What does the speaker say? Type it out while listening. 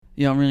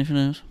Y'all ready for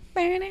this?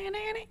 And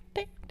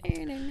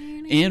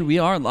we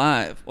are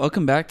live.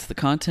 Welcome back to the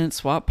Content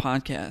Swap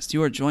Podcast.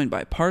 You are joined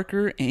by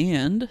Parker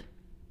and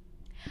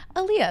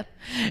Aaliyah.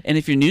 And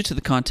if you're new to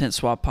the Content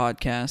Swap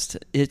Podcast,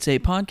 it's a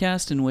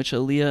podcast in which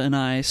Aaliyah and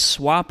I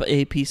swap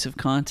a piece of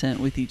content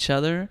with each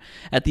other.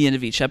 At the end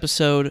of each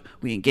episode,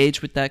 we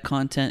engage with that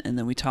content, and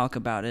then we talk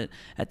about it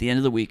at the end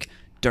of the week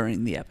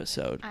during the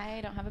episode.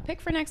 I don't have a pick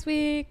for next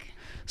week.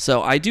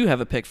 So I do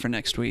have a pick for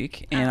next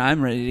week, and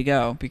I'm ready to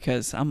go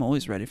because I'm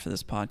always ready for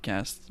this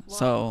podcast.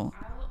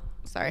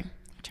 Sorry, I'm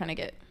trying to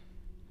get.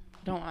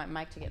 Don't want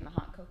Mike to get in the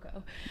hot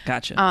cocoa.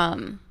 Gotcha.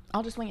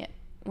 I'll just wing it.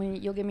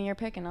 You'll give me your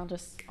pick, and I'll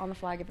just on the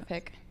fly give a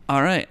pick.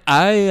 All right.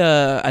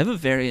 I have a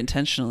very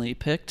intentionally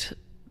picked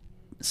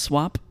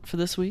swap for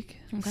this week,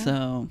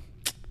 so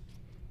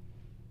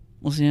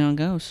we'll see how it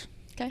goes.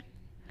 Okay.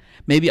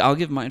 Maybe I'll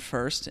give mine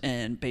first,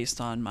 and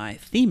based on my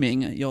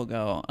theming, you'll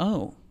go,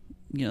 oh,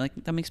 you know, like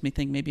that makes me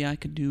think maybe I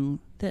could do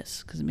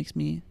this because it makes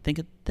me think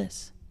of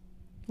this.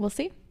 We'll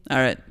see. All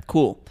right,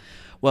 cool.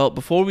 Well,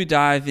 before we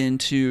dive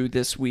into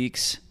this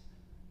week's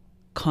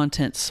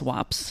content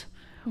swaps,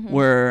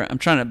 where I'm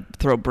trying to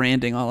throw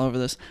branding all over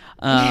this,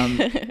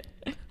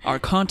 our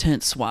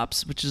content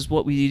swaps, which is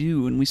what we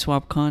do when we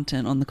swap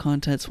content on the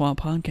Content Swap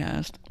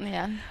Podcast.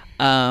 Yeah.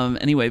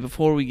 Anyway,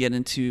 before we get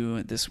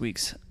into this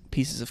week's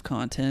pieces of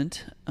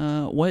content,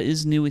 what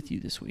is new with you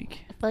this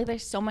week? I feel like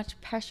there's so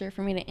much pressure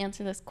for me to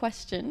answer this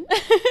question.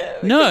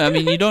 No, I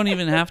mean, you don't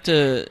even have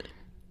to.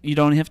 You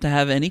don't have to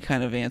have any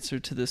kind of answer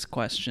to this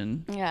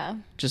question. Yeah.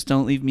 Just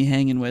don't leave me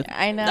hanging with.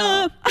 I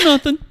know.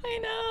 Nothing. I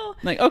know.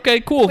 Like, okay,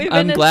 cool.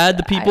 I'm glad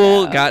the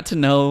people got to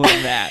know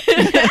that.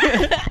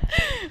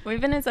 We've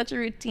been in such a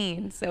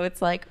routine, so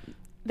it's like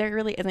there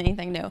really isn't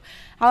anything new.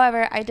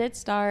 However, I did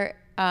start.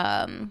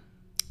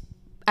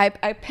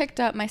 I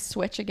picked up my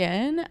Switch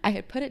again. I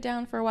had put it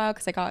down for a while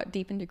because I got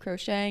deep into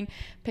crocheting.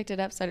 Picked it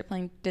up, started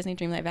playing Disney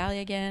Dreamlight Valley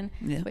again,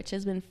 which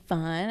has been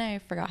fun. I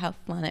forgot how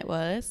fun it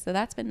was, so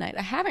that's been nice.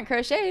 I haven't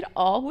crocheted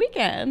all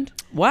weekend.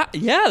 Wow,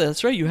 yeah,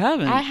 that's right. You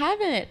haven't. I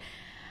haven't.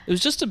 It was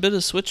just a bit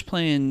of Switch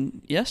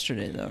playing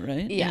yesterday, though,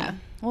 right? Yeah.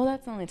 Well,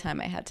 that's the only time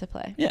I had to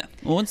play. Yeah.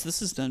 Well, once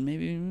this is done,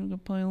 maybe we can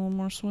play a little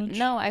more Switch.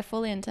 No, I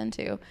fully intend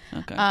to.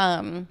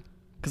 Okay.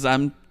 Because I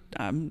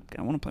want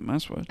to play my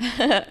Switch.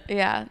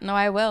 Yeah. No,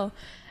 I will.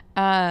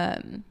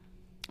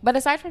 But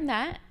aside from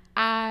that,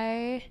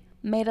 I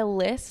made a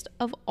list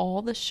of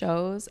all the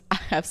shows I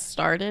have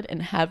started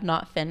and have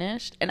not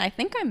finished, and I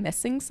think I'm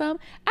missing some.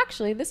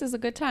 Actually, this is a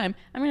good time.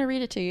 I'm going to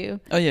read it to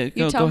you. Oh, yeah.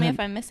 You tell me if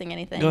I'm missing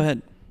anything. Go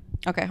ahead.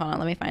 Okay, hold on.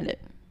 Let me find it.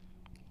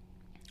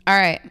 All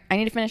right. I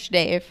need to finish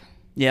Dave.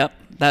 Yep.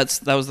 That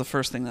was the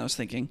first thing that I was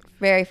thinking.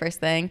 Very first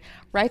thing.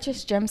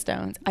 Righteous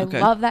Gemstones. I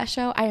love that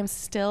show. I am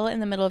still in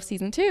the middle of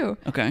season 2.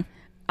 Okay.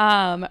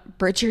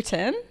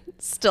 Bridgerton.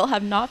 Still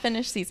have not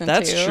finished season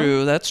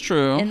 2. That's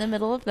true. In the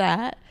middle of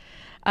that.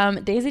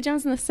 Daisy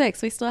Jones and the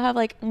Six. We still have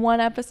like 1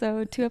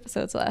 episode, 2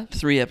 episodes left.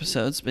 3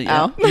 episodes, but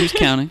yeah. Who's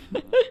counting?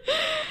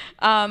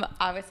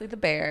 Obviously The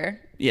Bear.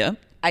 Yeah.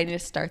 I need to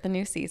start the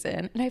new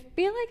season. And I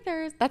feel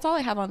like that's all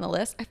I have on the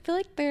list. I feel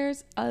like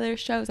there's other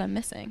shows I'm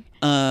missing.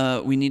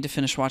 We need to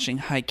finish watching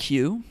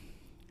Haikyuu.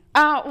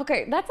 Oh,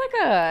 okay. That's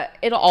like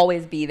it'll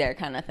always be there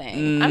kind of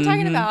thing. I'm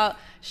talking about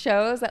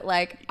shows that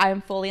like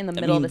I'm fully in the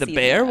middle of the season. The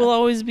Bear will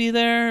always be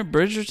there.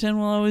 Bridgerton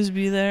will always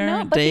be there.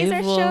 No, but Dave these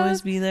are will shows,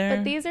 always be there.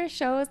 But these are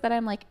shows that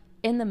I'm like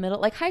in the middle.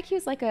 Like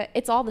Haikyuu's like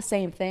it's all the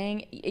same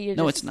thing.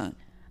 No, it's not.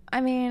 I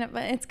mean,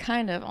 but it's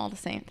kind of all the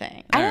same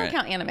thing. I don't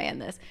count anime in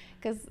this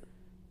because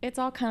it's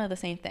all kind of the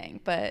same thing,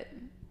 but...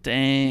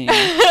 Dang.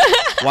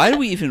 Why do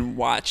we even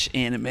watch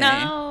anime?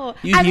 No.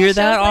 You hear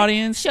that,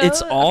 audience?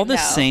 It's all the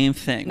same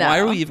thing. No. Why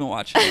are we even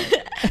watching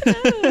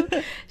it?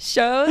 No.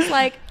 Shows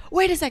like...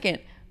 Wait a second.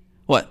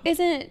 What?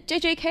 Isn't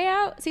JJK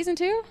out season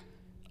 2?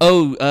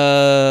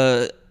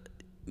 Oh,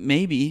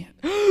 maybe.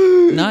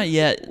 Not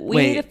yet.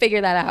 We need to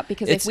figure that out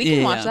because if we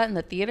can watch that in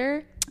the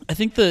theater... I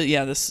think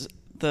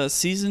the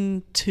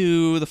season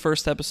 2, the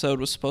first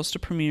episode was supposed to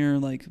premiere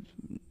like...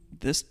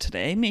 this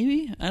today,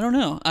 maybe? I don't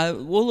know.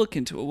 We'll look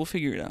into it. We'll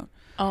figure it out.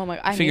 Oh my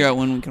god! Figure out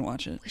when we can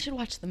watch it. We should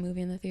watch the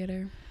movie in the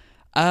theater.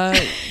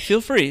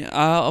 Feel free.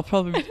 I'll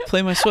probably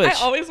play my Switch.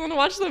 I always want to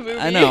watch the movie.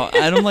 I know.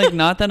 I'm like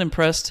not that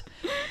impressed.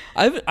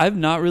 I've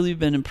not really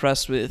been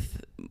impressed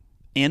with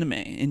anime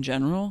in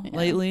general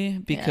lately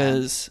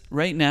because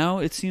right now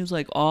it seems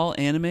like all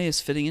anime is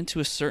fitting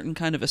into a certain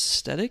kind of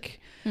aesthetic.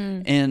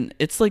 And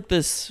it's like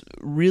this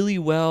really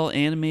well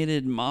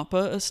animated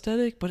MAPPA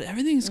aesthetic, but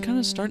everything is kind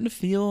of starting to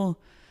feel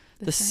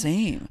the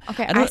same.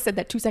 Okay, I said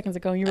that 2 seconds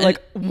ago and you were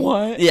like,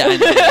 what? Yeah, I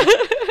know.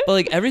 But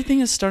like everything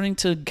is starting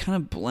to kind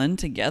of blend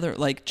together.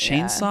 Like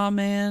Chainsaw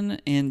Man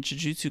and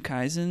Jujutsu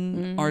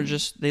Kaisen are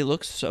just, they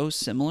look so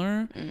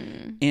similar.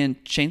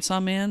 And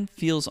Chainsaw Man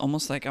feels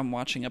almost like I'm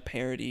watching a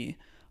parody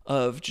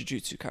of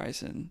Jujutsu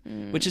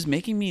Kaisen, which is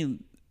making me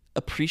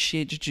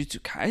appreciate Jujutsu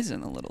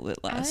Kaisen a little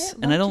bit less.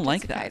 And I don't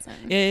like that.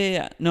 Kaisen.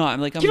 Yeah. No,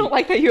 I'm like... You don't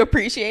like that you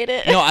appreciate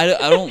it? No, I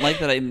don't like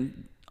that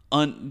I'm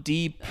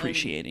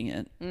depreciating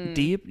it.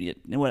 Deep,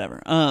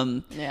 whatever.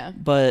 Yeah.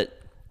 But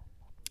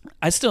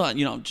I still,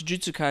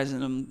 Jujutsu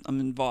Kaisen, I'm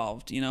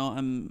involved,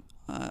 I'm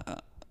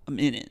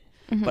in it.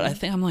 But I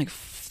think I'm like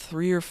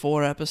 3 or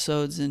 4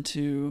 episodes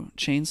into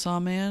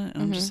Chainsaw Man,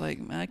 and I'm just like,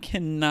 I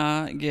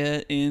cannot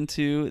get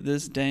into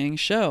this dang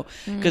show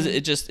because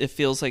it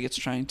feels like it's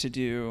trying to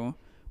do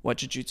what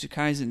Jujutsu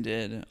Kaisen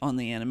did on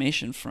the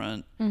animation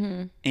front,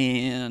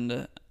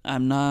 and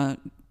I'm not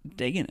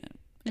digging it.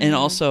 And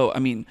also, I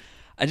mean,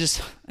 I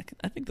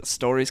think the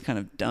story's kind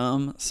of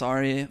dumb.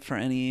 Sorry for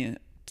any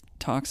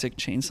toxic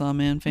Chainsaw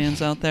Man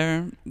fans out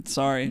there.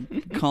 Sorry,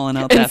 calling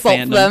out that Insult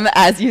fandom. them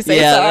as you say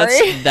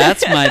sorry.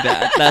 That's my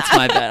bad. That's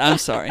my bad. I'm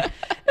sorry.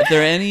 If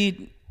there are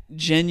any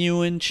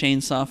genuine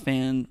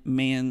Chainsaw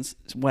mans,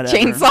 whatever.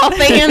 Chainsaw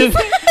fans.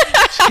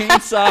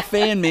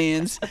 Chainsaw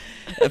mans.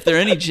 If there are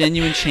any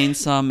genuine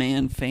Chainsaw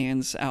Man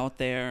fans out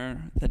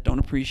there that don't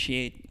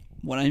appreciate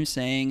what I'm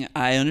saying,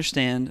 I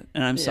understand,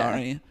 and I'm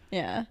sorry.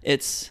 Yeah.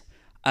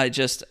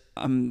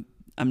 I'm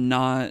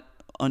not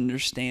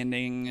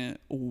understanding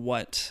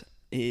what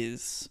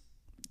is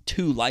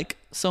to like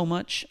so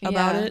much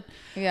about it.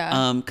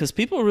 Yeah. Because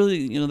people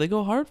really, they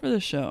go hard for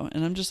this show,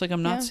 and I'm just like,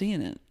 I'm not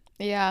seeing it.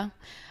 Yeah.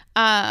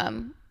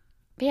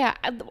 Yeah.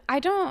 I'm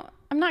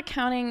not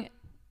counting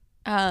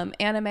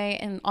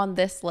anime on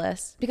this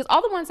list because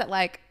all the ones that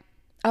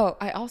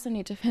I also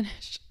need to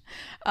finish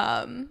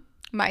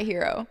My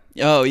Hero.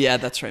 Oh yeah,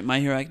 that's right.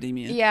 My Hero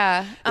Academia.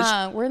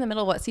 Yeah. We're in the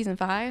middle of what, season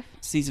 5?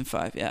 Season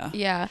 5, yeah.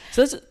 Yeah.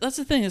 So that's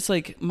the thing. It's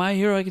like My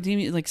Hero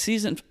Academia, like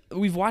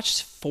we've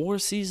watched 4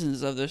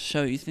 seasons of this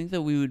show. You think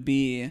that we would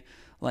be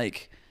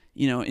like,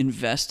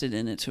 invested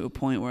in it to a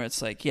point where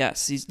it's like,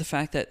 the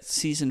fact that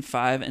season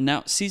 5 and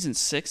now season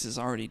 6 is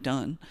already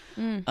done,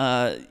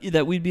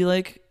 that we'd be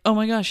like, oh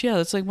my gosh, yeah,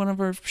 that's like one of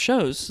our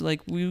shows.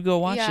 Like we would go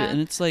watch it, and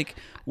it's like,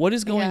 what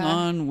is going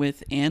on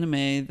with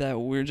anime that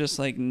we're just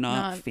like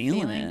not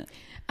feeling it?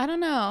 I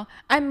don't know.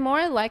 I'm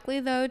more likely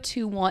though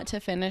to want to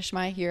finish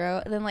My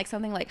Hero than like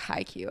something like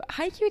Haikyuu.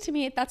 Haikyuu to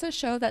me, that's a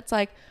show that's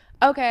like,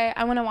 okay,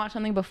 I want to watch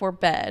something before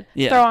bed.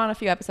 Yeah. Throw on a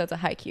few episodes of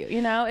Haikyuu,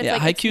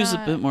 It's Haikyuu is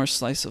a bit more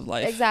slice of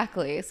life.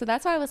 Exactly. So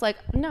that's why I was like,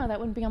 no, that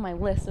wouldn't be on my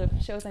list of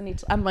shows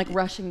I'm like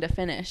rushing to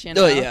finish,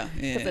 Oh, yeah.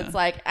 Because it's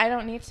like, I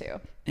don't need to.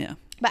 Yeah.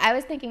 But I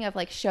was thinking of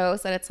like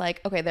shows that it's like,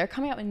 okay, they're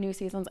coming out with new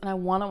seasons and I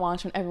want to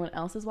watch when everyone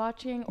else is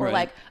watching. Or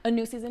like a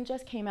new season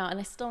just came out and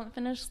I still haven't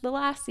finished the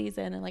last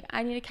season and like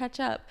I need to catch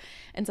up.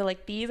 And so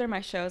like these are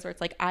my shows where it's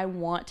like I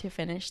want to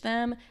finish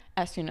them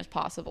as soon as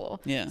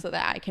possible. Yeah. So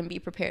that I can be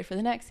prepared for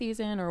the next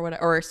season or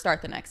whatever, or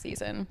start the next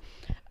season.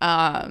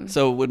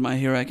 So would My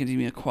Hero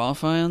Academia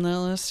qualify on that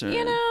list? Or?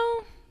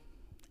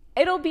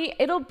 It'll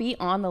be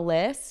on the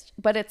list,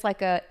 but it's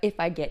like a if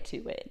I get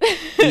to it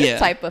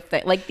type of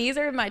thing. Like these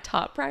are my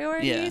top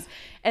priorities,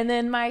 and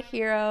then My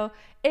Hero.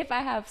 If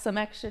I have some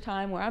extra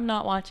time where I'm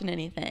not watching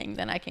anything,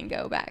 then I can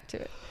go back to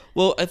it.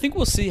 Well, I think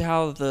we'll see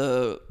how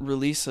the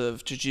release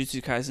of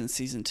Jujutsu Kaisen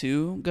season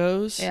 2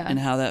 goes, and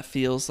how that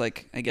feels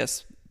like. I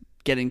guess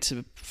getting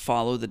to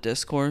follow the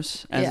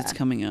discourse as it's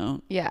coming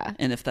out. Yeah,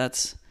 and if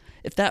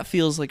that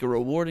feels like a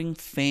rewarding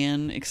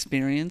fan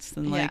experience,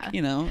 then if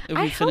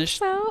we finish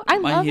so. I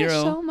love it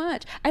so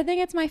much. I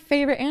think it's my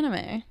favorite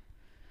anime.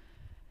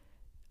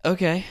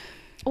 Okay.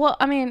 Well,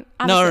 I mean,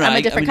 obviously, I'm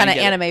a different kind of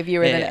anime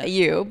viewer than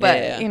you,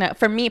 but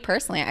for me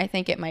personally, I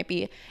think it might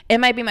be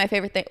my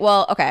favorite thing.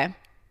 Well, okay,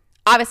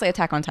 obviously,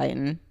 Attack on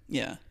Titan.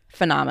 Yeah.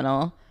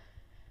 Phenomenal.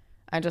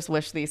 I just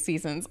wish these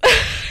seasons.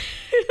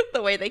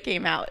 The way they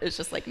came out is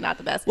just like not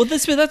the best. Well,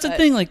 that's the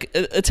thing. Like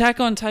Attack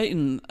on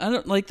Titan, I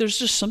don't like. There's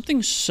just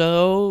something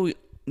so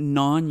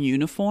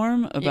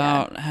non-uniform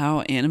about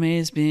how anime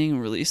is being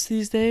released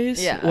these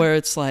days. Yeah. Where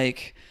it's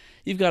like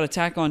you've got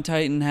Attack on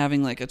Titan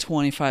having like a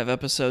 25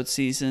 episode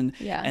season,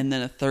 and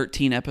then a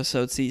 13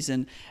 episode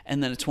season,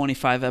 and then a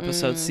 25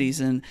 episode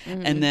season,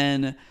 and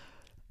then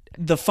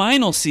the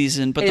final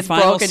season, but the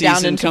final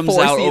season comes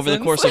out over the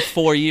course of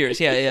 4 years.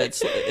 It's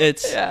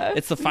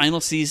the final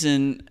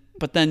season.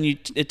 But then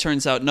it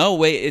turns out, no,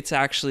 wait, it's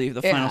actually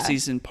the final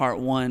season, part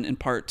 1 and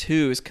part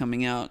 2 is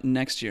coming out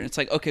next year. And it's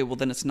like, okay, well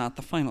then it's not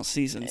the final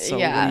season. So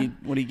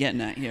what are you getting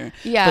at here?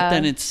 Yeah. But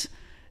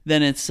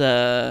then it's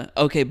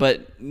okay,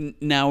 but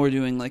now we're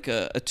doing like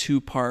a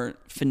 2-part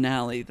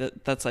finale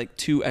that's like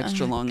 2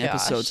 extra long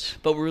episodes,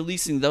 but we're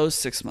releasing those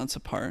 6 months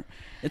apart.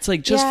 It's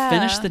like, just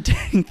finish the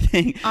dang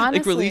thing. Honestly.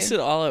 Like release it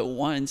all at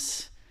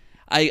once.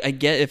 I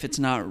get if it's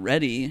not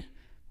ready,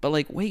 but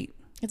like, wait.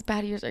 It's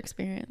bad user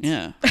experience.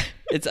 Yeah.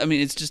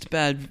 It's just a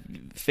bad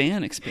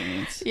fan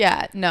experience.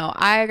 Yeah, no,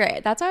 I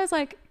agree. That's why I was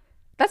like,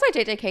 that's why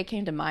JJK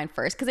came to mind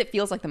first, because it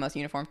feels like the most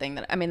uniform thing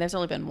there's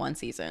only been 1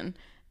 season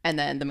and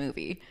then the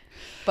movie.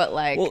 But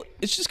like, well,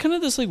 it's just kind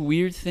of this like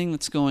weird thing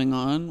that's going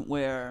on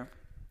where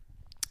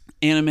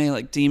anime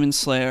like Demon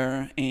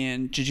Slayer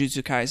and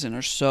Jujutsu Kaisen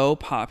are so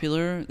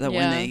popular that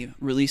when they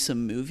release a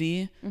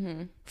movie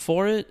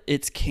for it,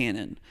 it's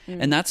canon.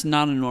 And that's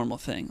not a normal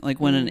thing.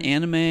 Like when an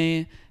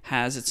anime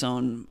has its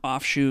own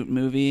offshoot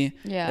movie,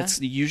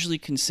 it's usually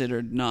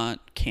considered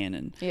not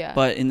canon. Yeah.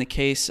 But in the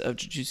case of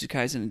Jujutsu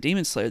Kaisen and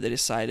Demon Slayer, they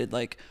decided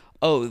like,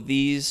 oh,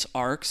 these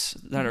arcs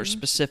that are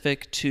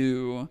specific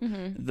to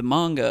the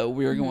manga,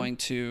 we're going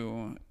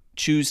to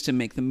choose to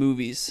make the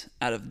movies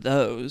out of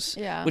those,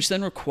 which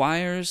then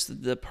requires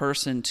the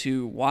person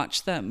to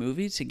watch that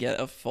movie to get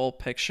a full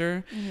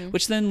picture,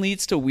 which then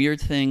leads to weird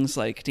things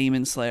like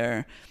Demon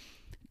Slayer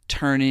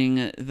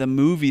turning the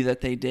movie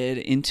that they did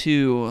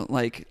into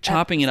like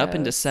chopping it up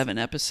into 7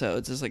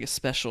 episodes as like a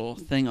special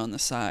thing on the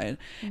side.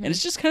 And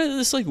it's just kind of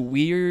this like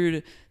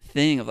weird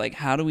thing of like,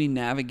 how do we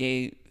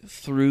navigate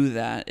through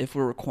that if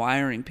we're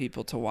requiring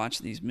people to watch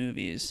these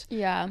movies?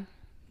 Yeah.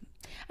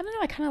 I don't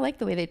know. I kind of like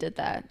the way they did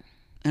that.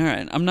 All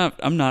right. I'm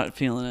not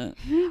feeling it.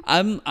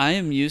 I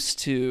am used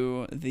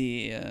to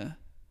the,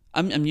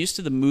 I'm used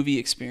to the movie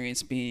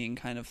experience being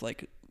kind of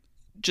like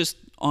just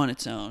on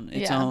its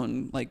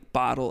own like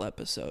bottle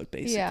episode,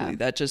 basically,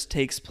 that just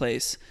takes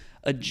place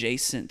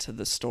adjacent to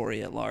the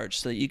story at large,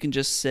 so that you can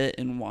just sit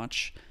and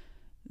watch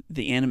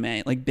the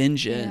anime, like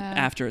binge it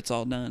after it's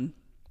all done.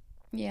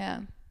 I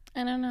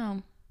don't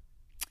know.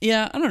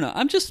 I don't know.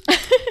 I'm just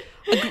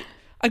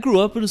I grew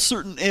up in a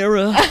certain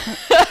era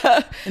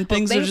and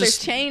things are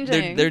just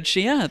changing.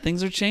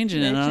 Things are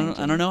changing, and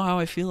I don't know how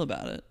I feel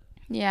about it.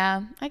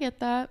 I get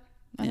that.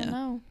 I don't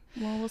know.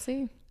 Well, we'll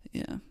see.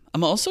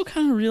 I'm also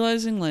kind of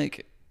realizing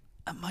like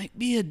I might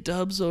be a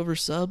dubs over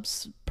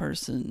subs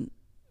person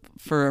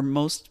for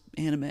most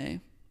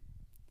anime.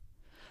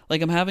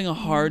 Like I'm having a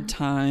hard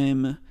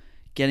time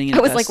getting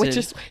invested. I was like, which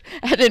is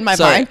in my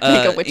mind.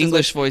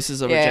 English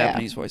voices over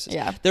Japanese voices.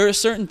 There are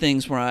certain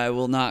things where I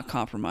will not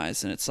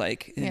compromise, and it's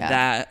like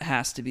that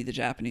has to be the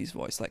Japanese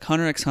voice. Like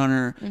Hunter x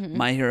Hunter,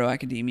 My Hero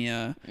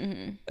Academia,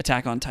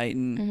 Attack on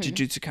Titan,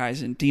 Jujutsu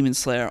Kaisen, Demon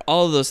Slayer.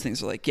 All of those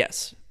things are like,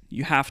 yes,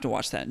 you have to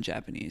watch that in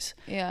Japanese.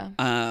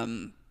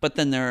 But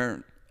then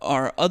there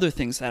are other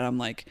things that I'm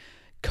like,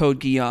 Code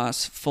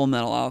Geass, Full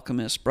Metal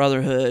Alchemist,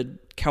 Brotherhood,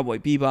 Cowboy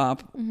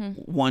Bebop,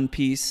 One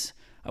Piece.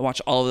 I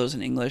watch all of those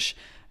in English.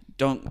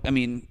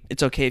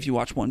 It's okay if you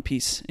watch One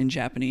Piece in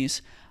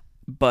Japanese,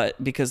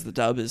 but because the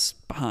dub is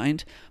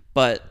behind.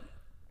 But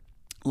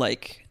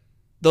like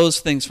those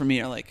things for me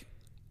are like,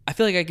 I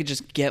feel like I could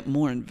just get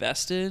more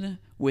invested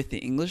with the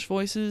English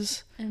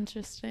voices.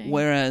 Interesting.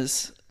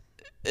 Whereas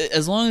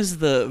as long as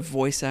the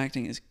voice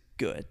acting is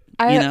good,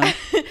 you know?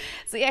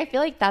 See, I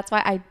feel like that's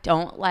why I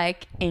don't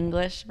like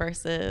English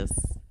versus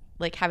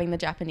like having the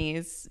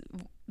Japanese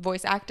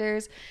voice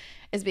actors,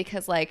 is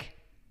because like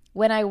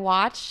when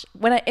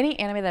any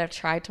anime that I've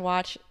tried to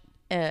watch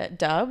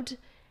dubbed,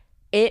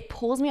 it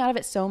pulls me out of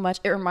it so much.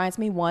 It reminds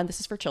me, one, this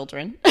is for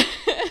children.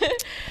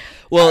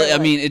 Well, I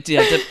mean,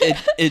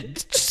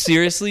 it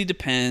seriously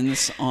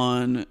depends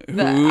on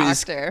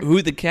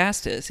who the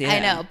cast is. Yeah, I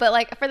know, but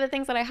like for the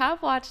things that I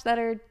have watched that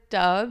are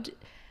dubbed,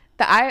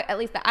 that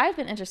I've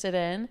been interested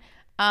in,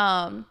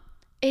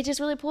 it just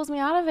really pulls me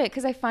out of it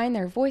because I find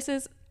their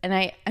voices,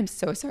 and I'm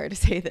so sorry to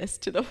say this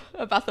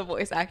about the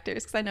voice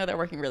actors because I know they're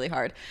working really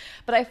hard,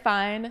 but I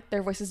find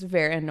their voices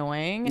very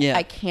annoying.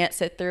 I can't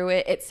sit through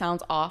it. It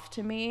sounds off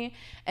to me,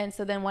 and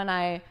so then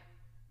when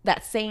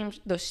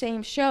those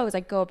same shows, I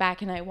go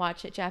back and I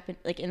watch it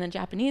like in the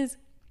Japanese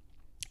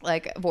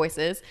like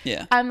voices.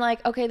 I'm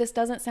like, okay, this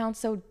doesn't sound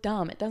so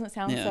dumb. It doesn't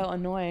sound so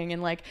annoying,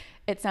 and like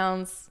it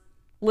sounds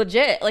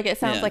legit. Like it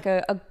sounds like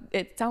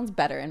it sounds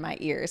better in my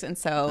ears. And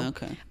so,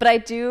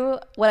 but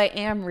what I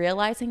am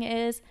realizing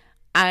is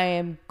I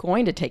am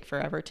going to take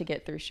forever to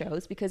get through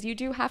shows because you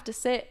do have to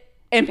sit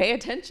and pay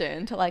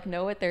attention to like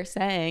know what they're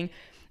saying.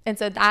 And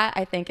so that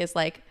I think is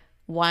like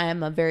why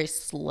I'm a very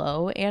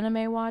slow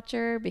anime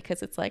watcher,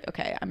 because it's like,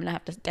 okay, I'm gonna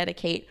have to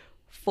dedicate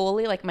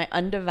fully like my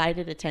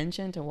undivided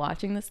attention to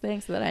watching this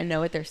thing so that I know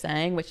what they're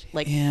saying, which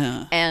like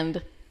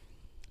and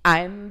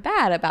I'm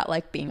bad about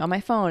like being on my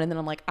phone and then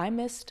I'm like, I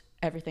missed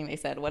everything they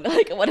said. What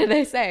did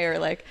they say? Or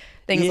like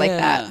things like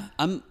that.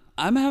 I'm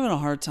having a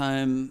hard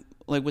time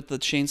like with the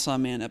Chainsaw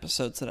Man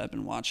episodes that I've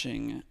been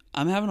watching.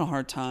 I'm having a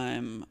hard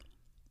time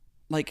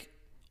like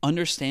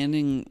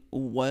understanding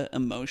what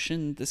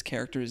emotion this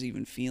character is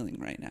even feeling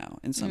right now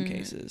in some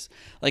cases.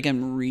 Like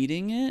I'm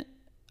reading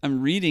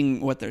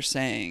what they're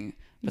saying,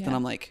 but then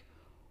I'm like,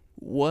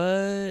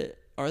 what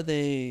are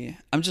they?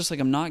 I'm just like,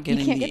 I'm not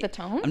getting. You can't get the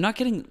tone? I'm not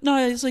getting. No,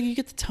 it's like you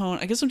get the tone.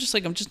 I guess I'm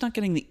just not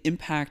getting the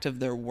impact of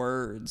their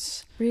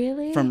words.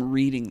 Really? From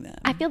reading them.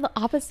 I feel the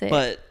opposite.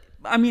 But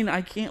I mean,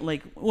 I can't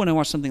like when I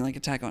watch something like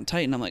Attack on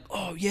Titan, I'm like,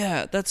 oh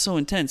yeah, that's so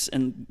intense,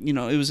 and you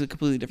know, it was a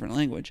completely different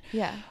language.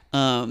 Yeah.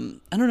 I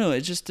don't know.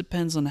 It just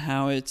depends on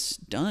how it's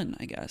done,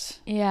 I guess.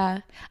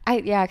 Yeah.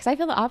 Because I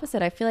feel the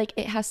opposite. I feel like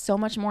it has so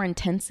much more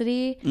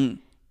intensity.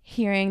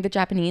 Hearing the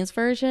Japanese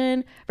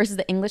version versus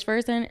the English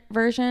version,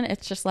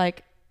 it's just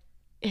like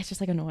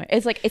annoying.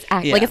 It's like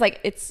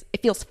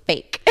it feels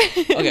fake.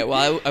 Okay,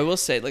 well, I will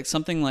say like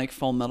something like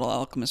Full Metal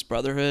Alchemist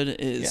Brotherhood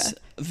is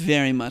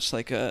very much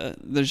like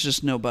there's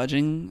just no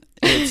budging.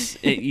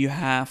 You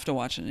have to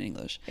watch it in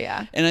English.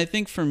 Yeah. And I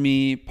think for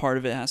me, part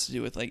of it has to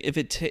do with like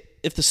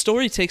if the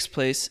story takes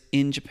place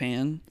in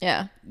Japan,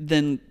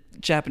 then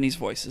Japanese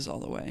voices all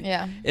the way.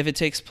 Yeah. If it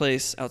takes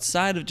place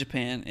outside of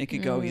Japan, it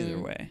could go either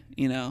way,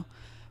 you know.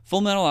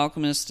 Full Metal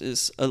Alchemist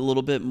is a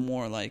little bit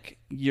more like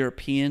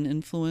European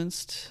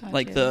influenced,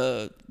 like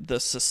the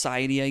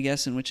society, I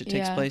guess, in which it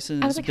takes place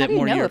in. I was Is like, a bit how do you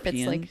more know European.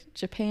 if it's like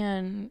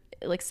Japan,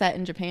 like set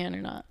in Japan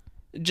or not?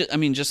 I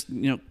mean, just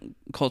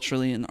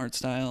culturally and art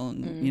style,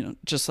 and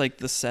just like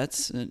the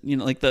sets, and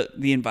like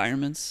the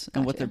environments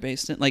and what they're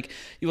based in. Like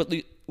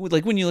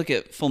like when you look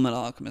at Full Metal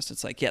Alchemist,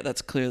 it's like, yeah,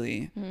 that's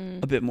clearly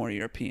a bit more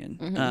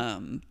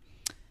European.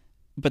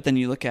 But then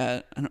you look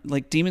at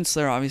like Demon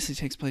Slayer obviously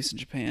takes place in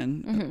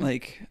Japan.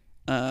 Like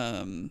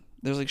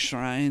there's like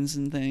shrines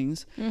and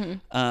things,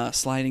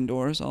 sliding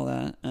doors, all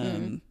that.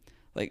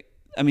 Like,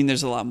 I mean,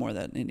 there's a lot more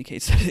that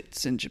indicates that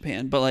it's in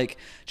Japan. But like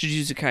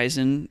Jujutsu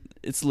Kaisen,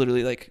 it's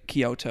literally like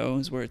Kyoto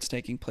is where it's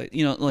taking place.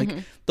 Like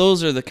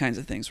those are the kinds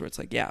of things where it's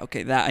like, yeah,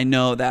 okay, that I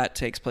know that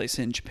takes place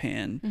in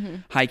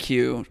Japan.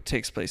 Haikyuu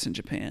takes place in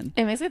Japan.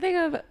 It makes me think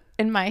of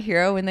in My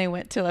Hero when they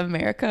went to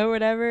America or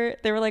whatever.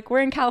 They were like,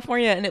 we're in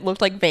California, and it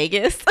looked like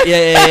Vegas.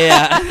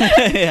 Yeah.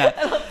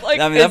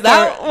 Like, I mean, is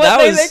that what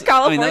they think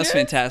California? I mean, that was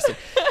fantastic.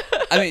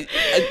 I mean,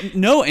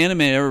 no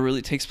anime ever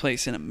really takes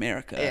place in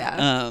America.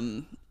 Yeah.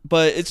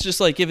 But it's just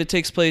like if it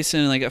takes place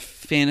in like a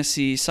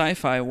fantasy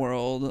sci-fi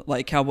world,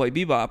 like Cowboy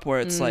Bebop,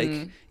 where it's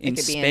like in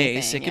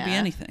space, it could be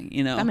anything.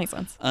 That makes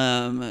sense.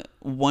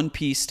 One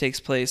Piece takes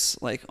place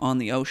like on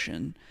the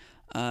ocean.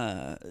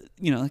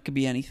 It could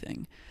be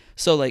anything.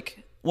 So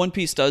like One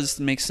Piece does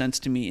make sense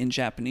to me in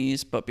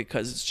Japanese, but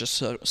because it's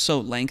just so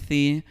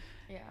lengthy.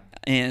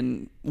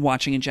 And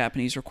watching in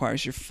Japanese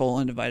requires your full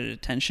undivided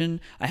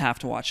attention. I have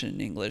to watch it in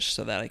English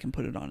so that I can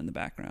put it on in the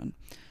background.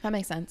 That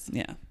makes sense.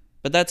 Yeah.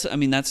 But that's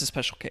a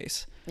special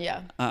case.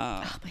 Yeah.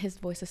 But his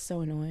voice is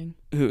so annoying.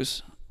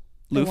 Who's?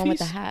 Luffy's? The one with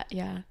the hat,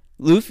 yeah.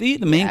 Luffy,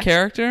 the main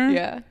character?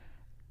 Yeah.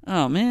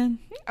 Oh, man.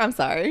 I'm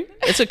sorry.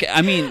 It's okay.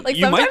 I mean, like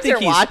you might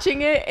think you're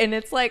watching it and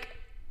it's like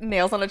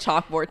nails on a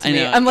chalkboard to me.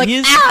 know. I'm like,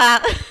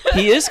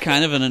 he is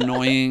kind of an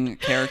annoying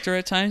character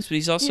at times, but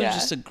he's also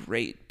just a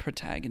great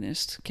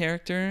protagonist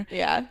character.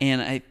 Yeah.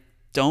 And I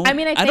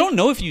don't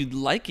know if you'd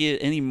like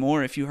it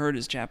anymore if you heard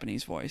his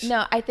Japanese voice.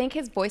 No, I think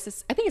his voice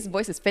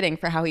is fitting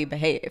for how he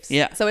behaves.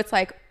 Yeah. So it's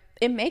like,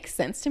 it makes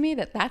sense to me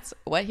that that's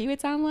what he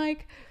would sound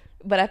like.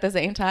 But at the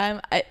same time,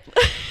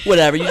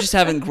 whatever. You just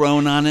haven't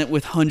grown on it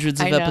with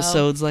hundreds of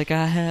episodes like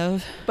I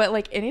have. But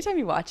like anytime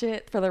you watch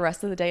it for the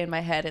rest of the day in my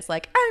head, it's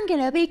like, I'm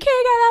gonna be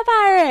king of the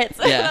pirates.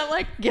 Yeah. And I'm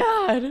like,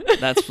 God.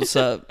 That's what's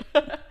up.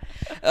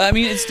 I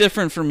mean, it's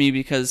different for me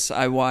because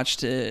I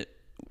watched it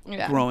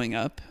growing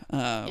up.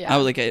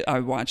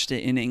 I watched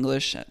it in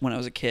English when I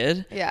was a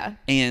kid. Yeah.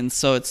 And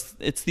so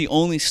it's the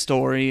only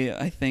story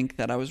I think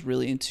that I was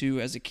really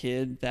into as a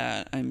kid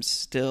that I'm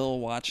still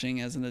watching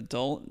as an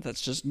adult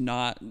that's just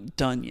not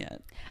done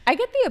yet. I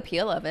get the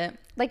appeal of it.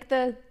 Like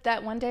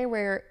that one day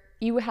where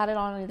you had it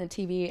on the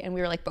TV and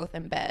we were like both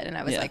in bed and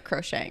I was like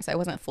crocheting, so I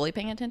wasn't fully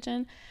paying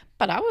attention.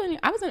 But I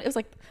wasn't, it was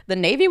like the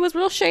Navy was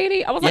real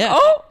shady. I was like,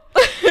 oh.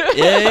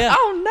 Yeah.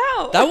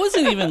 Oh no. That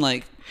wasn't even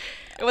like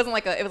it wasn't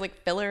like it was like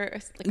filler.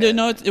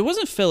 It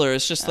wasn't filler.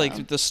 It's just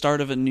like the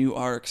start of a new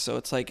arc. So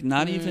it's like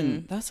not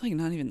even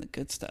the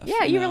good stuff.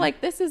 Yeah, you were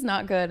like, this is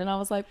not good, and I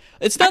was like,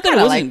 it's not that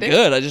it wasn't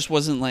good. I just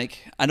wasn't like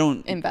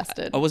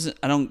invested. I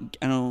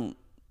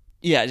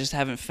just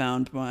haven't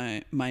found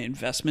my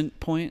investment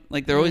point.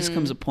 Like there always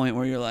comes a point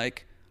where you're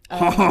like,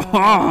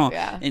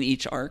 in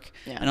each arc,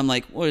 and I'm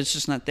like, well, it's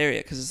just not there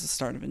yet because it's the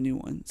start of a new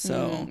one.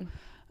 So.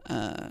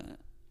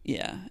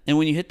 Yeah, and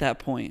when you hit that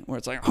point where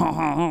it's like,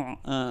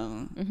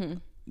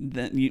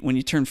 then when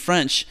you turn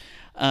French,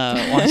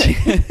 that's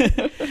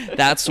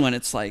when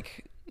it's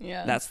like,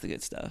 that's the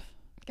good stuff.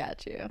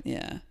 Got you.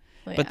 Yeah,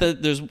 well, but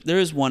there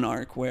is one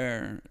arc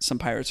where some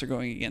pirates are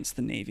going against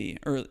the Navy,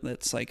 or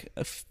that's like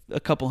a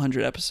couple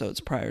hundred episodes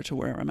prior to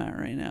where I'm at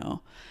right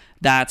now.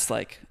 That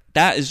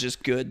is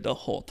just good the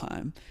whole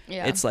time.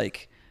 Yeah, it's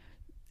like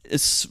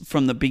it's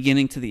from the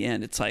beginning to the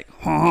end. It's like,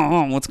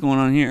 what's going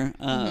on here?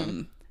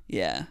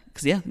 Yeah,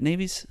 because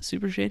Navy's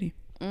super shady.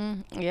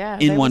 Yeah,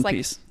 in One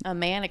Piece, a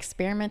man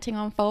experimenting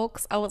on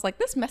folks. I was like,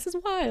 this mess is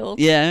wild.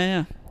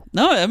 Yeah.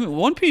 No, I mean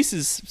One Piece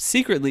is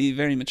secretly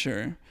very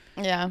mature.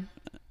 Yeah.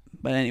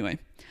 But anyway,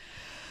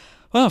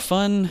 well,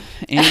 fun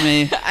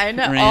anime. I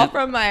know, rant. all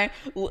from my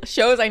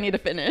shows I need to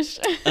finish.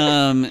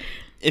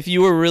 If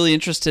you were really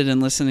interested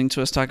in listening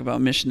to us talk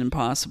about Mission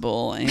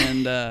Impossible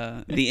and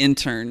The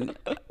Intern,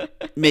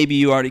 maybe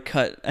you already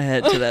cut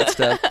ahead to that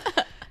stuff.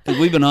 Because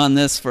we've been on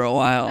this for a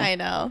while. I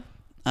know.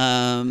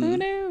 Who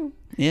knew?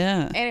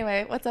 Yeah.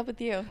 Anyway, what's up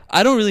with you?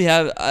 I don't really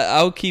have...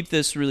 I'll keep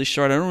this really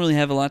short. I don't really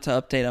have a lot to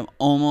update. I'm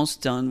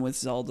almost done with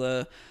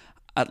Zelda.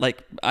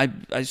 I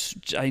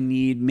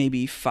need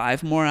maybe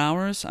 5 more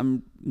hours.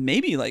 I'm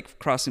maybe like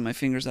crossing my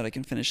fingers that I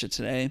can finish it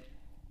today.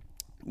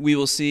 We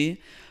will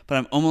see. But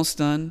I'm almost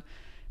done.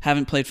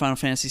 Haven't played Final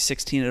Fantasy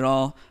 16 at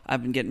all.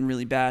 I've been getting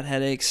really bad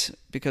headaches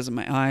because of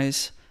my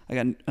eyes. I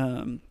got...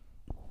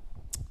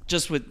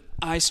 just with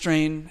eye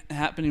strain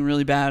happening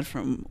really bad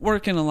from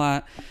working a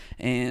lot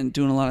and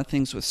doing a lot of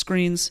things with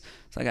screens.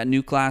 So I got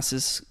new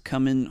glasses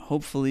coming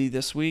hopefully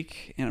this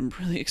week, and I'm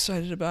really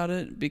excited about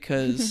it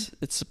because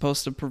it's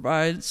supposed to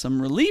provide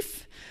some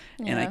relief,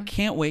 and I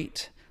can't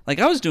wait. Like,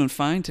 I was doing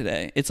fine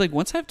today. It's like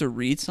once I have to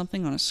read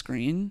something on a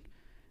screen,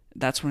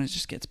 that's when it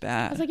just gets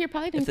bad. I was like, you're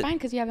probably doing fine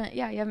because you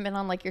haven't been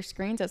on like your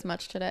screens as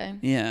much today.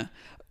 Yeah.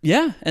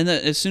 And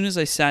as soon as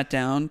I sat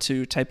down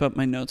to type up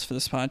my notes for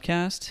this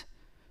podcast,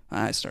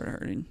 I started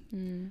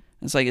hurting.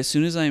 It's like as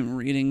soon as I'm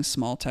reading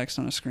small text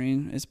on a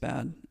screen, it's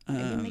bad.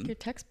 Maybe make your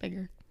text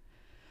bigger.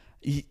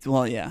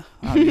 Well, yeah,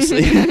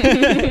 obviously.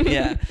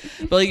 Yeah.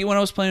 But like when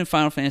I was playing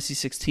Final Fantasy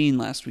 16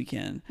 last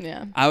weekend,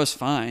 I was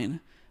fine.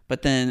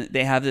 But then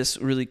they have this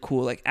really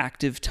cool like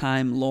active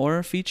time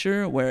lore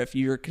feature where if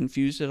you're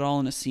confused at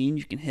all in a scene,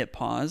 you can hit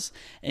pause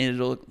and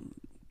it'll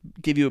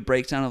give you a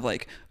breakdown of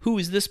like, who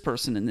is this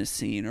person in this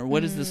scene, or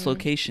what is this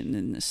location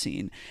in this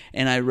scene.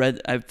 And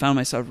I found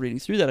myself reading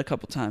through that a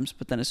couple times,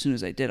 but then as soon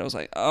as I did, I was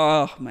like,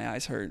 oh, my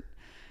eyes hurt.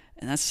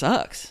 And that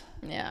sucks.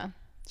 Yeah.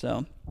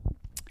 So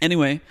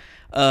anyway,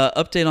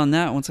 update on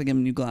that once I get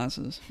my new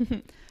glasses.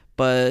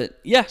 But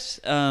yes,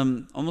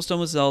 almost done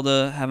with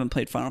Zelda. Haven't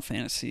played Final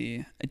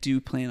Fantasy. I do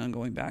plan on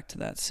going back to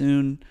that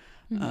soon.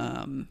 Yeah,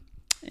 I mean,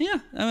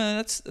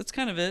 that's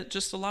kind of it.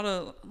 Just a lot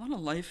of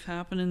life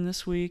happening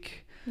this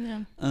week.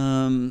 Yeah.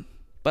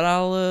 But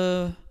I'll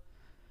and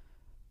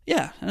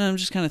I'm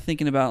just kind of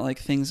thinking about like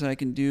things that I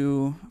can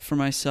do for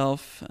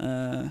myself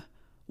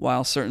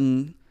while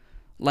certain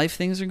life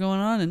things are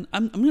going on, and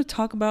I'm going to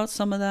talk about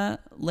some of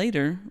that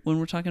later when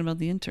we're talking about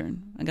the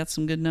intern. I got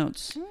some good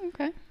notes.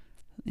 Okay.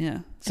 Yeah,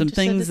 some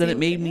things that it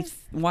made me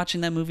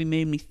watching that movie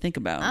made me think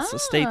about. So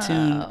stay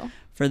tuned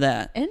for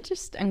that.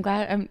 Interesting.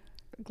 I'm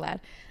glad.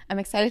 I'm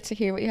excited to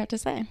hear what you have to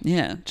say.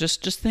 Yeah,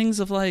 just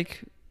things of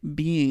like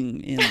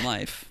being in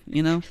life,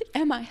 you know.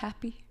 Am I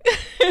happy?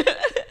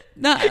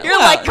 No, you're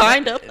like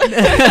kind of.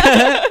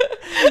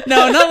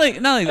 No, not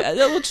like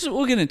that.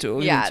 We'll get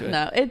into it.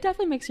 It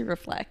definitely makes you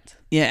reflect.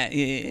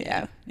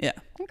 Yeah.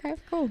 Okay,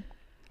 cool.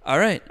 All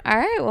right.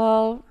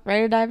 Well,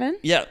 ready to dive in?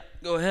 Yeah,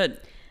 go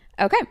ahead.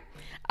 Okay.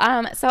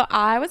 So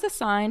I was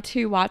assigned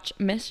to watch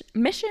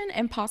Mission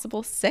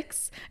Impossible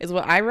 6 is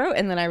what I wrote,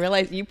 and then I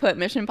realized you put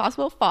Mission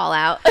Impossible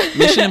Fallout.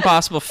 Mission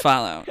Impossible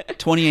Fallout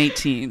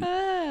 2018.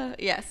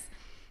 Yes.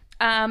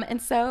 And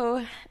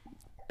so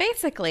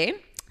basically,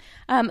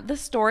 the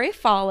story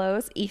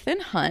follows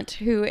Ethan Hunt,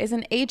 who is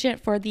an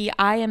agent for the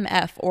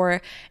IMF,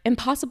 or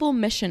Impossible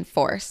Mission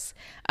Force.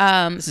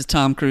 This is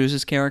Tom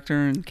Cruise's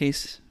character, in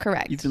case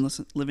correct. You've been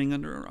living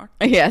under a rock.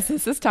 Yes,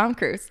 this is Tom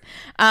Cruise.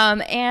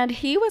 And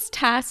he was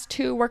tasked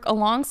to work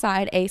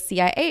alongside a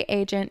CIA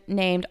agent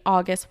named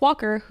August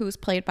Walker, who's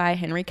played by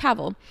Henry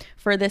Cavill,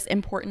 for this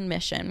important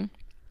mission.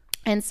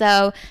 And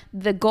so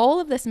the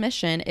goal of this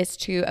mission is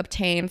to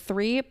obtain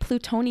 3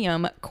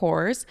 plutonium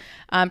cores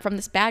from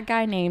this bad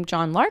guy named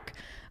John Lark,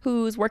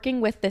 who's working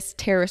with this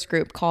terrorist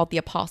group called the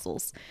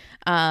Apostles.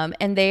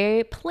 And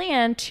they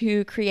plan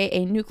to create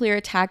a nuclear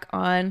attack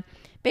on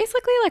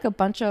basically like a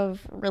bunch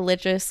of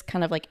religious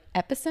kind of like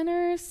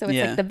epicenters. So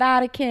it's like the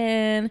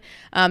Vatican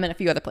and a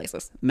few other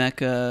places.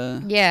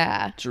 Mecca.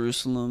 Yeah.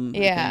 Jerusalem.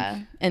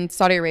 Yeah. And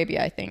Saudi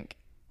Arabia, I think.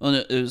 Well,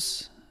 no, it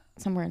was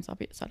somewhere in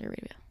Saudi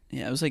Arabia.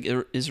 Yeah, it was like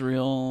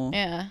Israel.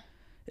 Yeah.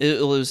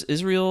 It was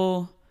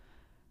Israel.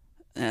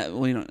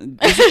 Israel,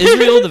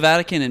 the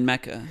Vatican, and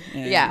Mecca.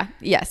 Yeah.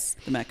 Yes.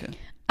 The Mecca.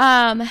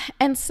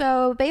 And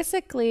so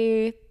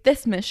basically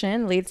this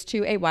mission leads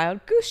to a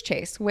wild goose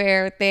chase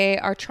where they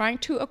are trying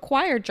to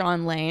acquire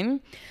John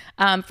Lane.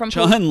 From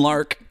John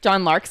Lark.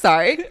 John Lark,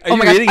 sorry. Are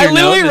you reading your note?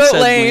 I literally wrote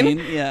Lane.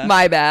 Yeah.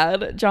 My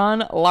bad.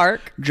 John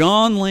Lark.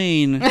 John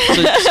Lane.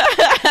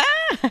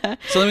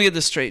 So let me get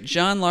this straight.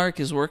 John Lark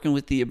is working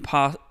with the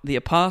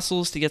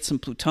Apostles to get some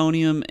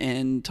plutonium,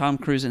 and Tom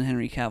Cruise and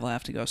Henry Cavill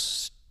have to go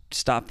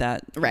stop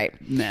that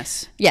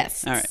mess.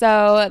 Yes. All right.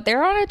 So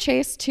they're on a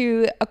chase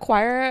to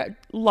acquire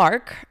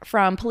Lark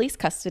from police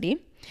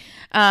custody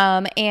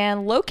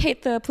and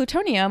locate the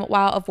plutonium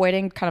while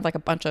avoiding kind of like a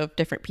bunch of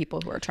different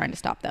people who are trying to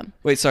stop them.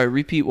 Wait, sorry.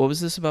 Repeat. What was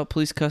this about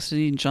police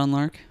custody and John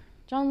Lark?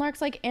 John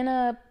Lark's like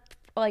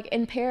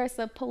in Paris,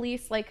 the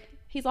police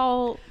he's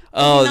all...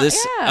 Oh,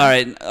 all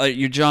right.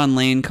 Your John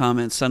Lane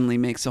comment suddenly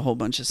makes a whole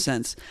bunch of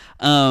sense.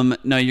 No,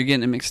 you're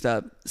getting it mixed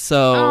up.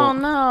 So... Oh,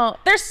 no.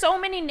 There's so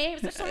many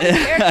names. There's so many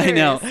characters. I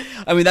know.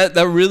 I mean, that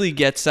really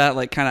gets at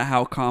like kind of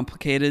how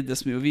complicated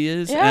this movie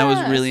is. Yes. And I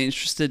was really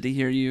interested to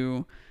hear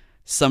you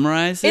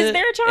summarize it. Is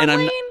there a John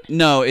Lane?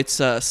 No, it's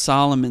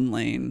Solomon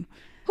Lane.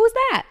 Who's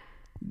that?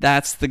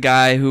 That's the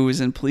guy who was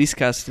in police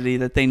custody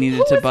that they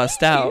needed to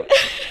bust out.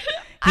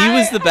 He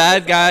was the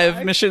bad guy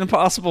of Mission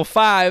Impossible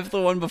 5,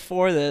 the one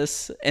before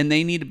this, and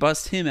they need to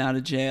bust him out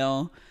of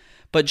jail.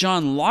 But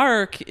John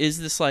Lark is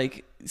this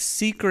like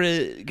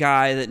secret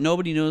guy that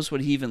nobody knows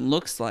what he even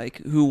looks like,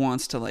 who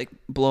wants to like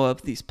blow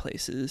up these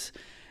places.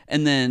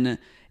 And then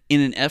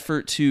in an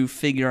effort to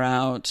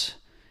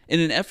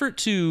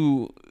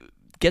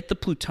get the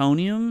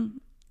plutonium,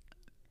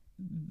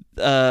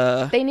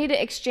 They need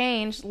to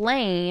exchange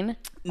Lane.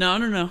 No.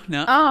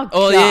 Oh,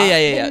 Oh, God.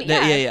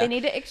 yeah. They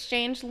need to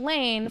exchange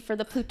Lane for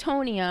the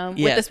plutonium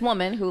Yeah. with this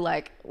woman who,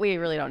 like, we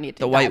really don't need to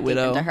The dive White deep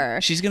Widow. into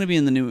her. She's going to be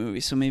in the new movie,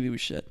 so maybe we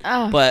should.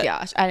 Oh, but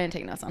gosh. I didn't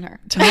take notes on her.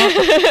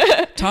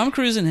 Tom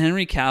Cruise and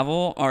Henry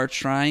Cavill are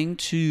trying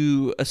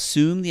to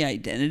assume the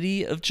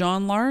identity of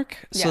John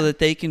Lark so that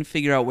they can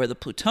figure out where the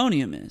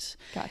plutonium is.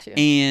 Gotcha.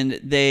 And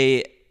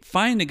they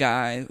find a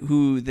guy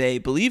who they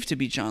believe to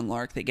be John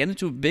Lark. They get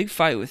into a big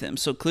fight with him.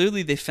 So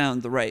clearly they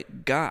found the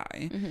right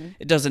guy.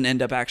 It doesn't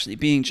end up actually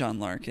being John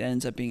Lark. It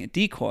ends up being a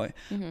decoy.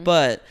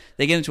 But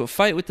they get into a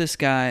fight with this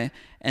guy,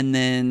 and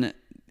then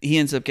he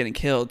ends up getting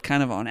killed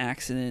kind of on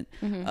accident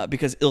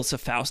because Ilsa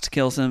Faust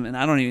kills him. And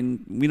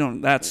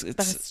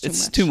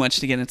it's too much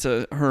to get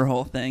into her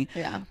whole thing.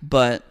 Yeah.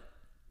 But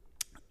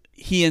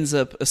he ends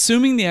up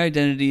assuming the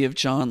identity of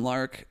John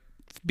Lark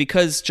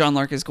because John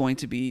Lark is going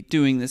to be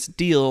doing this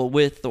deal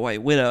with the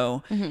White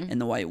Widow,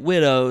 and the White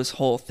Widow's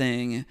whole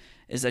thing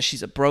is that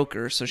she's a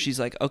broker. So she's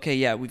like, okay,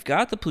 yeah, we've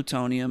got the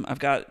plutonium. I've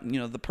got,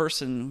 the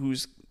person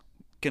who's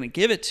going to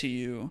give it to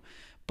you.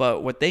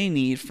 But what they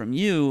need from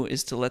you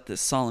is to let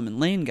this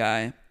Solomon Lane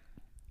guy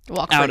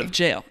walk out free. of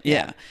jail.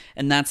 Yeah.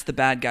 And that's the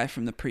bad guy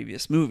from the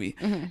previous movie.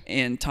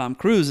 And Tom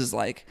Cruise is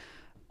like,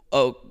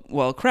 oh,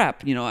 well,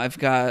 crap, I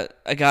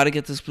got to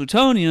get this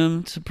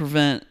plutonium to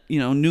prevent,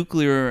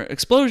 nuclear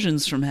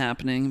explosions from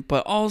happening,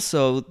 but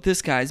also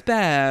this guy's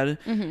bad,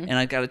 and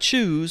I got to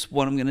choose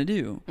what I'm going to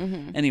do.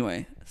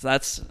 Anyway, so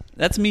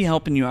that's me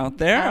helping you out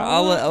there.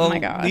 I'll my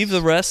gosh. leave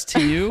the rest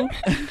to you.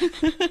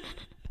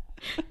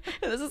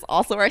 This is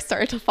also where I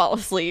started to fall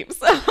asleep.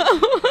 So.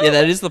 Yeah,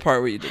 that is the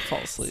part where you did fall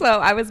asleep. So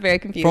I was very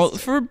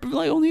confused. For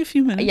like only a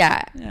few minutes.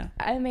 Yeah.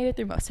 I made it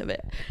through most of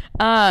it.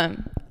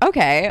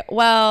 Okay,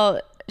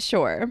 well,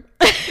 sure.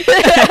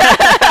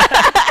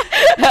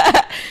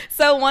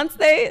 So once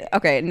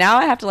now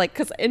I have to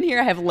because in here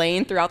I have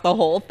Lane throughout the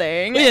whole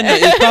thing. Well,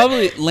 yeah,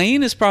 no,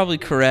 Lane is probably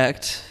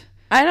correct.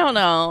 I don't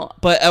know.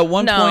 But at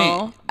one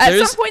point,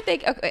 at some point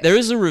there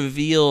is a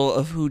reveal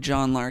of who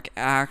John Lark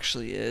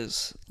actually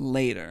is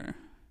later.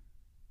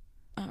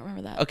 I don't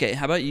remember that. Okay,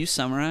 how about you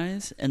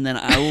summarize, and then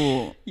I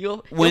will.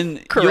 You'll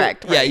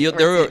correct.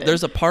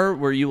 There's a part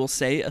where you will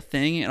say a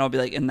thing, and I'll be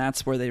like, and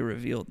that's where they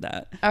revealed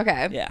that.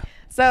 Okay. Yeah.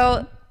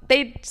 So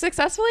they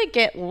successfully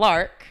get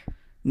Lane.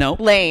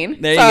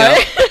 There you go.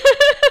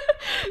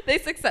 They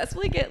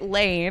successfully get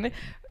Lane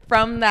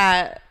from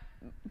that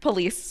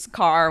police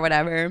car or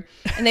whatever,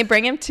 and they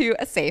bring him to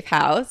a safe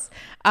house.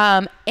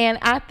 And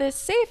at this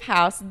safe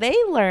house, they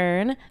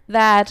learn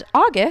that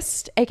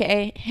August,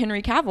 aka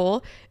Henry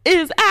Cavill,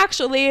 is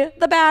actually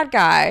the bad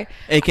guy,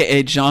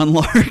 aka John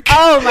Lark.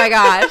 Oh my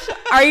gosh,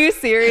 are you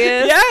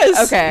serious?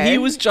 Yes. Okay, he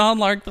was John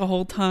Lark the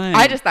whole time.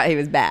 I just thought he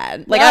was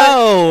bad.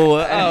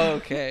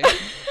 Okay.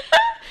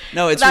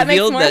 No, it's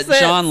revealed that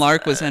sense. John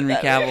Lark was Henry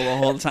Cavill the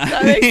whole time.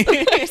 That makes more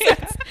sense.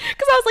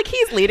 Because I was like,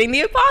 he's leading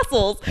the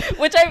apostles,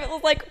 which I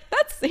was like,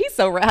 he's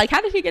so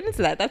how did he get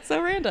into that? That's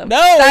so random.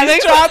 No,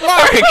 he's John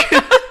Lark.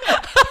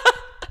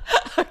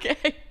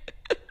 Okay.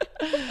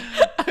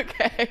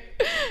 Okay.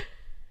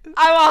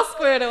 I'm all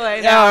squared away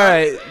now. All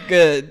right,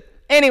 good.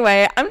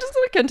 Anyway, I'm just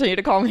going to continue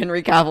to call him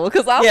Henry Cavill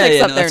because I'll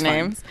mix up their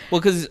names. Fine.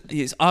 Well, because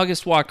he's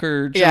August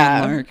Walker,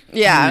 John Lark,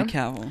 Henry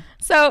Cavill.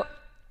 So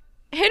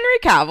Henry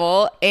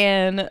Cavill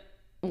and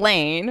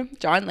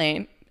John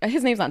Lane,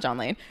 his name's not John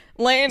Lane,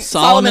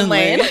 Solomon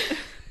Lane.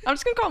 I'm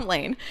just gonna call him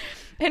Lane.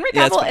 Henry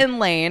Cavill and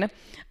Lane.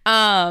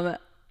 After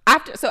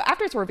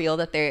it's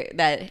revealed that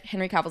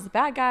Henry Cavill's the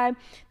bad guy,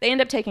 they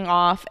end up taking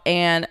off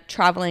and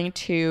traveling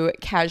to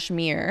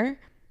Kashmir.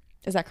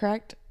 Is that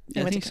correct?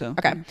 I think so.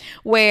 Okay.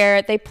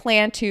 Where they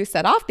plan to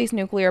set off these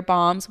nuclear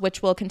bombs,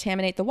 which will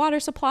contaminate the water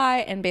supply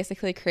and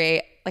basically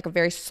create a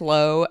very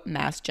slow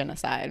mass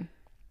genocide.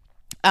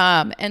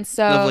 And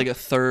so of a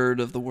third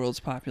of the world's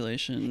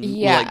population,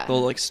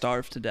 they'll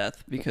starve to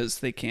death because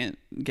they can't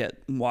get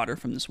water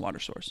from this water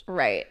source.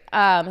 Right.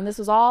 And this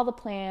was all the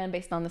plan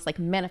based on this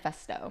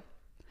manifesto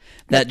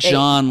that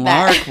John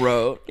Lark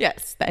wrote.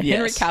 Yes, that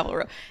Henry Cavill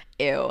wrote.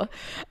 Ew.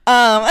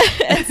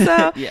 And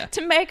so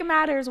to make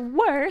matters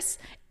worse,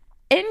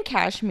 in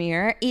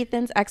Kashmir,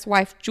 Ethan's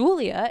ex-wife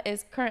Julia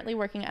is currently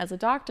working as a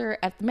doctor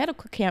at the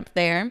medical camp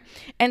there,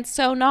 and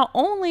so not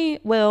only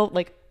will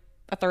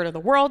a third of the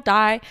world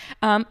die,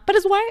 but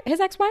his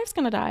ex-wife's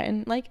gonna die,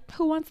 and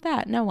who wants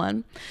that? No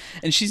one.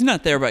 And she's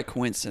not there by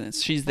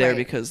coincidence. She's there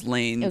because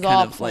Lane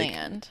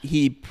planned.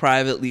 He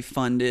privately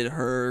funded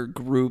her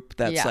group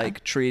that's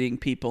treating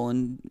people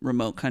in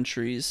remote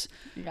countries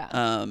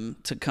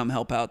to come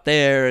help out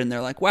there, and they're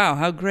like, wow,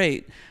 how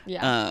great.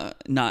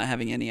 Not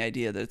having any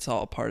idea that it's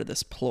all part of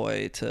this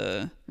ploy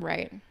to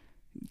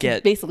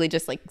get basically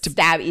just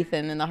stab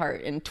Ethan in the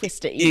heart and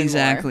twist it even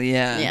more.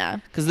 Yeah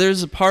because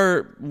there's a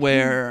part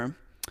where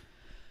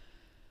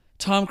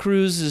Tom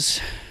Cruise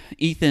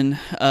Ethan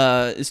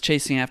is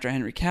chasing after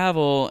Henry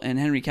Cavill, and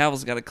Henry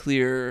Cavill's got a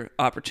clear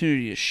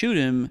opportunity to shoot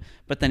him,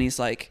 but then he's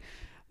like,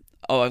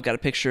 oh, I've got a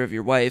picture of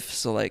your wife,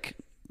 so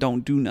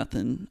don't do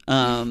nothing.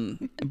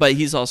 But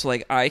he's also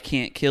like, I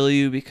can't kill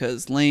you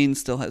because Lane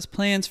still has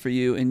plans for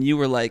you. And you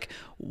were like,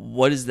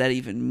 what does that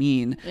even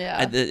mean?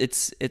 Yeah.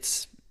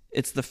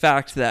 It's the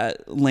fact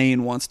that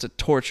Lane wants to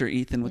torture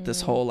Ethan with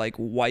this whole like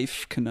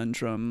wife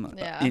conundrum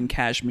in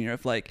Kashmir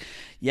of like,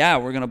 yeah,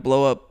 we're going to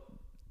blow up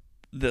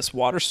this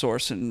water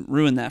source and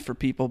ruin that for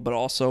people, but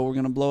also we're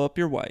going to blow up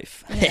your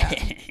wife.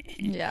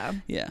 Yeah.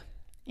 Yeah.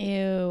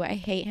 Ew, I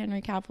hate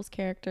Henry Cavill's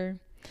character.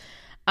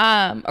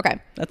 Okay.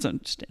 That's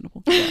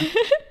understandable. Yeah.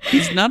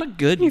 He's not a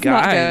good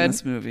guy in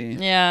this movie.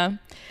 Yeah.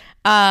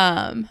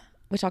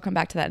 Which I'll come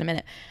back to that in a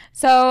minute.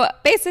 So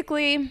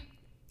basically,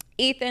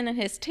 Ethan and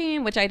his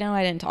team, which I know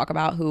I didn't talk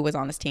about who was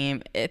on his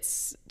team.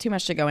 It's too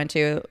much to go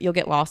into. You'll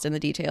get lost in the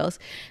details.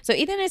 So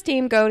Ethan and his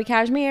team go to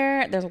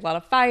Kashmir. There's a lot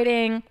of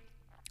fighting.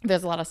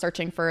 There's a lot of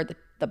searching for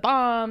the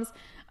bombs.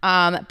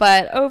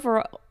 But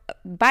overall,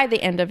 by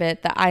the end of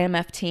it, the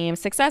IMF team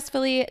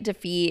successfully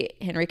defeat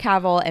Henry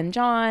Cavill and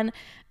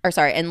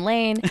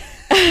Lane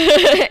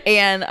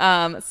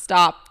and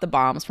stop the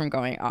bombs from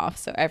going off.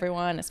 So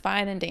everyone is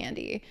fine and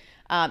dandy,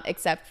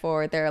 except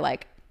for their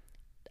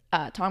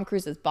Tom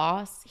Cruise's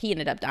boss. He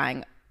ended up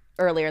dying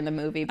earlier in the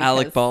movie because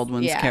Alec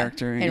Baldwin's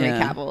character. Henry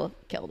Cavill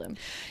killed him.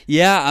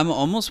 Yeah, I'm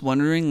almost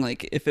wondering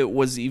like if it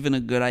was even a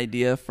good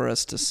idea for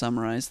us to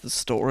summarize the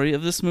story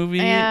of this movie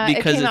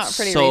because it's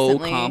so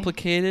recently.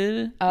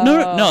 Complicated. Oh.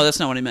 No, that's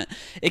not what I meant.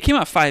 It came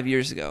out 5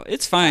 years ago.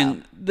 It's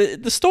fine. Oh.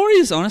 The story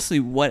is honestly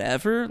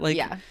whatever.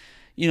 Like,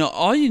 you know,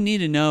 all you need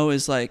to know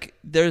is like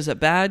there's a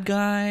bad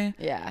guy.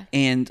 Yeah.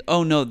 And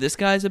oh no, this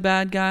guy's a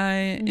bad guy,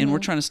 and we're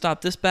trying to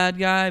stop this bad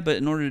guy, but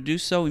in order to do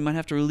so, we might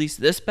have to release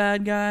this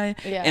bad guy.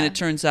 Yeah. And it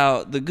turns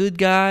out the good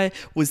guy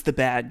was the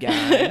bad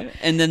guy,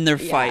 and then they're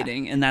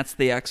fighting, and that's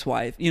the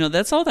ex-wife. You know,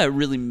 that's all that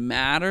really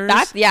matters.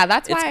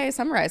 That's why I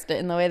summarized it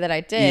in the way that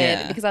I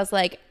did because I was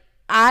like,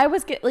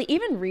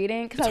 even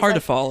reading because it's hard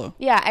to follow.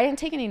 Yeah, I didn't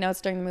take any notes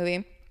during the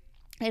movie,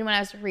 and when I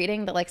was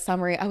reading the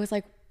summary, I was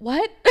like,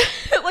 what?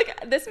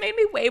 Like, this made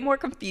me way more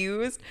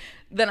confused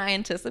than I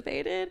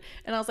anticipated.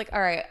 And I was like,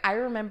 all right, I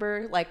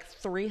remember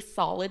 3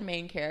 solid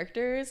main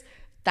characters.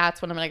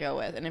 That's what I'm going to go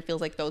with. And it feels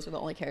like those are the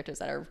only characters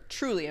that are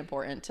truly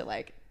important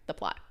to the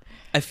plot.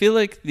 I feel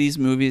like these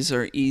movies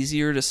are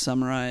easier to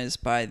summarize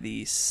by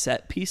the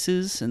set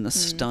pieces and the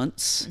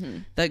stunts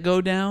that go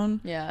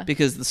down. Yeah.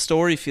 Because the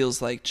story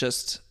feels like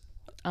just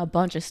a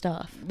bunch of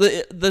stuff.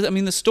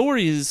 The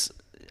story is,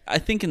 I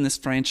think in this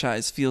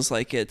franchise feels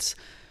like it's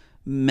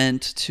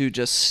meant to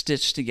just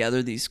stitch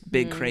together these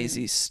big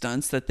crazy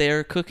stunts that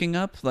they're cooking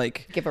up,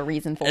 like give a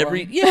reason for them.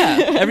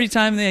 Every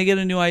time they get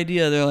a new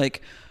idea, they're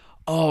like,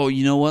 oh,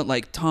 you know what,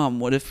 like Tom,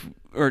 what if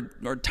or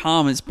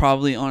Tom is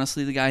probably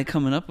honestly the guy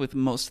coming up with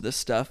most of this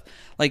stuff.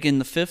 Like in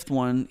the 5th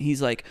one,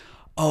 he's like,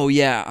 oh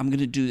yeah, I'm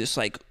gonna do this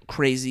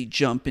crazy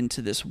jump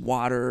into this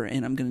water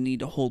and I'm gonna need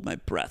to hold my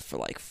breath for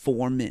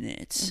 4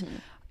 minutes.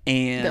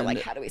 And they're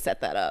like, how do we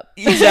set that up?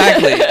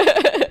 Exactly.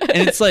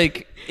 And it's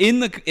like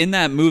in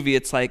that movie,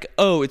 it's like,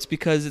 oh, it's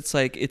because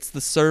it's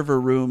the server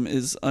room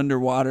is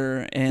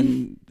underwater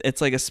and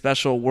it's like a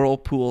special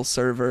whirlpool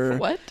server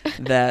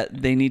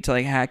that they need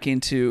to hack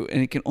into,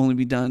 and it can only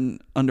be done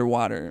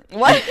underwater.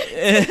 What?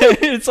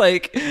 It's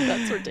like,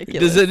 that's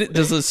ridiculous.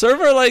 Does a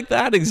server like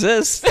that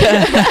exist?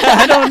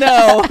 I don't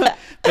know,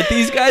 but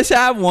these guys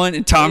have one,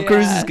 and Tom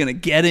Cruise is gonna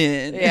get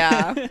in.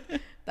 Yeah,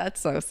 that's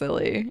so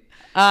silly.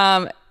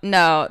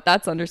 No,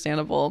 that's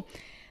understandable.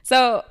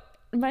 So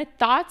my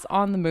thoughts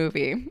on the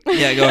movie.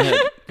 Yeah, go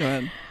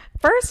ahead.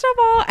 First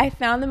of all, I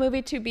found the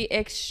movie to be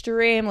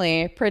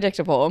extremely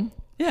predictable.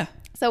 Yeah.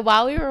 So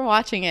while we were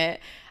watching it,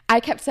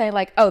 I kept saying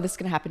oh, this is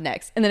going to happen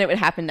next. And then it would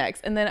happen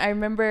next. And then I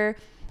remember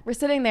we're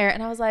sitting there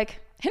and I was like,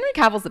 Henry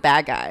Cavill's the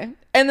bad guy.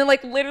 And then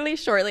literally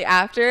shortly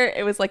after,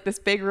 it was this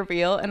big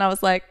reveal. And I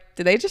was like,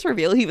 did they just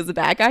reveal he was the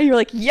bad guy? You're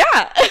like,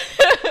 yeah.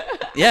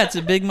 Yeah, it's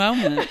a big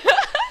moment.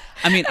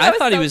 I mean, I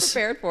thought he was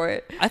prepared for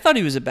it. I thought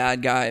he was a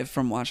bad guy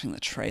from watching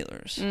the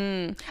trailers. I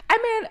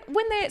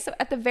mean, so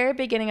at the very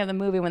beginning of the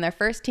movie, when they're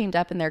first teamed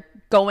up and they're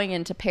going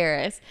into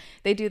Paris,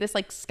 they do this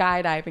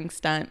skydiving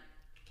stunt,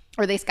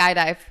 or they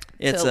skydive.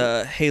 It's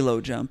a halo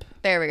jump.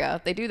 There we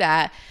go. They do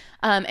that.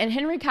 And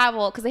Henry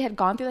Cavill, because they had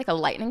gone through a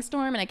lightning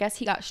storm, and I guess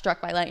he got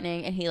struck by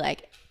lightning, and he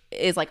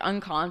is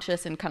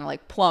unconscious and kind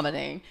of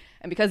plummeting.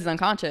 And because he's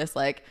unconscious,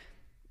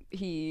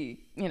 he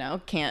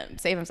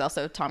can't save himself,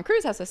 so Tom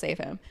Cruise has to save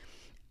him.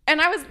 And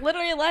I was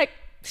literally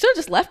should have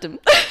just left him.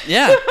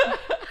 Yeah.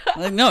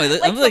 No.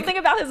 Something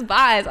about his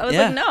vibes. I was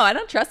no, I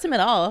don't trust him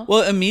at all.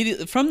 Well,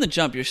 immediately from the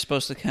jump, you're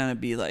supposed to kind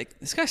of be like,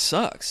 this guy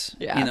sucks.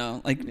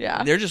 Yeah.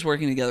 They're just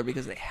working together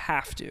because they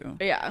have to.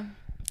 Yeah,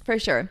 for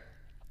sure.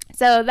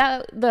 So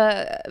that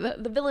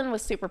the villain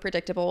was super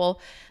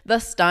predictable. The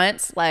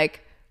stunts,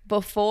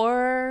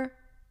 before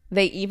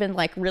they even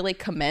really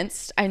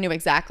commenced, I knew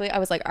exactly. I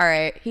was like, all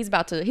right, he's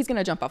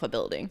gonna jump off a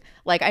building.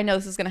 I know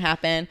this is gonna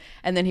happen.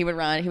 And then he would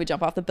run, he would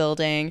jump off the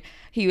building.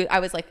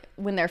 I was like,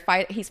 when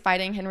he's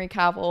fighting Henry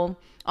Cavill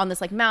on this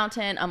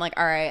mountain, I'm like,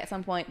 all right, at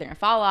some point they're gonna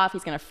fall off.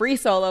 He's gonna free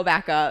solo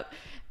back up.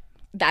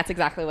 That's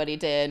exactly what he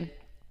did.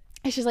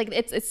 It's just like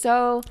it's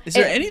so. Is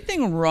there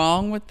anything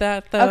wrong with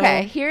that though?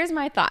 Okay, here's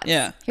my thoughts.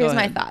 Yeah, here's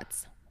my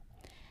thoughts.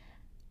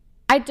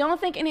 I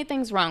don't think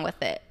anything's wrong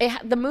with it.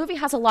 The movie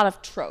has a lot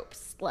of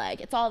tropes.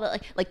 Like it's all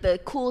the like the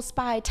cool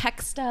spy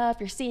tech stuff.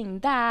 You're seeing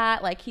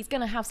that. Like he's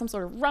gonna have some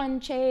sort of run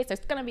chase. There's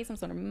gonna be some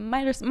sort of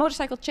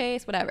motorcycle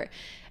chase. Whatever.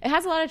 It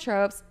has a lot of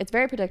tropes. It's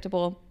very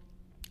predictable.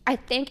 I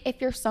think if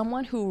you're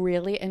someone who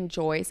really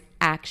enjoys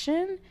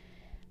action,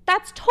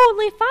 that's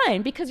totally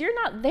fine because you're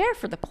not there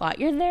for the plot.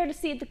 You're there to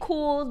see the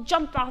cool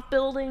jump off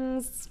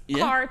buildings,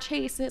 car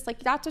chases.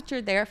 Like that's what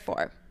you're there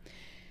for.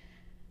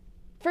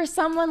 For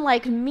someone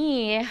like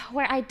me,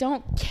 where I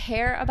don't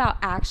care about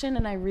action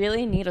and I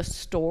really need a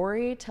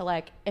story to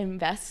like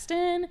invest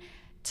in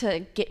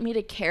to get me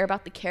to care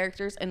about the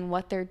characters and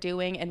what they're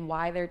doing and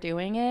why they're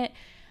doing it,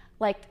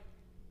 like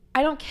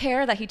I don't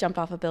care that he jumped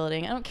off a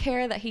building. I don't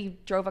care that he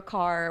drove a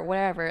car or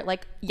whatever.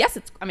 Like, yes,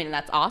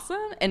 that's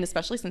awesome. And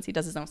especially since he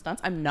does his own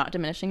stunts, I'm not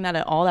diminishing that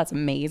at all. That's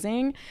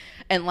amazing.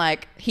 And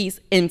like, he's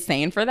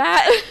insane for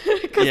that.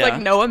 Because like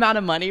no amount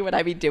of money would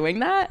I be doing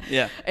that.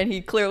 Yeah. And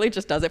he clearly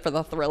just does it for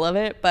the thrill of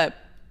it. But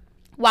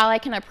while I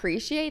can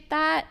appreciate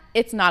that,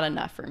 it's not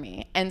enough for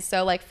me. And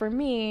so like for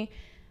me,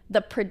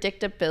 the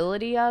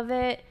predictability of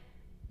it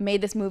made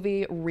this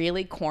movie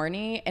really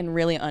corny and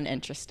really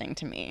uninteresting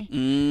to me.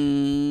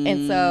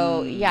 And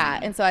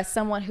so as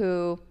someone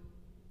who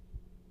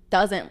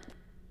doesn't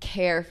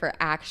care for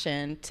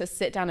action, to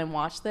sit down and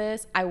watch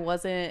this, I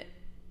wasn't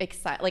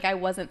excited. Like I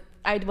wasn't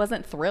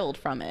thrilled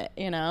from it,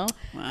 you know?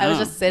 Wow, I was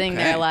just sitting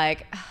there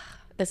like,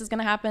 this is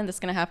gonna happen, this is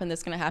gonna happen, this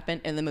is gonna happen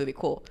in the movie.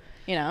 Cool,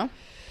 you know?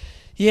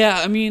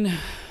 Yeah, I mean,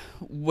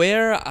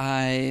 where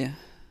I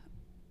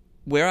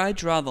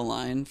draw the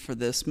line for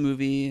this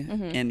movie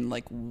and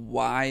like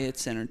why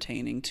it's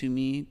entertaining to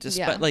me,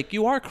 despite like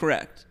you are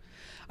correct.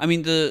 I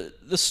mean the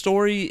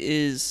story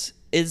is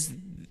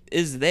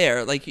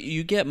there. Like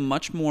you get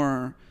much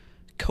more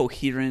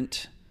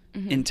coherent,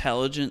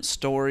 intelligent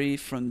story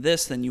from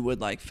this than you would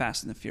like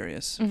Fast and the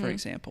Furious, for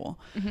example.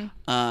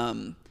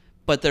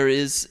 But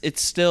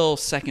it's still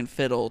second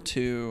fiddle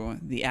to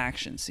the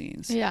action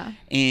scenes. Yeah.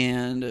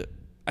 And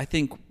I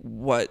think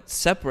what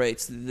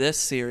separates this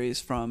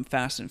series from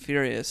Fast and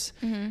Furious,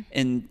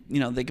 and you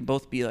know they can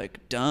both be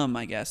like dumb,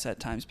 I guess at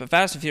times, but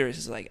Fast and Furious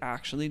is like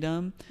actually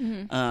dumb,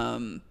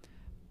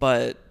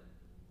 but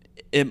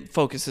it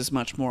focuses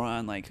much more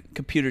on like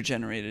computer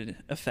generated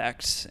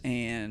effects,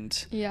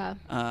 and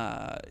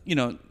you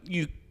know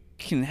you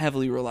can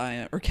heavily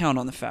rely or count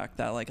on the fact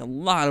that like a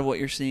lot of what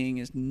you're seeing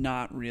is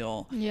not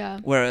real. Yeah.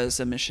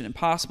 Whereas a Mission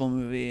Impossible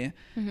movie,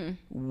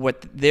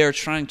 what they're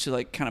trying to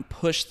like kind of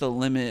push the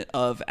limit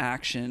of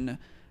action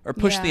or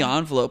push the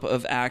envelope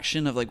of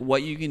action of like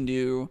what you can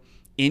do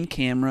in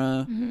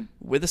camera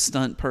with a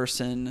stunt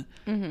person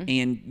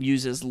and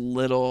use as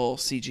little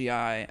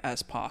CGI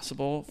as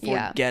possible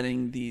for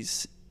getting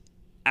these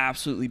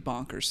absolutely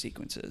bonkers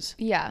sequences.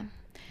 Yeah.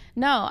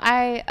 No,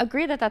 I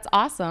agree that that's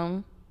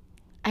awesome.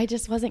 I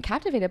just wasn't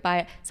captivated by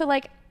it. So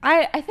like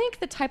I think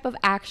the type of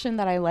action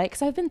that I like,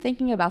 because I've been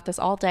thinking about this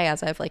all day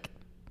as I've like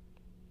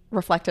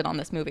reflected on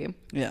this movie.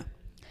 Yeah.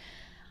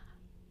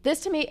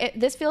 This to me,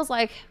 this feels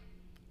like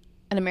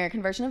an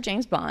American version of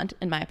James Bond,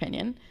 in my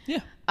opinion. Yeah.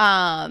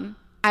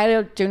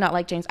 I do not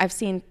like James. I've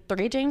seen 4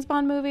 James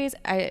Bond movies.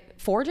 I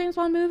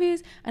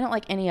don't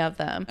like any of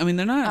them. I mean,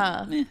 they're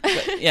not.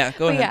 Yeah,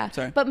 go ahead. Yeah.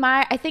 Sorry. But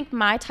I think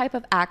my type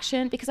of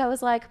action, because I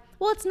was like,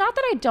 well, it's not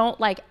that I don't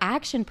like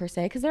action per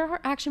se, because there are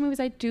action movies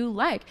I do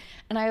like.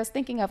 And I was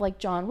thinking of like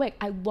John Wick.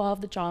 I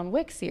love the John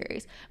Wick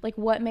series. Like,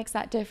 what makes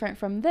that different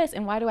from this?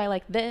 And why do I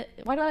like this?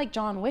 Why do I like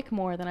John Wick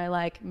more than I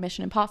like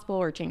Mission Impossible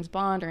or James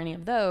Bond or any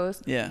of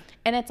those? Yeah.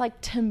 And it's like,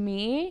 to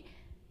me,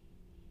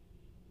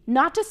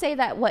 not to say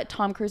that what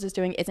Tom Cruise is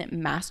doing isn't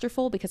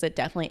masterful, because it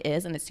definitely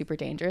is, and it's super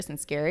dangerous and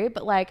scary,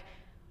 but like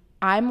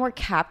I'm more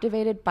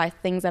captivated by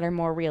things that are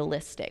more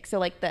realistic. So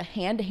like the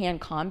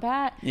hand-to-hand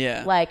combat,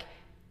 like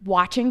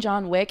watching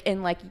John Wick,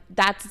 and like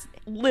that's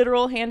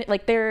literal hand,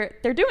 like they're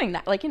doing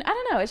that. Like, you know, I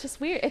don't know, it's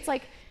just weird. It's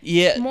like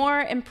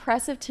more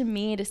impressive to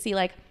me to see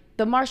like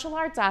the martial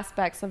arts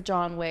aspects of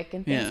John Wick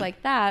and things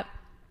like that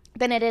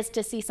than it is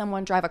to see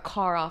someone drive a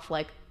car off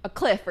like a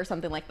cliff or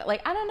something like that.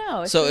 Like, I don't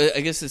know. So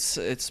I guess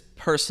it's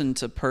person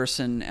to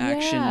person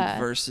action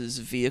versus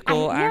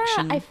vehicle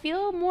action. I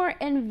feel more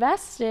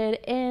invested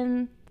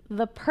in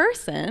the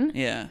person.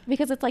 Yeah.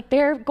 Because it's like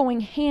they're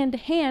going hand to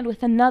hand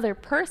with another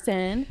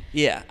person.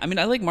 Yeah. I mean,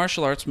 I like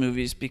martial arts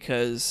movies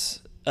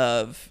because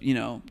of, you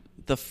know,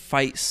 the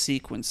fight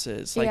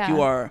sequences. Like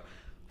you are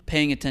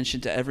paying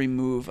attention to every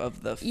move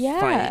of the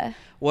fight.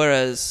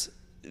 Whereas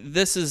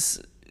this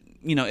is,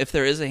 you know, if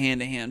there is a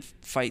hand-to-hand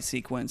fight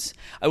sequence,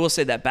 I will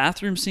say that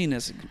bathroom scene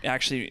is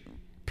actually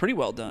pretty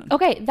well done.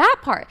 Okay, that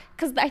part,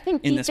 because I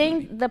think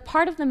the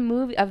part of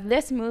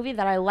this movie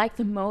that I liked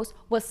the most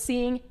was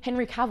seeing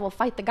Henry Cavill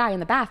fight the guy in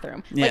the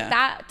bathroom. Yeah. Like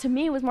that to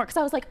me was more, because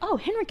I was like, oh,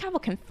 Henry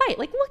Cavill can fight.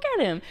 Like, look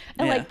at him.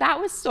 And like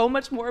that was so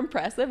much more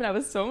impressive, and I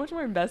was so much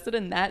more invested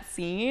in that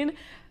scene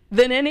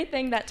than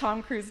anything that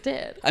Tom Cruise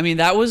did. I mean,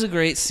 that was a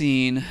great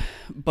scene,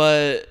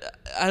 but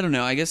I don't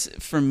know. I guess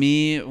for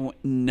me,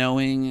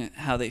 knowing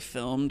how they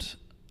filmed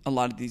a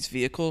lot of these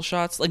vehicle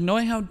shots, like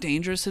knowing how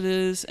dangerous it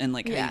is and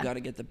like how you got to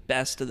get the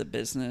best of the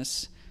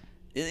business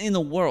in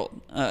the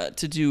world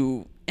to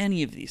do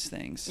any of these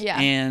things. Yeah.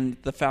 And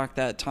the fact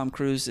that Tom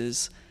Cruise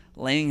is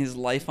laying his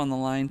life on the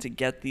line to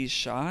get these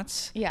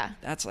shots. Yeah.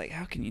 That's like,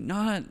 how can you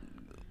not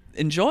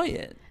enjoy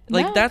it?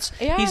 Like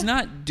he's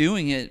not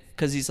doing it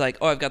because he's like,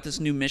 oh, I've got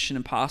this new Mission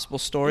Impossible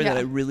story that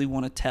I really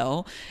want to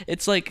tell.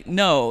 It's like,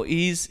 no,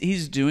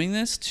 he's doing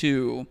this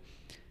to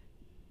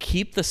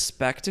keep the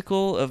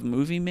spectacle of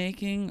movie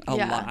making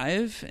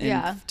alive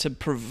and to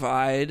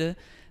provide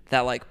that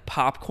like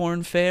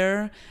popcorn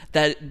fare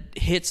that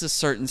hits a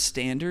certain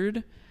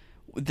standard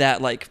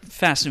that like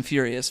Fast and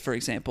Furious, for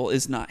example,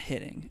 is not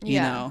hitting. You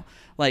know,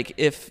 like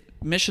if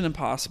Mission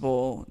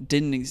Impossible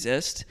didn't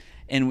exist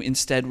and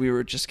instead we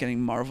were just getting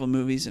Marvel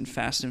movies and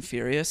Fast and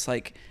Furious,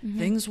 like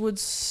things would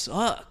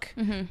suck.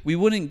 We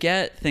wouldn't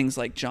get things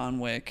like John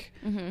Wick.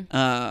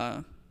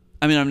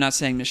 I mean, I'm not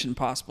saying Mission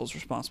Impossible is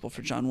responsible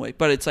for John Wick,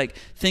 but it's like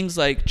things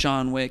like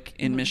John Wick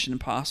and Mission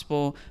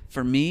Impossible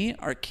for me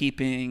are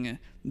keeping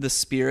the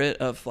spirit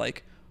of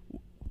like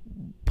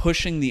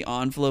pushing the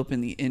envelope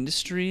in the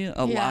industry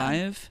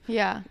alive.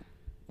 Yeah.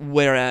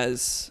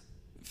 Whereas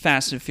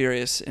Fast and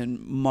Furious and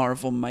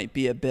Marvel might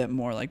be a bit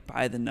more like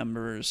by the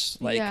numbers,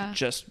 like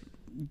just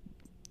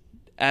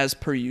as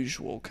per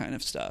usual kind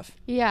of stuff.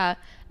 Yeah.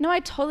 No, I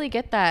totally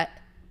get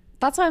that.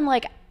 That's why I'm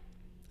like,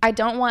 I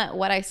don't want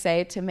what I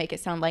say to make it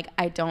sound like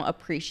I don't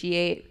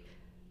appreciate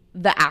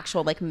the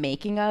actual like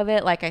making of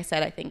it. Like I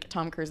said, I think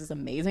Tom Cruise is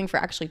amazing for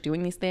actually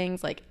doing these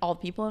things. Like all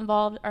the people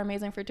involved are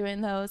amazing for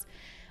doing those.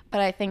 But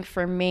I think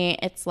for me,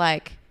 it's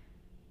like,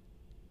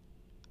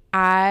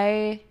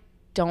 I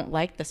don't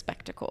like the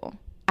spectacle.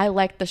 I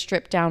like the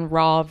stripped down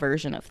raw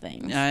version of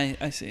things.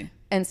 I see.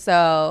 And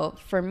so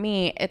for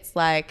me, it's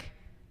like,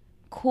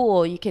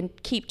 cool, you can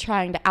keep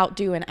trying to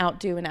outdo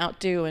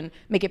and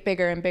make it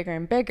bigger and bigger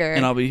and bigger.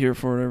 And I'll be here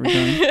for it every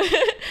time.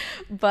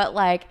 But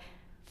like,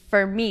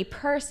 for me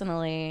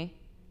personally,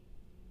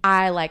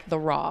 I like the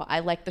raw.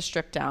 I like the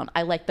stripped down.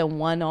 I like the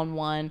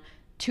one-on-one,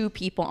 two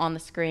people on the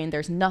screen.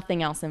 There's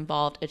nothing else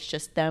involved. It's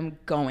just them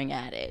going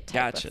at it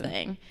type of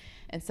thing.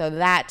 And so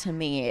that to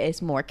me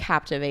is more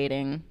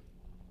captivating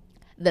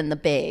than the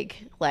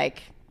big,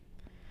 like,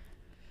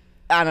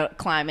 I don't know,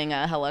 climbing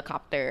a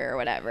helicopter or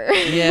whatever.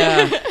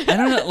 Yeah. I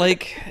don't know,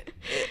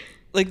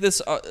 like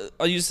this,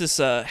 I'll use this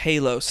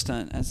Halo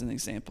stunt as an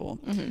example.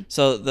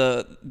 So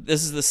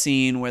this is the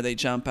scene where they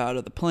jump out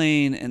of the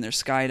plane and they're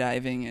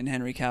skydiving and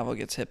Henry Cavill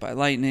gets hit by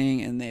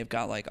lightning and they've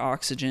got like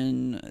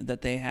oxygen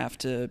that they have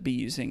to be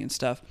using and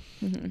stuff.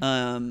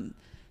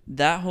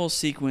 That whole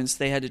sequence,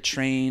 they had to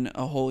train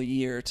a whole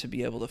year to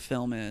be able to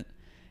film it.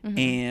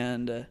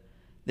 And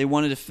they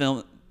wanted to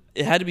film,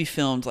 it had to be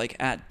filmed like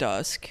at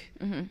dusk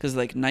because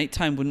like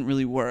nighttime wouldn't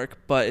really work,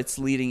 but it's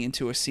leading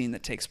into a scene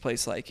that takes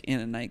place like in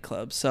a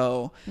nightclub.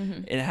 So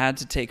it had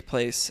to take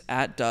place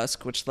at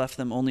dusk, which left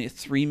them only a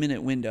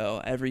 3-minute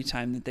window every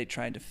time that they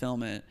tried to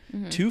film it.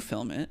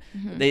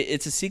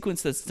 It's a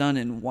sequence that's done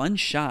in one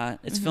shot.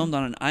 It's filmed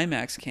on an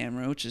IMAX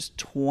camera, which is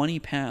 20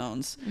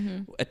 pounds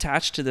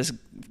attached to this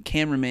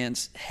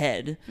cameraman's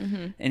head.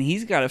 And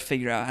he's got to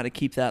figure out how to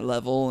keep that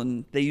level.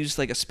 And they use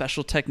like a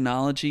special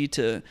technology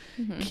to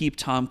keep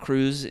Tom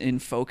Cruise in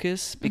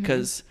focus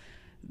because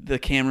the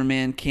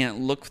cameraman can't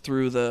look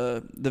through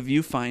the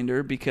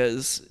viewfinder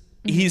because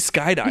he's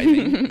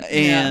skydiving.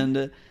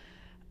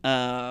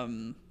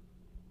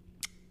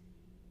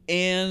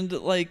 And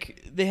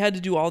like they had to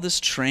do all this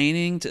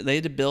training. They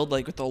had to build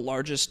like the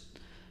largest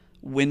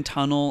wind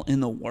tunnel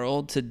in the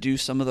world to do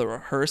some of the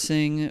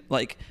rehearsing,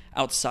 like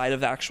outside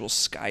of actual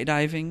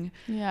skydiving.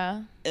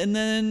 Yeah. And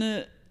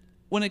then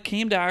when it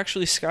came to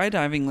actually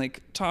skydiving,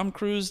 like Tom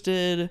Cruise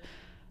did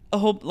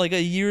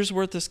a year's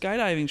worth of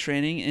skydiving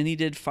training, and he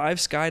did 5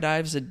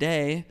 skydives a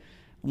day,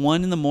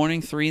 1 in the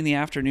morning, 3 in the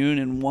afternoon,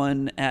 and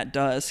 1 at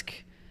dusk,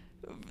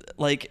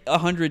 like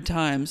 100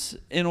 times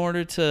in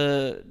order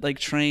to like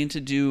train to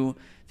do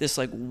this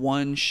like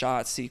one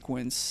shot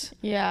sequence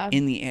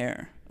in the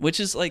air,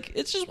 which is like,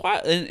 it's just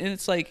wild. And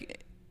it's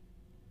like,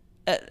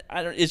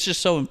 it's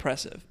just so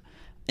impressive.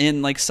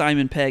 And like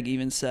Simon Pegg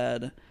even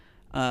said,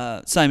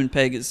 Simon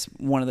Pegg is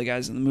one of the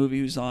guys in the movie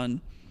who's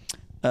on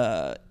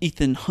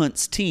Ethan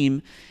Hunt's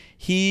team.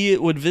 He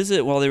would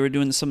visit while they were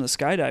doing some of the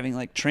skydiving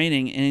like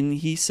training, and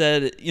he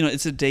said, you know,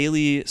 it's a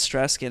daily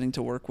stress getting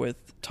to work with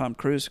Tom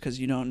Cruise because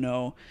you don't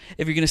know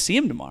if you're going to see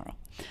him tomorrow.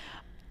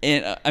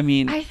 And I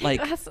mean,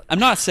 like, I'm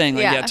not saying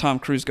like, yeah, Tom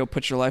Cruise, go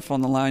put your life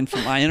on the line for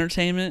my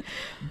entertainment,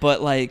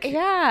 but like,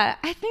 yeah,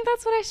 I think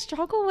that's what I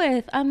struggle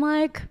with. I'm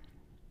like,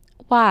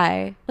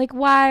 why? Like,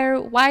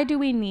 why do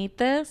we need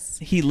this?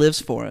 He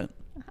lives for it.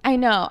 I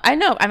know.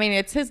 I mean,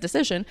 it's his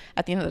decision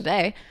at the end of the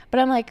day, but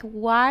I'm like,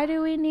 why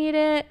do we need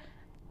it?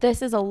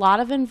 This is a lot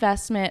of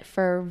investment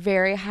for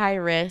very high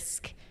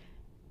risk.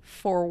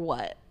 For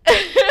what?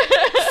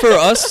 For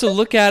us to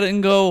look at it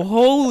and go,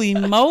 holy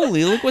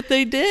moly, look what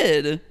they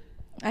did.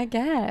 I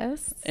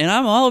guess. And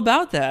I'm all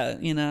about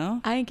that, you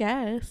know? I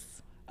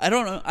guess. I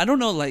don't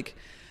know, like,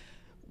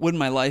 would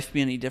my life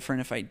be any different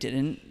if I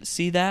didn't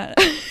see that?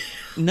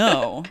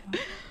 No.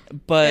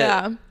 But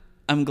yeah.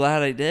 I'm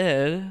glad I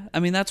did. I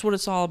mean, that's what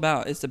it's all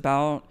about. It's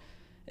about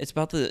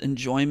the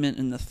enjoyment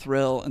and the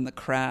thrill and the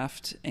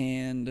craft.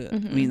 And I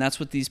mean, that's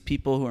what these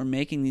people who are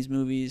making these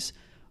movies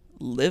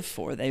live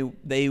for.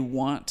 They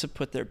want to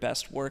put their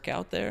best work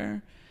out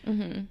there.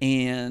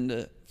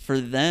 And for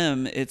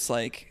them, it's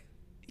like,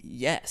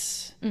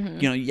 yes,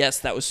 you know, yes,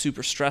 that was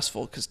super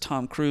stressful because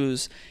Tom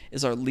Cruise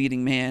is our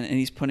leading man and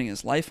he's putting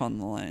his life on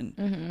the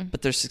line,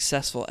 but they're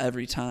successful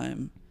every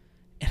time.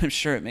 And I'm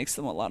sure it makes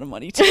them a lot of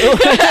money too.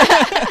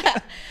 I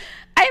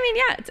mean,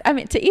 yeah,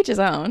 to each his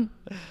own,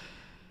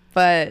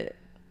 but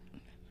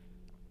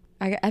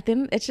I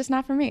think it's just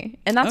not for me,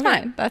 and that's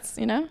fine. That's,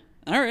 you know.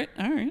 All right.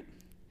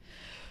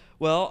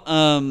 Well,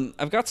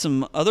 I've got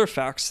some other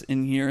facts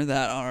in here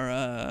that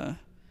are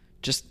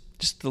just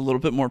a little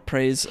bit more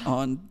praise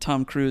on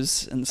Tom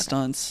Cruise and the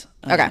stunts.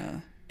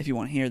 If you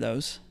want to hear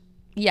those.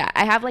 Yeah,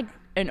 I have like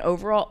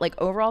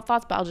overall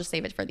thoughts, but I'll just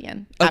save it for the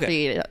end after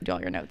you do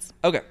all your notes.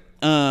 Okay.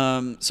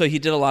 So he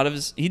did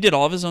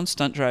all of his own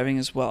stunt driving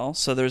as well.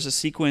 So there's a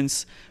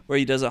sequence where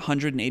he does a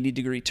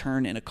 180-degree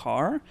turn in a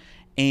car,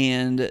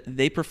 and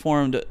they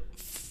performed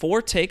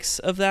 4 takes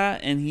of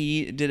that, and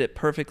he did it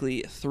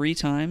perfectly 3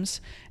 times.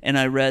 And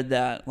I read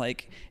that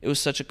like it was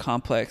such a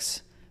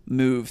complex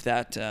move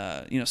that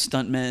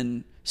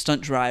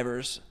stunt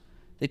drivers,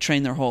 they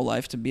train their whole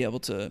life to be able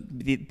to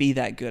be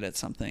that good at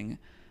something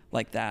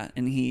like that.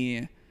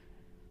 And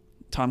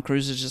Tom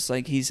Cruise is just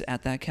like, he's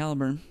at that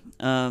caliber.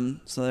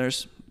 So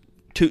there's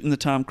tooting the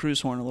Tom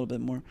Cruise horn a little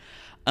bit more.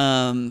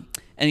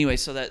 Anyway,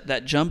 so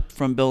that jump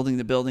from building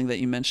to building that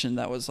you mentioned,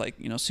 that was like,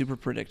 you know, super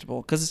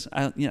predictable because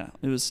it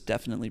was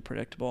definitely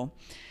predictable.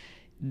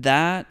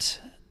 As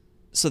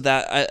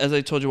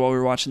I told you while we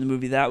were watching the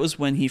movie, that was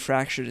when he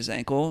fractured his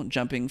ankle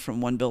jumping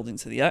from one building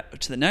to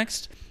the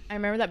next. I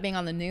remember that being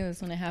on the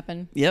news when it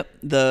happened. Yep.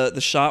 The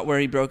shot where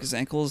he broke his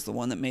ankle is the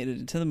one that made it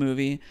into the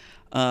movie.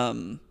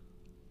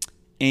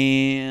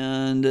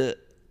 It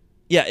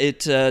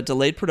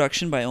delayed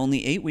production by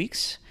only 8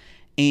 weeks.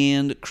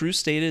 And Cruise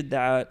stated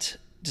that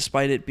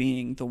despite it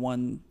being the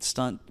one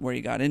stunt where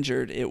he got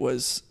injured, it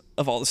was,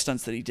 of all the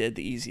stunts that he did,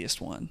 the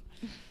easiest one.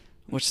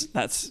 Which,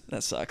 that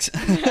sucks.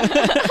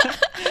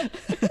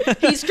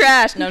 He's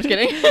trash. No, I'm just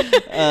kidding.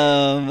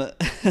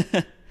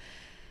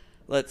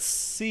 Let's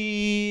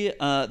see.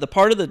 The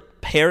part of the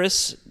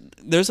Paris,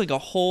 there's like a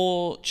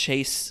whole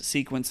chase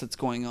sequence that's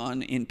going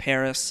on in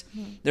Paris.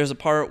 There's a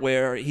part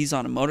where he's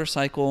on a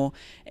motorcycle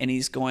and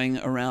he's going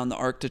around the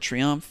Arc de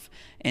Triomphe,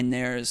 and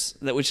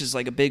which is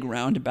like a big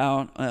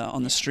roundabout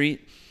on the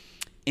street.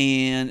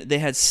 And they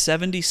had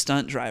 70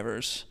 stunt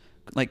drivers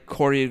like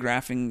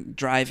choreographing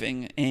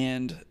driving,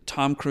 and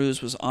Tom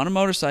Cruise was on a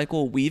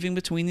motorcycle weaving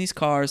between these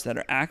cars that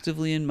are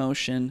actively in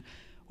motion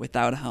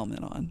without a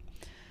helmet on.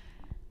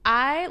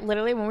 I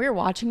literally, when we were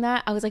watching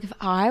that, I was like, if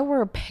I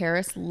were a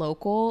Paris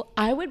local,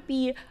 I would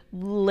be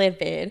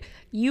livid.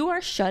 You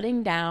are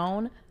shutting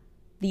down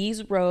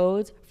these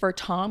roads for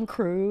Tom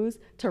Cruise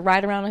to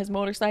ride around on his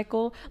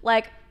motorcycle.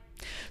 Like,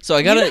 so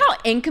you know how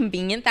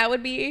inconvenient that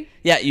would be?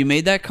 Yeah, you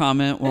made that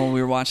comment while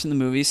we were watching the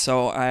movie,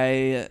 so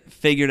I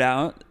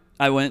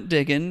went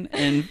digging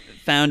and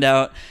found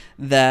out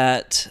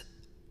that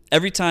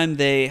every time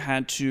they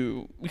had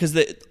to, because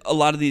a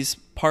lot of these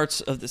parts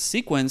of the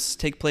sequence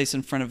take place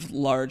in front of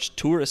large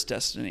tourist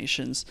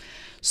destinations.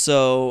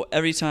 So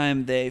every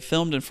time they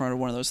filmed in front of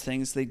one of those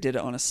things, they did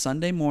it on a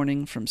Sunday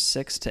morning from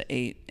 6 to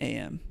 8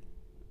 a.m.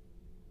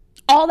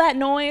 All that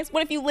noise?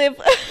 What if you live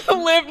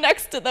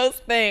next to those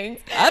things?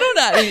 I don't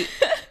know.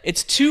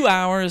 It's 2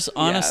 hours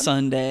on a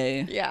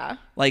Sunday. Yeah.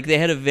 Like, they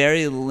had a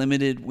very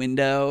limited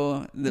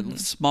window,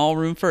 small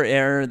room for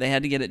error. They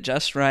had to get it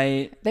just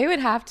right. They would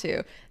have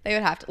to.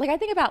 Like, I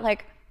think about,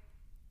 like,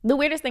 the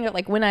weirdest thing of,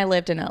 like, when I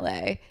lived in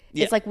LA,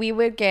 it's like we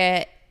would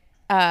get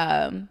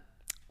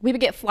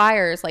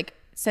flyers, like,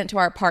 sent to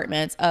our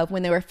apartments of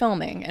when they were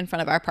filming in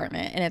front of our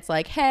apartment. And it's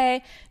like,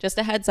 hey, just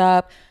a heads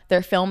up,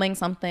 they're filming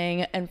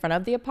something in front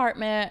of the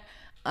apartment.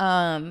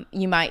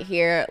 You might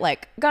hear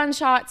like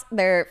gunshots,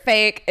 they're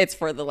fake, it's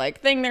for the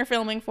like thing they're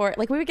filming for.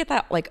 Like, we would get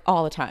that like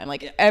all the time,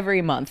 like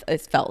every month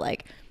it felt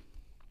like.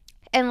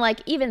 And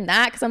like even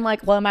that, because I'm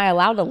like, well, am I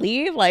allowed to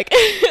leave? Like,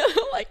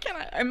 like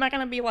am I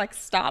gonna be like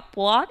stop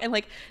block? And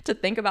like to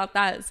think about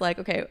that, it's like,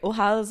 okay, well,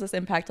 how does this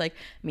impact like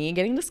me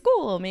getting to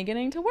school, me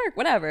getting to work,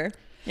 whatever,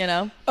 you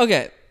know?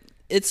 Okay,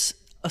 it's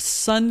a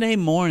Sunday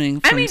morning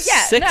from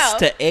 6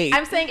 to 8.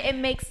 I'm saying it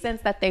makes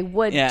sense that they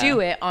would do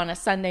it on a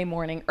Sunday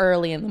morning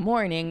early in the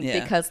morning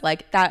because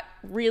like that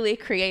really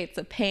creates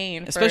a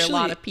pain for a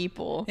lot of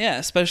people. Yeah,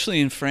 especially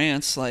in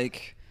France,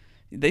 like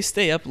they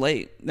stay up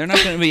late. They're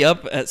not going to be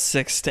up at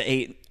 6 to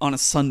 8 on a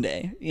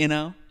Sunday, you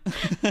know?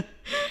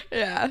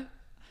 Yeah.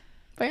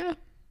 But yeah.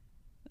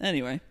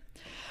 Anyway,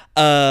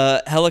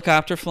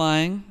 helicopter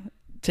flying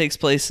takes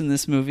place in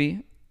this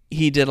movie.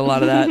 He did a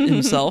lot of that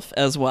himself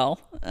as well.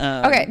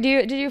 Okay,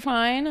 did you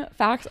find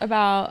facts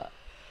about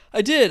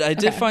I did. I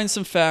did Okay. find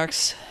some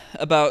facts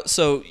about.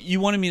 So you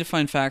wanted me to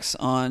find facts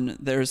on.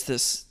 There's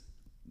this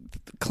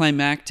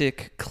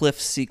climactic cliff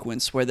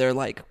sequence where they're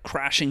like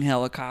crashing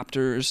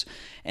helicopters,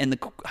 and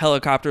the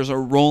helicopters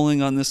are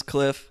rolling on this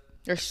cliff.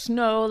 There's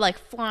snow like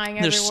flying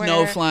everywhere. There's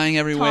snow flying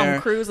everywhere.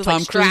 Tom Cruise is,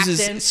 Tom like, Cruise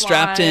is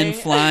strapped in,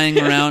 flying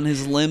around.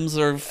 His limbs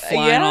are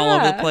flying all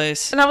over the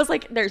place. And I was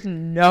like, there's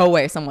no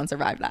way someone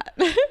survived that.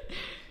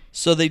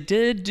 So they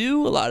did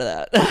do a lot of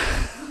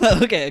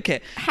that. Okay.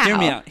 How?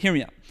 Hear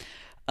me out.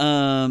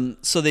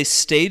 So they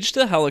staged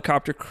a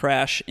helicopter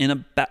crash on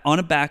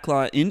a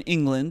backlot in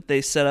England.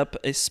 They set up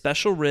a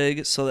special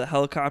rig so that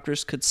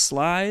helicopters could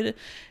slide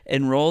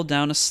and roll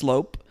down a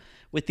slope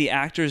with the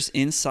actors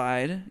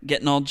inside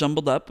getting all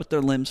jumbled up with their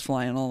limbs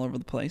flying all over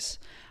the place.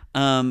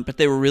 But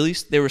they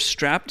were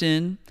strapped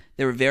in.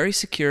 They were very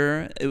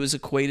secure. It was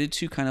equated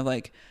to kind of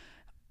like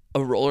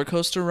a roller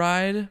coaster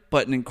ride,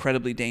 but an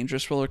incredibly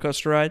dangerous roller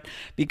coaster ride,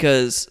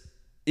 because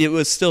it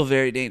was still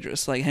very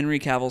dangerous. Like Henry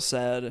Cavill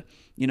said,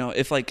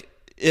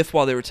 if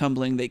while they were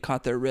tumbling they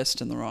caught their wrist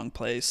in the wrong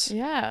place,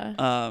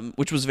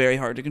 which was very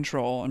hard to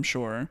control, I'm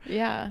sure.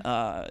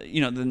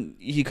 Then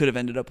he could have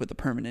ended up with a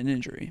permanent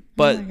injury.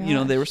 But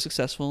they were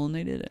successful and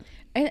they did it.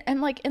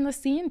 And like in the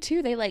scene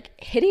too, they like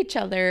hit each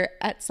other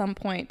at some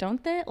point,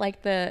 don't they?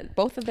 Like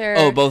both of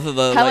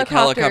the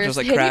helicopters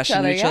like crash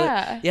into each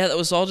other. Yeah, that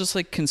was all just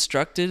like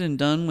constructed and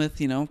done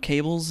with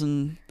cables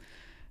and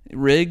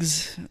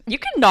rigs. You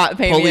cannot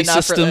pay me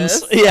enough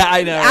systems. for this. Yeah,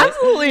 I know.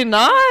 Absolutely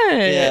not.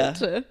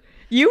 Yeah.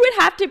 You would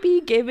have to be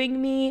giving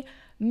me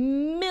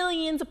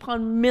millions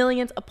upon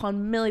millions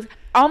upon millions,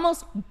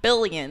 almost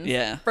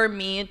billions, for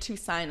me to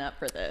sign up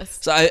for this.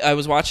 So I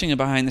was watching a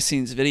behind the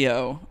scenes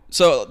video.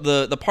 So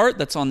the part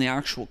that's on the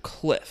actual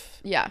cliff,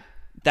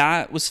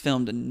 that was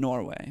filmed in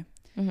Norway.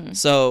 Mm-hmm.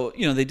 So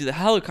they do the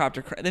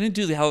helicopter. They didn't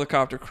do the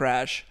helicopter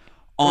crash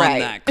on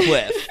that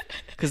cliff,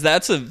 because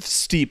that's a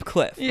steep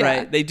cliff,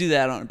 right? They do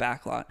that on a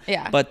backlot.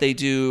 But they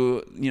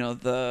do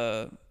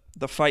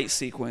the fight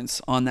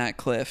sequence on that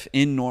cliff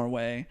in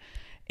Norway.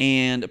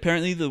 And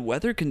apparently the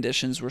weather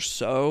conditions were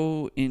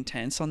so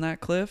intense on that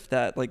cliff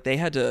that like they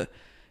had to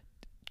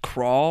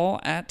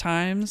crawl at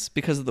times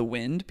because of the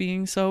wind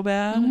being so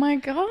bad. Oh my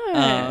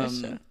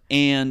gosh.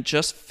 And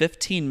just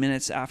 15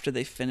 minutes after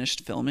they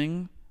finished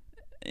filming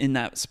in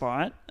that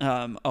spot,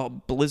 a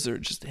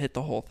blizzard just hit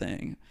the whole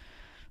thing.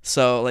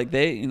 So like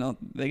they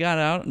got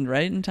out and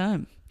right in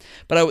time.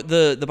 But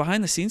the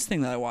behind the scenes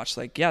thing that I watched,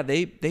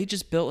 they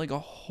just built like a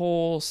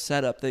whole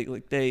setup. I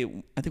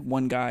think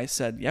one guy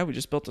said, we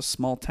just built a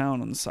small town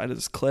on the side of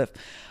this cliff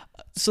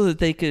so that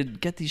they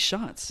could get these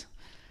shots.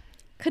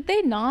 Could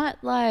they not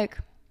like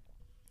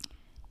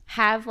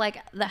have like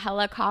the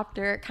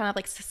helicopter kind of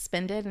like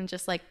suspended and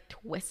just like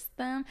twist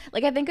them?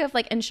 Like I think of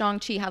like in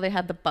Shang-Chi how they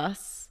had the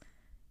bus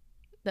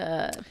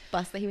that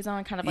he was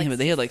on, kind of like but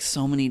they had like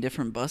so many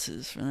different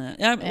buses for that.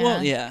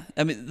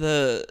 I mean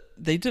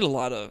they did a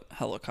lot of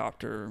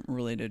helicopter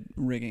related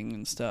rigging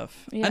and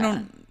stuff. I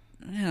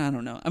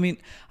don't know. I mean,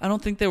 I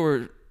don't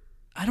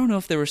know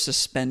if they were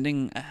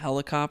suspending a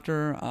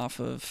helicopter off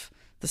of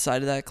the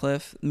side of that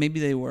cliff. Maybe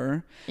they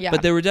were.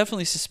 But they were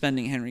definitely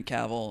suspending Henry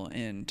Cavill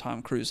and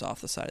Tom Cruise off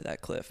the side of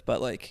that cliff,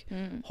 but like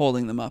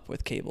holding them up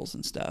with cables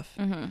and stuff.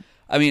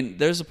 I mean,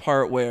 there's a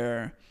part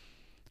where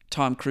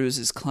Tom Cruise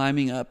is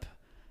climbing up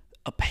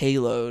a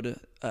payload,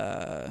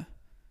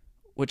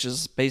 which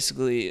is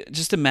basically,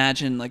 just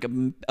imagine like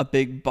a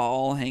big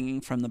ball hanging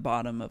from the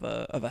bottom of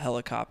a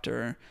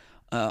helicopter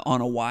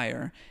on a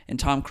wire, and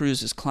Tom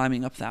Cruise is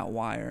climbing up that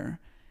wire,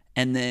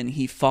 and then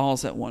he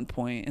falls at one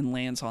point and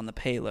lands on the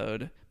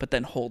payload, but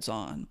then holds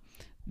on.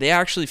 They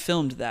actually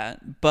filmed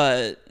that,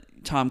 but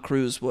Tom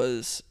Cruise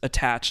was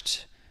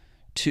attached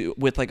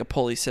with like a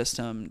pulley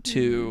system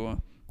to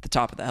the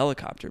top of the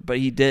helicopter, but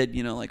he did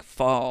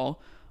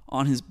fall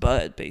on his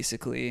butt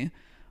basically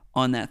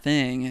on that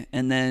thing,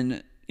 and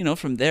then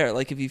from there,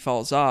 like if he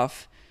falls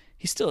off,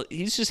 he's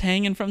just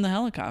hanging from the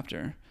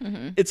helicopter.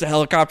 It's a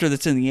helicopter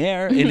that's in the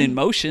air and in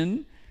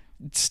motion.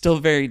 It's still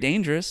very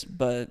dangerous,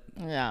 but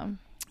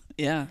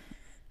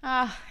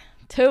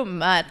too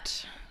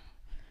much.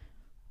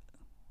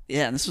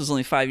 And this was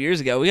only 5 years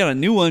ago. We got a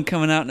new one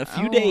coming out in a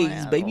few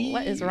days, baby.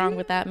 What is wrong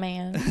with that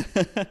man?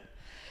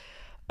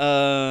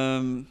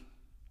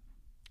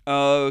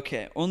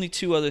 Okay, only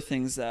two other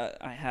things that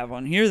I have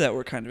on here that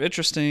were kind of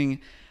interesting.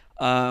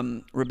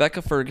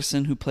 Rebecca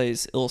Ferguson, who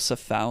plays Ilsa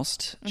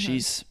Faust,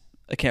 she's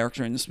a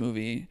character in this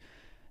movie,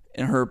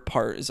 and her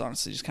part is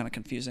honestly just kind of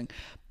confusing.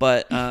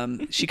 But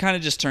she kind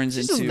of just turns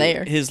into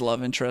his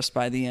love interest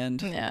by the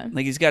end. Yeah.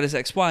 Like he's got his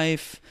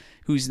ex-wife,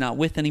 who he's not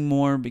with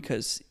anymore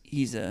because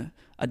he's a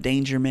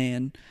danger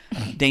man,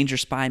 danger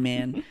spy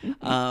man,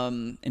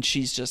 and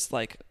she's just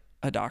like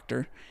a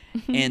doctor.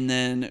 And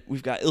then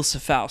we've got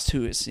Ilsa Faust,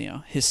 who is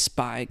his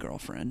spy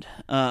girlfriend.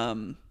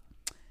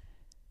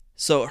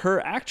 So her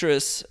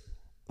actress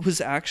was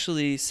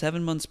actually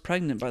 7 months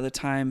pregnant by the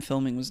time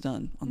filming was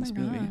done on this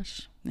movie.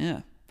 Gosh.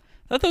 Yeah,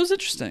 I thought that was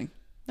interesting.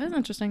 That's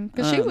interesting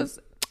because she was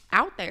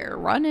out there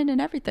running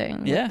and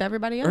everything with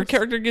everybody else. Her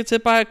character gets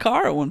hit by a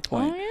car at one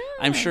point. Oh, yeah.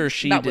 I'm sure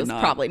she that did was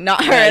not. Probably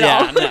not her at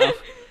all. No.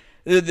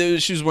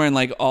 She was wearing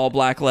like all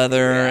black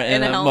leather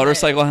and a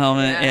motorcycle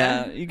helmet.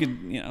 Yeah. You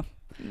could,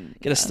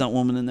 get a stunt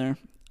woman in there.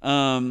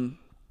 And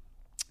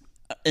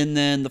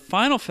then the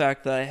final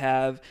fact that I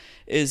have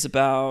is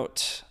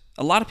about,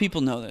 a lot of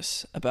people know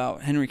this,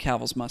 about Henry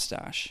Cavill's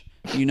mustache.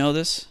 You know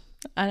this?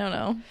 I don't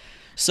know.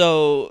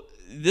 So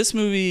this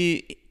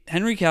movie,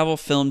 Henry Cavill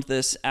filmed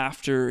this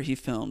after he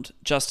filmed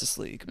Justice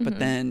League, but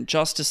then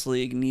Justice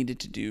League needed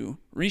to do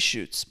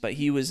reshoots, but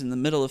he was in the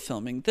middle of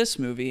filming this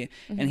movie,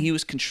 and he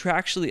was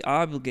contractually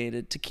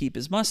obligated to keep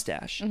his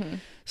mustache.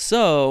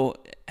 So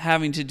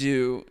having to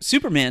do,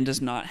 Superman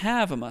does not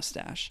have a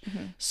mustache.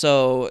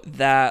 So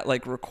that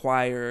like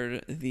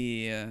required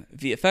the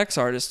VFX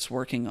artists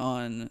working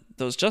on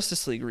those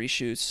Justice League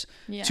reshoots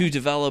to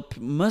develop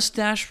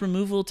mustache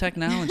removal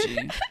technology.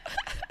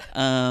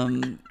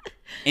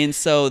 And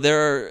so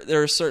there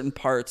are certain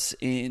parts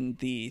in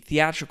the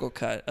theatrical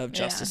cut of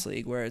Justice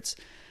League where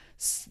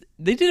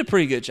they did a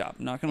pretty good job,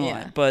 not gonna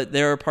lie. But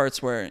there are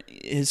parts where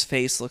his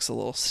face looks a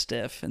little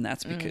stiff, and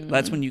that's because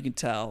that's when you can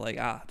tell, like,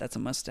 that's a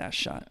mustache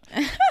shot.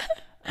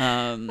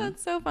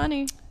 That's so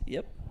funny.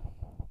 Yep.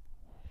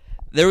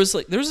 There was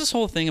this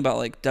whole thing about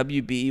like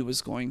WB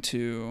was going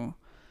to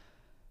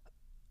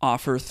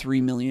offer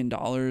 $3 million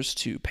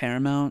to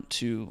Paramount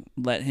to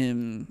let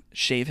him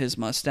shave his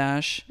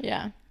mustache.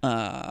 Yeah.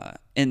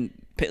 And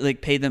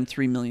pay them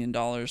 $3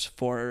 million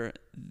for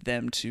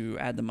them to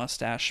add the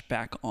mustache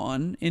back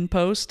on in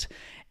post.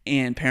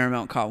 And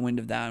Paramount caught wind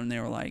of that, and they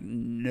were like,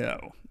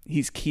 no,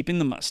 he's keeping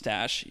the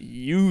mustache.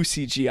 You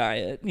CGI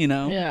it,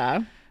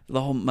 Yeah.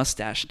 The whole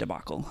mustache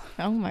debacle.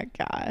 Oh my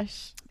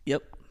gosh.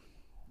 Yep.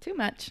 Too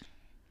much.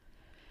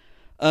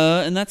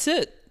 And that's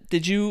it.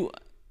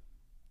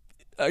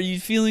 Are you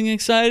feeling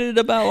excited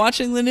about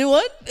watching the new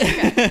one?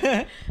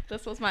 Okay.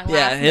 This was my last.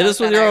 Yeah, hit us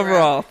with your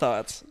overall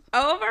thoughts.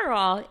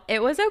 Overall,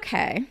 it was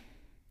okay.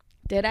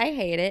 Did I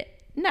hate it?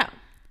 No.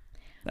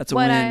 That's a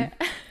win.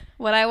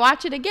 Would I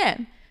watch it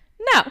again?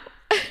 No.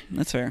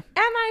 That's fair.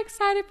 Am I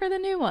excited for the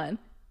new one?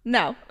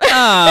 No.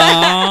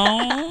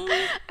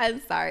 Aww.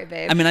 I'm sorry,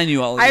 babe. I mean, I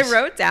knew all of this. I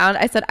wrote down,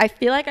 I said, I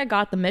feel like I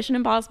got the Mission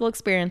Impossible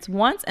experience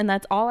once, and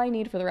that's all I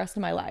need for the rest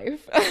of my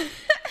life.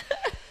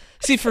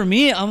 See, for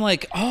me, I'm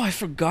like, I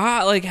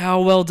forgot like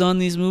how well done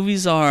these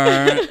movies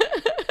are.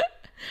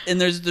 And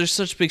there's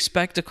such big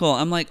spectacle.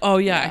 I'm like,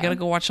 I gotta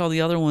go watch all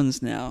the other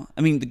ones now.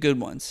 I mean, the good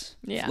ones.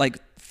 Yeah. Like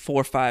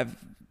 4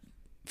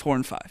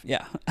 and 5.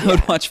 Yeah. I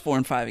would watch 4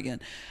 and 5 again.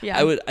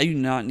 Yeah. I do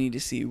not need to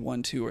see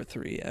 1, 2, or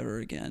 3 ever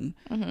again.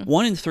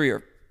 1 and 3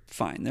 are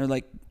fine. They're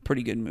like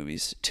pretty good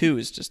movies. 2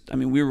 is just,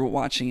 we were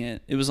watching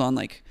it. It was on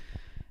like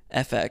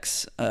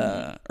FX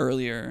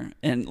earlier,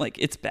 and like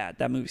it's bad.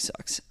 That movie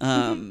sucks.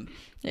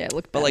 Yeah, it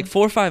looked bad. But like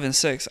 4, 5, and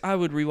 6, I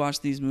would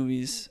rewatch these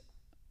movies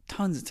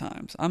tons of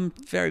times. I'm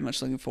very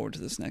much looking forward to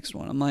this next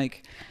one. I'm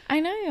like, I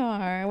know you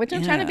are, which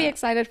I'm trying to be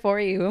excited for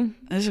you.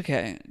 It's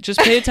okay. Just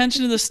pay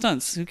attention to the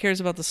stunts. Who cares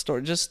about the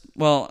story?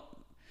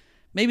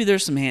 Maybe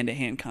there's some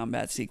hand-to-hand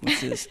combat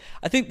sequences.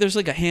 I think there's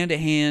like a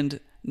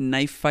hand-to-hand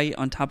knife fight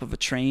on top of a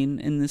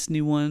train in this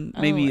new one.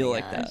 Maybe you'll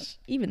like that.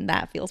 Even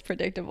that feels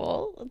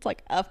predictable. It's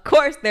like, of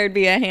course there'd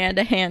be a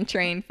hand-to-hand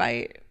train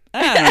fight.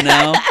 I don't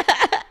know.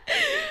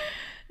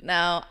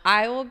 No,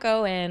 I will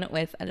go in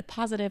with a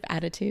positive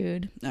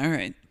attitude. All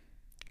right.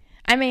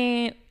 I'm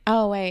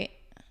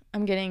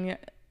getting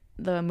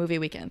the movie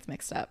weekends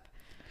mixed up.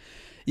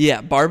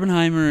 Yeah,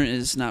 Barbenheimer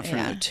is not for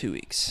another 2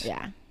 weeks.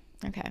 Yeah.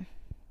 Okay.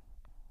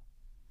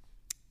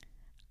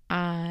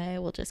 I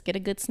will just get a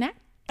good snack.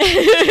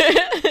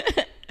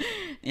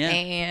 Yeah.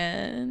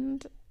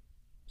 And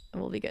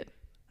we'll be good.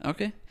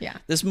 Okay. Yeah.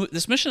 This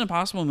Mission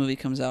Impossible movie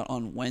comes out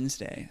on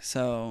Wednesday.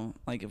 So,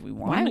 like, if we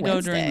wanted to go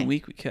during the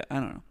week, we could. I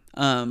don't know.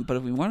 But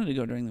if we wanted to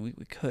go during the week,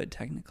 we could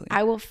technically.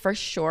 I will for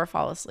sure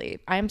fall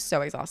asleep. I am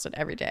so exhausted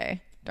every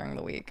day during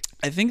the week.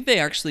 I think they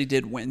actually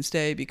did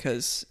Wednesday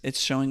because it's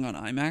showing on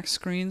IMAX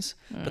screens,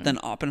 but then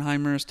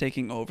Oppenheimer is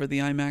taking over the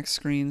IMAX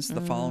screens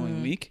the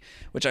following week,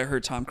 which I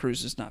heard Tom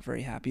Cruise is not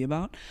very happy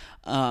about.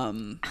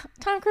 Tom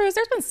Cruise,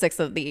 there's been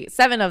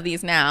 7 of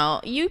these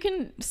now. You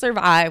can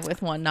survive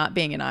with one not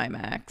being in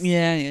IMAX.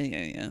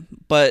 Yeah.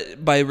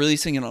 But by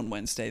releasing it on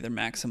Wednesday, they're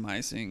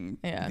maximizing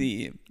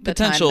the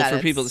potential for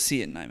people to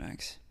see it in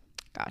IMAX.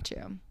 Got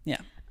you.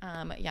 Yeah.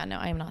 No,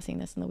 I am not seeing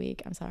this in the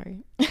week. I'm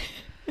sorry.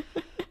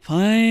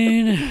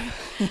 Fine.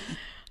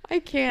 I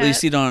can't. Will you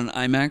see it on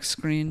an IMAX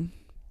screen?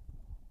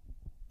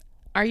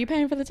 Are you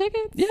paying for the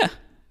tickets? Yeah.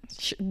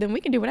 Then we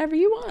can do whatever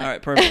you want. All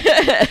right, perfect.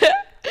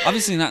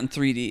 Obviously not in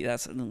 3D.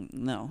 That's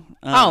no.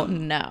 Oh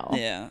no.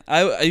 Yeah,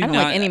 I don't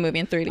like any movie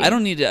in 3D. I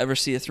don't need to ever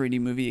see a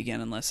 3D movie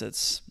again unless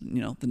it's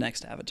the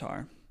next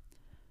Avatar.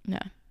 No.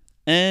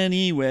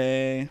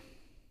 Anyway.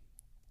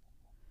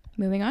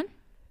 Moving on.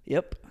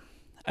 Yep.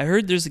 I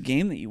heard there's a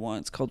game that you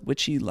want. It's called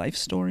Witchy Life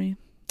Story.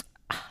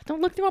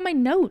 Don't look through all my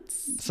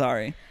notes.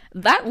 Sorry.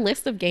 That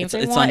list of games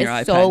I it's want on your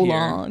is iPad so here.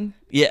 long.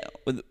 Yeah,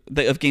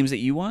 of games that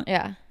you want?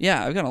 Yeah.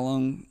 Yeah, I've got a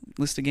long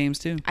list of games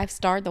too. I've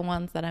starred the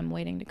ones that I'm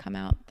waiting to come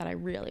out that I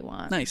really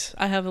want. Nice.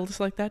 I have a list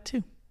like that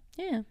too.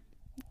 Yeah.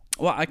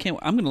 Well, I'm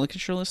going to look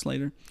at your list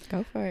later.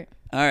 Go for it.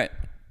 All right.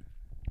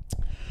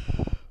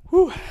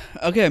 Whew.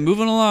 Okay,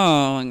 moving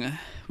along.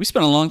 We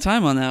spent a long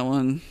time on that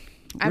one.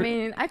 I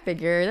mean, I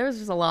figure there was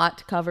just a lot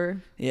to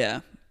cover.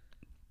 Yeah.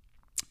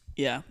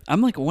 Yeah.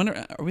 I'm like,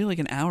 are we like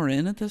an hour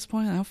in at this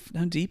point?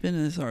 How deep into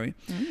this are we?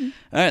 Mm-hmm.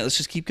 All right, let's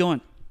just keep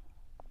going.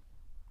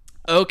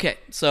 Okay,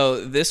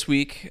 so this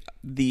week,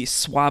 the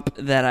swap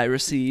that I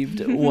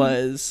received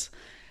was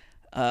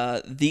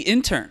The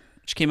Intern,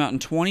 which came out in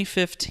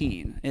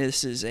 2015.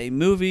 This is a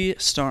movie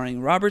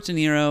starring Robert De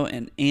Niro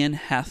and Anne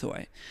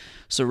Hathaway.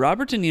 So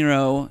Robert De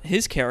Niro,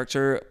 his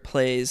character,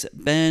 plays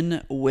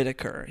Ben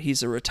Whitaker.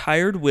 He's a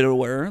retired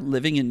widower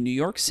living in New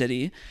York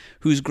City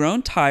who's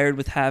grown tired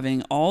with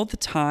having all the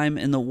time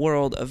in the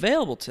world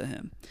available to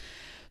him.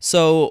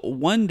 So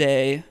one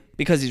day,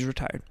 because he's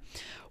retired,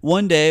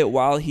 one day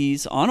while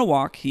he's on a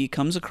walk, he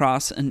comes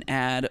across an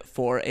ad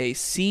for a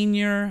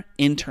senior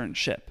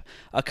internship.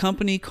 A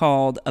company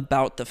called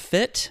About the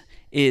Fit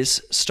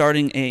is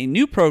starting a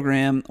new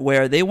program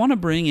where they want to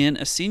bring in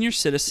a senior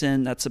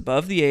citizen that's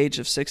above the age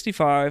of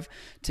 65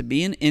 to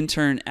be an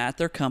intern at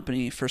their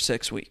company for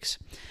 6 weeks.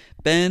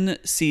 Ben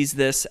sees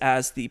this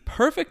as the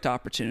perfect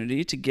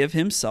opportunity to give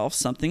himself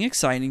something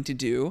exciting to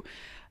do,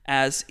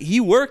 as he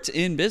worked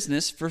in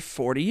business for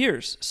 40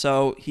 years.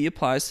 So he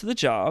applies to the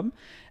job.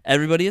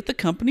 Everybody at the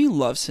company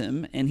loves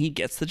him, and he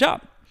gets the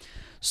job.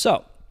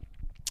 So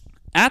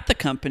at the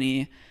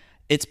company,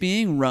 it's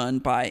being run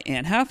by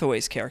Anne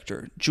Hathaway's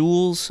character,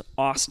 Jules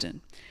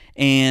Austin,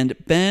 and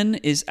Ben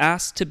is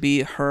asked to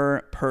be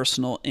her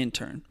personal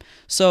intern.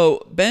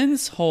 So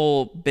Ben's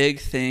whole big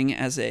thing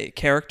as a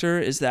character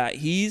is that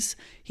he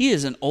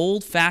is an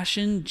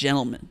old-fashioned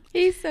gentleman.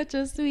 He's such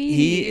a sweetie.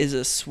 He is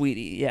a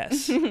sweetie,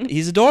 yes.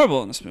 He's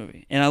adorable in this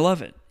movie, and I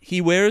love it.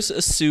 He wears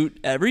a suit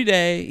every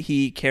day.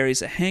 He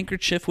carries a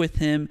handkerchief with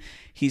him.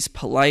 He's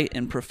polite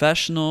and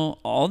professional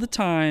all the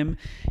time.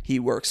 He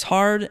works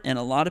hard, and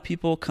a lot of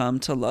people come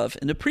to love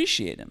and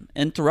appreciate him.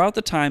 And throughout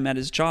the time at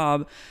his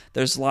job,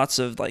 there's lots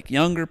of like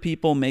younger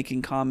people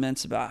making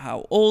comments about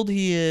how old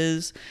he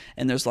is,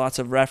 and there's lots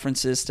of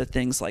references to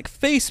things like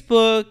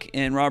Facebook,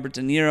 and Robert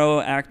De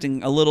Niro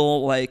acting a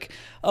little like,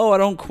 oh, I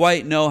don't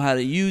quite know how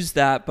to use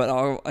that, but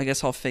I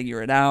guess I'll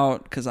figure it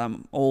out because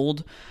I'm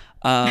old.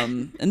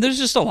 And there's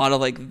just a lot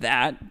of like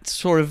that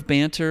sort of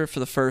banter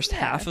for the first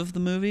half of the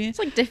movie. It's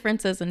like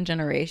differences in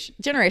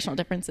generational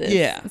differences.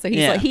 Yeah. So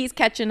he's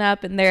catching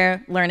up and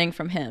they're learning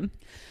from him.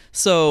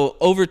 So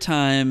over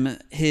time,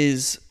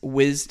 his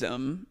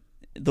wisdom,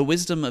 the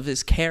wisdom of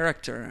his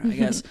character, I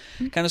guess,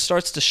 kind of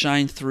starts to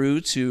shine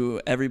through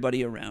to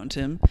everybody around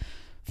him.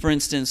 For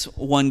instance,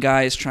 one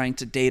guy is trying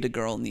to date a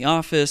girl in the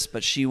office,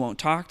 but she won't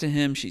talk to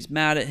him. She's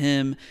mad at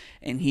him,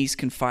 and he's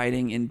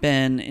confiding in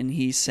Ben, and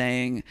he's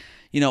saying,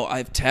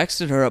 I've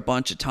texted her a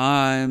bunch of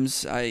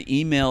times. I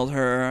emailed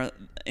her,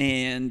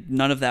 and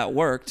none of that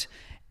worked.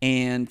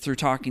 And through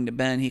talking to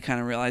Ben, he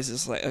kind of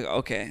realizes, like,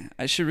 okay,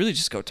 I should really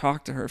just go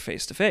talk to her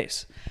face to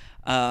face.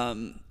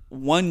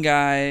 One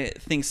guy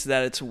thinks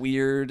that it's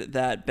weird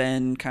that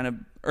Ben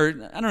or I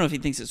don't know if he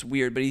thinks it's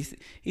weird, but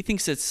he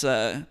thinks it's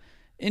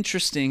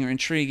interesting or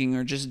intriguing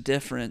or just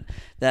different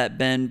that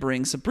Ben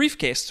brings a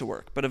briefcase to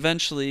work. But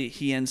eventually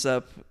he ends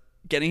up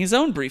getting his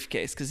own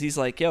briefcase because he's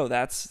like, yo,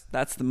 that's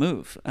the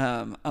move.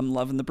 I'm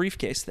loving the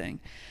briefcase thing.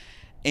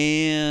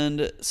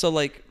 And so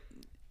like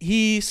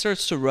he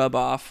starts to rub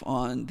off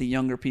on the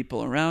younger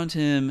people around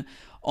him,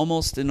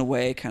 almost in a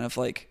way kind of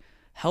like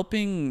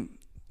helping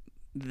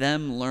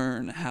them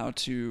learn how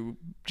to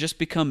just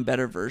become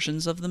better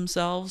versions of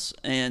themselves.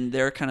 And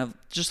they're kind of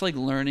just like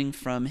learning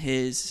from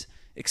his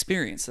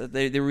experience, that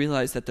they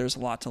realize that there's a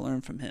lot to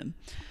learn from him.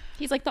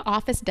 He's like the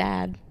office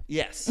dad.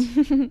 Yes.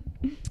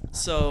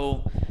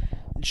 So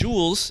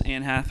Jules,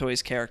 Anne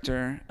Hathaway's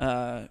character,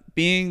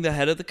 being the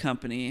head of the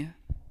company,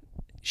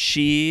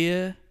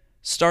 she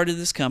started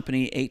this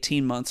company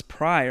 18 months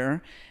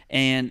prior,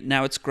 and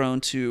now it's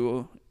grown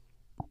to,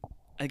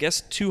 I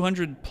guess,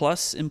 200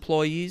 plus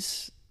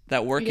employees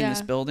that work in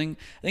this building.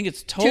 I think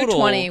it's total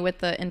 220 with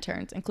the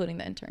interns, including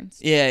the interns.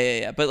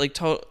 Yeah. But like,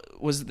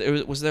 was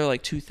there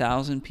like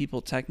 2,000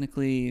 people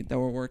technically that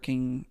were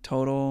working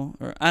total,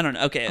 or I don't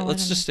know. Okay,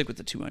 let's just stick with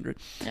the 200.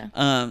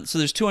 Yeah. So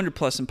there's 200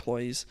 plus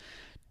employees,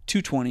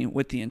 220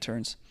 with the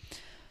interns.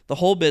 The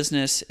whole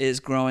business is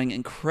growing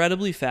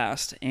incredibly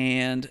fast,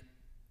 and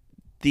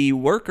the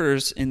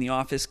workers in the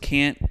office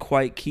can't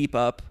quite keep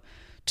up,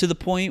 to the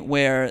point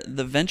where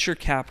the venture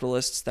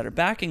capitalists that are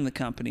backing the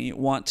company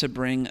want to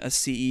bring a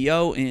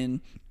CEO in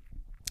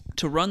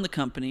to run the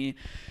company.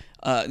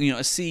 A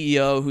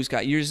CEO who's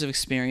got years of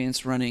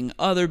experience running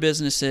other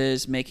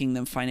businesses, making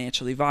them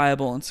financially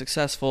viable and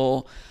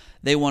successful.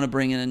 They want to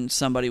bring in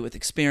somebody with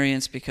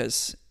experience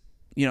because,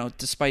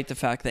 despite the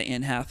fact that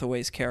Anne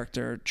Hathaway's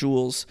character,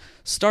 Jules,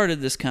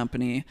 started this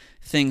company,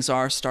 things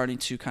are starting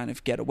to kind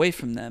of get away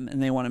from them,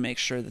 and they want to make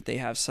sure that they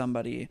have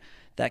somebody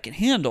that can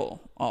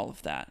handle all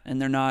of that.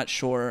 And they're not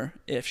sure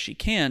if she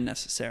can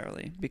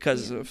necessarily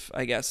because of,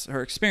 I guess,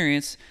 her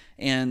experience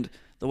and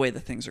the way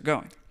that things are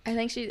going. I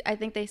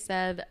think they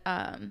said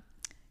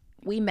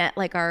we met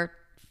like our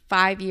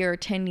 5-year,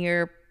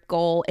 10-year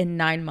goal in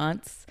 9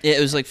 months. It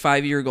was like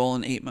 5-year goal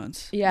in 8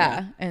 months.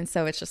 Yeah. And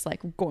so it's just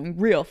like going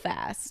real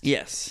fast.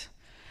 Yes.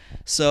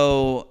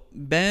 So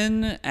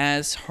Ben,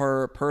 as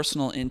her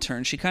personal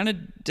intern, she kind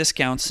of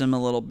discounts him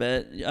a little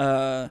bit,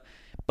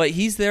 but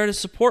he's there to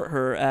support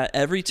her at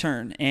every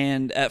turn.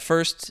 And at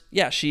first,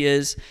 she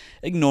is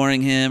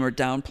ignoring him or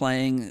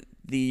downplaying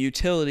the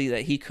utility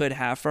that he could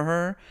have for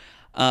her.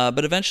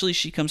 But eventually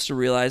she comes to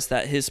realize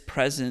that his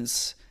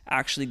presence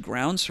actually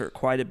grounds her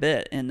quite a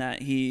bit and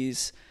that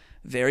he's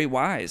very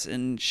wise.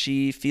 And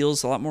she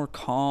feels a lot more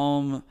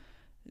calm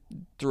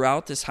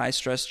throughout this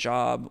high-stress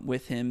job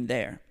with him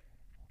there.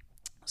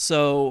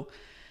 So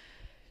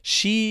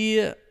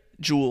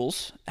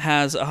Jules,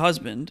 has a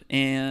husband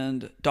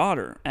and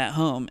daughter at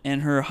home,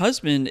 and her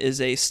husband is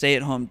a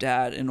stay-at-home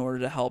dad in order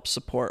to help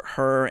support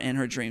her and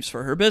her dreams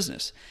for her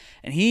business.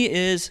 And he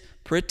is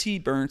pretty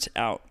burnt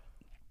out.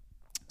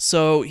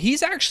 So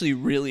he's actually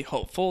really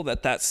hopeful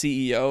that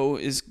CEO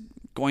is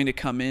going to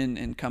come in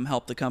and come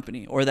help the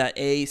company, or that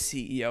a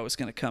CEO is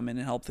going to come in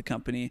and help the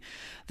company.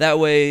 That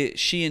way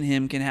she and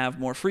him can have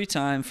more free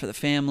time for the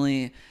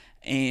family,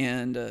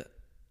 and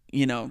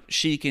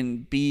she can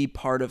be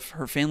part of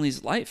her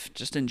family's life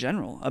just in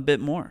general a bit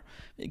more,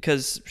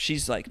 because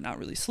she's like not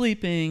really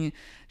sleeping.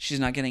 She's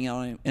not getting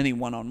any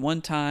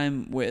one-on-one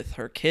time with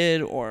her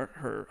kid or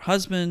her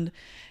husband.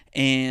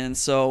 And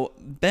so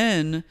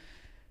Ben,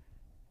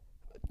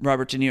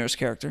 Robert De Niro's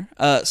character,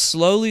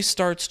 slowly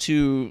starts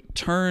to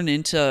turn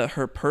into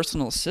her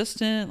personal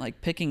assistant,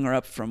 like picking her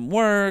up from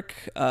work,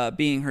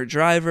 being her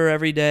driver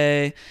every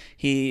day.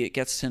 He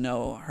gets to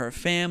know her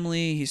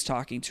family. He's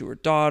talking to her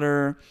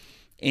daughter.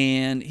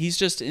 And he's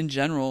just, in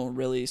general,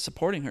 really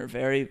supporting her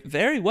very,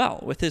 very well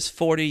with his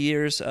 40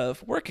 years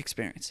of work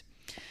experience.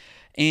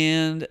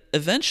 And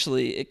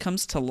eventually it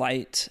comes to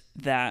light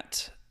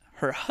that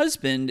her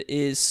husband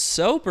is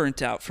so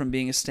burnt out from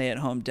being a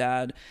stay-at-home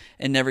dad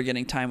and never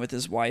getting time with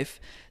his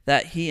wife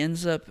that he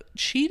ends up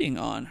cheating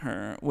on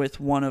her with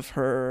one of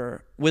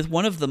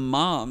the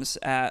moms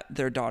at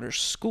their daughter's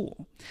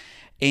school.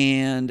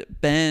 And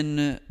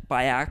Ben,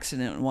 by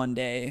accident one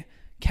day,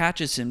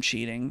 catches him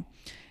cheating,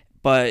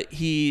 but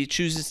he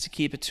chooses to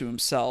keep it to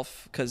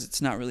himself because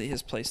it's not really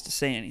his place to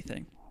say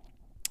anything.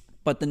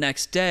 But the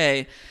next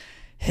day,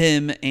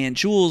 him and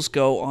Jules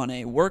go on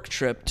a work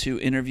trip to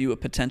interview a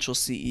potential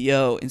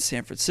CEO in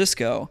San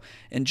Francisco.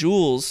 And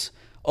Jules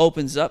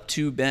opens up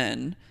to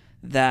Ben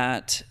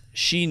that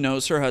she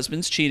knows her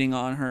husband's cheating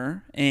on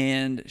her,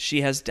 and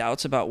she has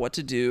doubts about what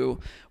to do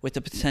with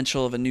the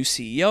potential of a new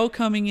CEO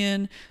coming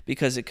in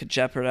because it could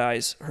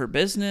jeopardize her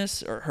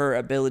business or her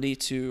ability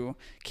to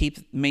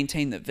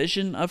maintain the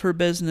vision of her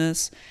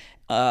business.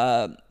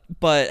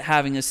 But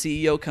having a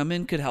CEO come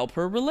in could help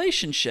her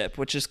relationship,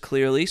 which is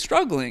clearly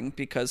struggling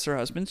because her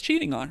husband's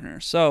cheating on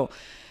her. So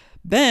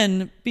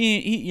Ben,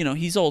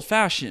 he's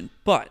old-fashioned,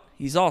 but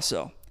he's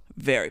also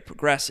very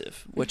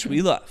progressive, which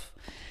we love.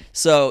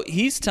 So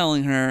he's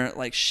telling her,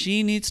 like,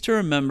 she needs to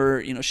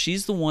remember,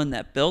 she's the one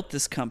that built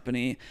this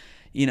company.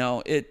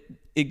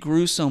 It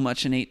grew so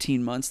much in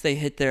 18 months. They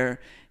hit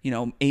their,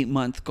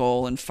 8-month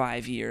goal in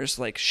 5 years.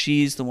 Like,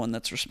 she's the one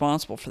that's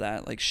responsible for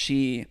that. Like,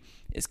 she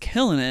is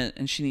killing it,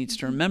 and she needs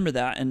to remember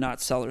that and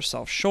not sell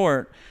herself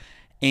short.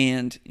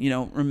 And,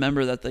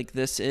 remember that, like,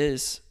 this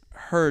is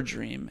her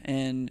dream,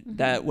 and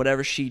that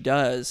whatever she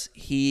does,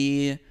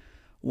 he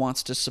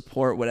wants to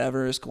support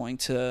whatever is going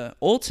to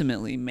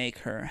ultimately make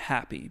her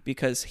happy,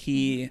 because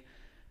he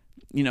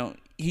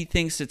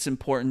thinks it's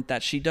important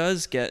that she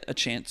does get a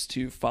chance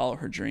to follow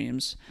her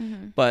dreams,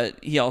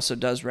 but he also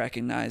does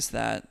recognize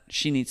that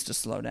she needs to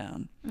slow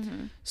down.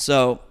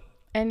 So,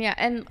 and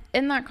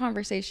in that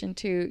conversation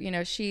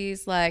too,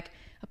 she's like,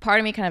 a part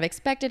of me kind of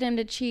expected him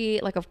to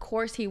cheat. Like, of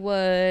course he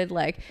would.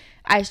 Like,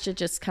 I should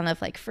just kind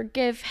of like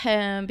forgive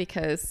him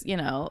because,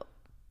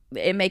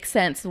 it makes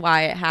sense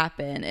why it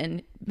happened.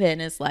 And Ben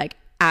is like,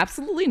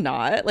 absolutely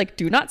not. Like,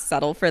 do not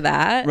settle for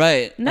that.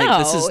 Right. No. Like,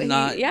 this is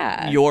not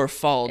your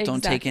fault. Exactly.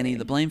 Don't take any of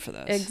the blame for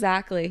this.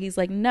 Exactly. He's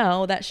like,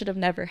 no, that should have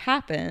never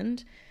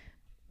happened.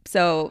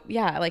 So,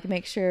 like,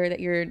 make sure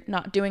that you're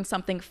not doing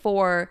something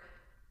for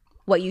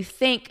what you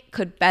think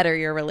could better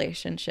your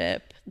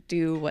relationship.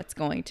 Do what's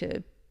going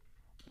to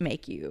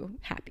make you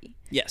happy.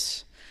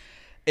 Yes.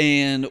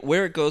 And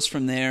where it goes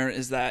from there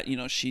is that,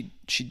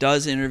 she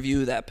does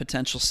interview that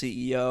potential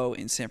CEO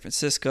in San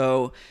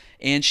Francisco,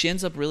 and she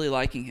ends up really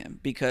liking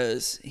him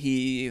because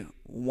he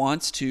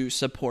wants to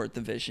support the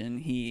vision.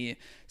 He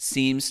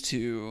seems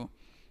to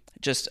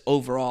just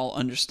overall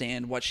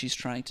understand what she's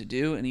trying to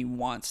do, and he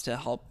wants to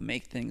help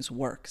make things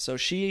work. So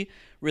she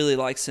really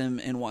likes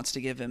him and wants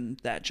to give him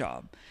that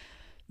job.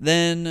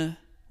 Then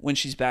when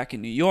she's back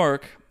in New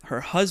York,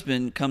 her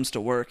husband comes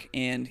to work,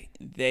 and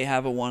they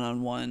have a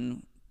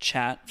one-on-one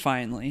chat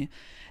finally,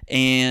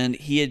 and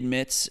he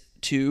admits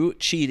to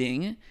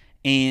cheating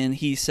And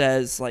he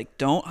says, like,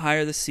 don't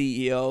hire the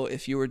CEO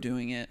if you were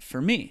doing it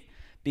for me,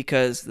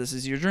 because this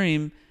is your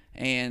dream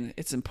and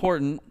it's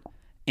important.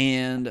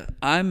 And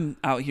I'm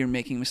out here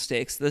making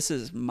mistakes. This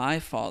is my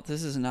fault.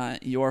 This is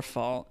not your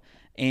fault.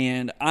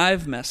 And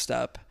I've messed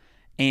up.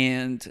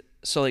 And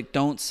so, like,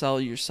 don't sell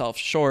yourself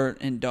short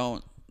and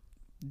don't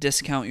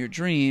discount your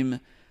dream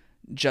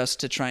just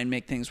to try and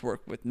make things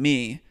work with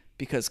me,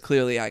 because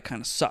clearly I kind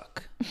of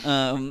suck.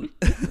 I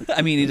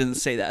mean, he doesn't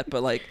say that,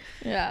 but like,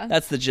 yeah,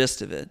 that's the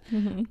gist of it.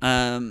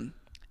 And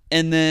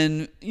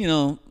then, you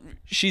know,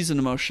 she's an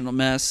emotional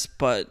mess,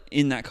 but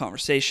in that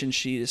conversation,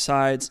 she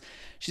decides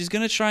she's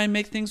going to try and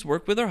make things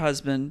work with her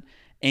husband.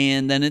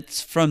 And then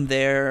it's from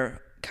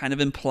there kind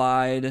of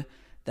implied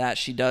that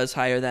she does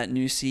hire that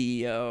new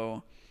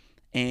CEO,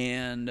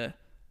 and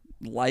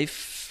life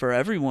for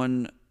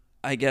everyone,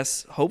 I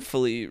guess,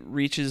 hopefully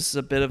reaches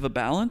a bit of a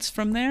balance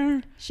from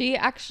there. She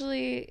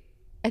actually,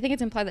 I think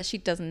it's implied that she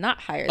does not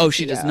hire. Oh,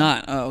 she does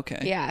not. Oh, okay.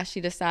 Yeah,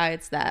 she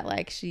decides that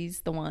like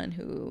she's the one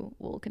who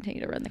will continue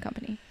to run the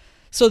company.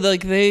 So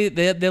like they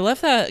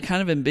left that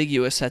kind of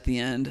ambiguous at the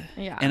end.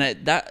 Yeah. And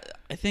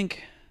I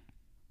think,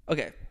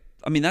 okay,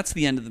 I mean, that's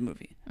the end of the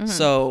movie.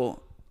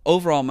 So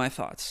overall, my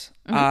thoughts.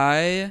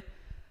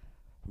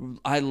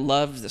 I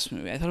loved this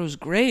movie. I thought it was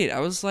great.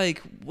 I was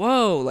like,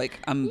 whoa, like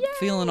I'm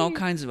feeling all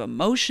kinds of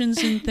emotions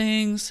and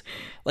things.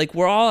 Like,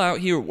 we're all out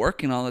here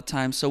working all the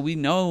time, so we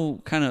know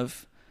kind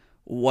of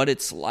what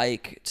it's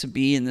like to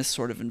be in this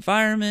sort of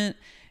environment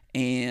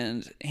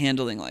and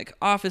handling like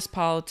office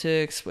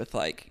politics with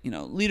like, you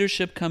know,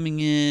 leadership coming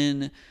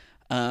in.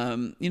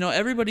 You know,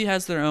 everybody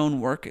has their own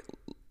work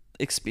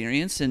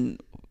experience and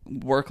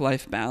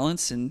work-life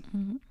balance,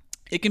 and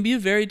it can be a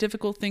very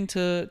difficult thing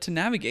to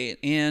navigate.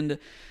 And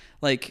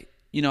like,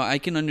 you know, I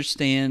can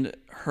understand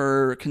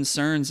her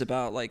concerns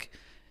about like,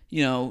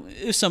 you know,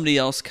 if somebody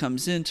else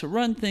comes in to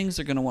run things,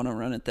 they're going to want to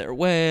run it their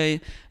way.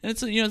 And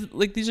it's, you know,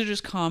 like these are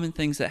just common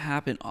things that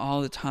happen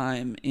all the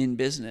time in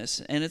business.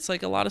 And it's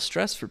like a lot of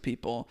stress for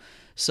people.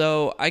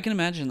 So I can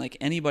imagine like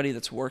anybody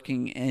that's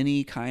working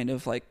any kind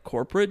of like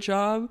corporate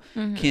job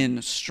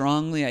can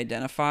strongly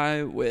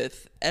identify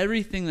with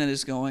everything that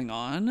is going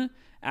on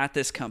at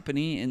this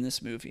company in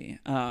this movie.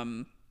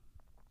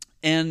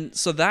 And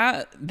so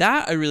that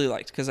I really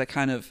liked, because I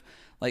kind of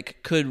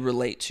like could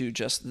relate to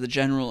just the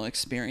general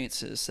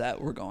experiences that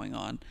were going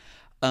on.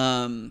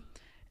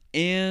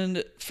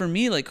 And for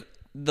me, like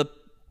the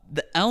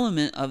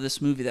element of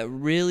this movie that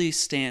really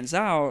stands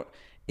out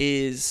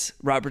is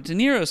Robert De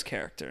Niro's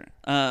character.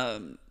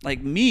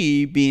 Like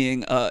me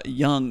being a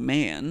young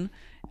man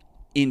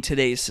in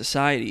today's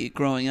society,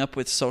 growing up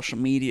with social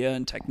media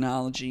and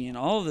technology and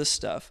all of this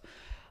stuff,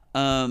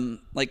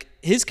 like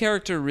his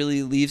character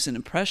really leaves an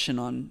impression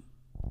on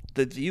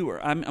the viewer.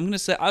 I'm going to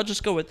say, I'll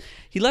just go with,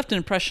 he left an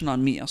impression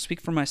on me. I'll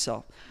speak for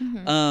myself.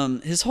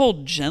 His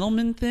whole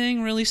gentleman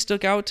thing really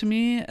stuck out to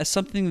me as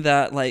something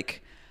that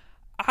like,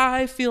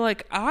 I feel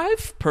like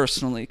I've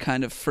personally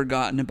kind of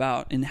forgotten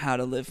about in how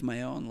to live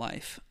my own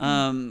life.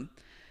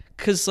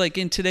 'Cause like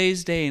in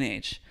today's day and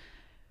age,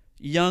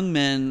 young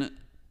men,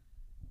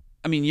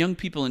 I mean, young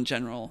people in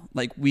general,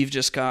 like we've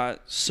just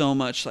got so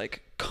much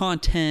like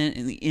content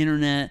in the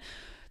internet.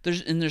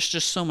 There's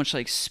just so much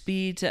like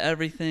speed to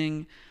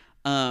everything.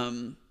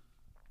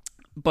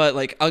 But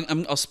like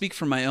I'll speak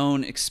from my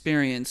own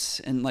experience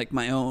and like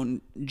my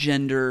own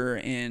gender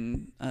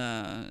and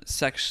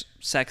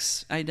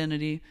sex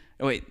identity.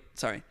 Oh wait,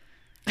 sorry,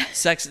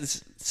 sex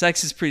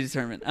is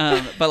predetermined.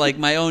 But like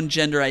my own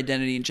gender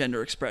identity and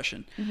gender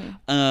expression.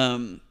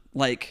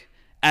 Like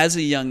as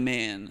a young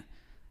man,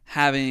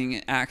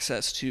 having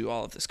access to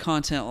all of this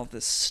content, all of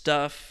this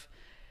stuff,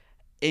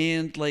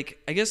 and like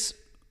I guess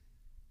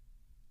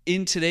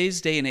in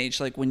today's day and age,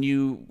 like when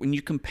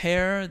you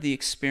compare the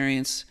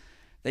experience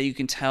that you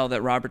can tell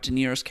that Robert De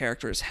Niro's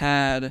character has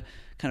had,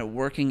 kind of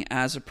working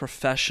as a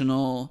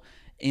professional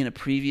in a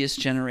previous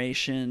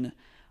generation,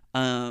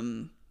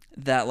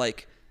 that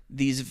like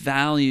these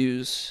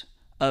values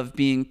of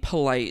being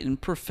polite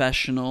and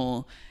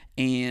professional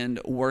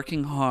and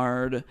working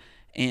hard,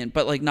 and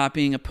but like not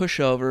being a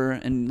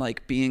pushover, and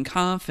like being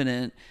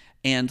confident,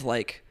 and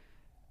like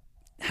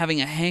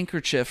having a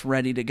handkerchief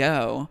ready to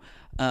go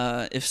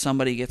if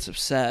somebody gets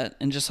upset,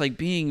 and just like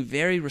being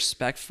very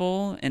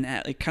respectful and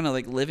like, kind of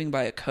like living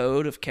by a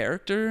code of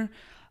character.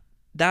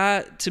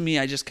 That to me,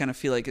 I just kind of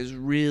feel like is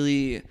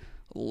really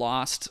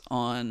lost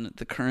on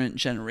the current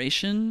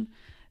generation,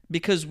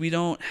 because we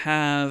don't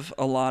have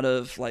a lot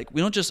of like,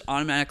 we don't just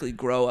automatically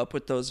grow up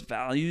with those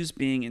values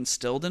being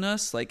instilled in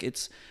us. Like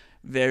it's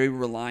very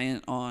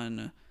reliant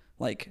on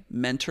like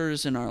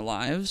mentors in our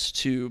lives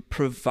to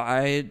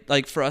provide,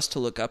 like for us to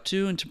look up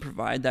to and to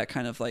provide that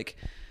kind of like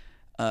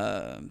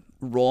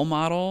role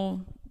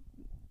model,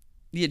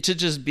 to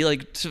just be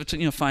like to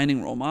you know,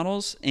 finding role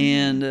models.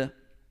 And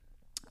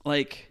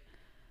like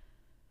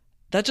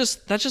that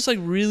just like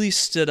really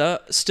stood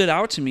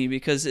out to me,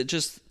 because it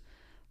just,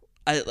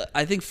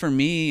 I think for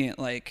me,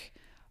 like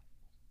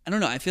I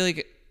don't know, I feel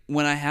like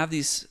when I have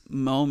these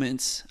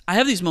moments,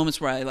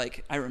 where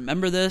I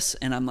remember this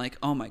and I'm like,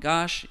 oh my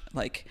gosh,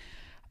 like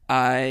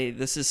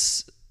this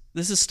is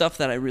stuff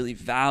that I really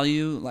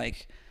value. I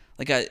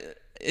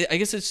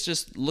guess it's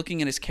just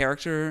looking at his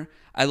character.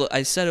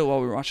 I said it while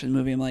we were watching the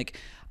movie. I'm like,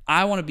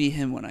 I want to be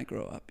him when I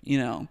grow up, you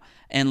know?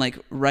 And like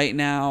right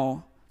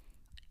now,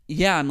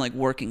 yeah, I'm like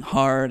working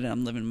hard and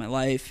I'm living my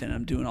life and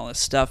I'm doing all this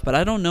stuff, but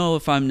I don't know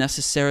if I'm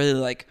necessarily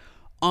like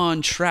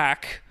on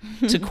track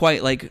to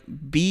quite like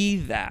be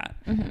that.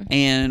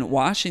 And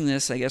watching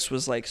this, I guess,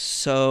 was like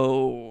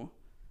so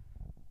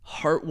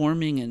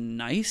heartwarming and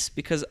nice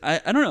because I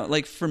don't know,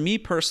 like for me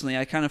personally,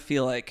 I kind of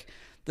feel like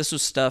this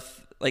was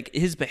stuff, like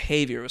his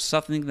behavior was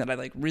something that I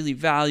like really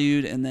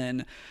valued. And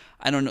then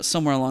I don't know,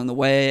 somewhere along the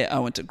way, I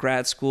went to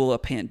grad school, a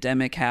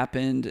pandemic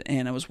happened,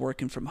 and I was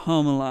working from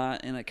home a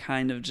lot, and I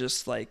kind of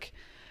just like,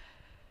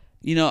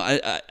 you know,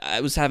 I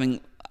was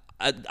having,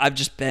 I've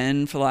just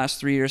been for the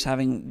last 3 years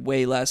having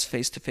way less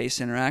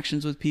face-to-face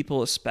interactions with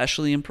people,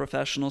 especially in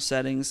professional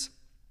settings.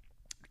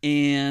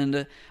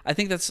 And I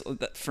think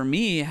that for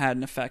me had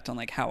an effect on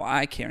like how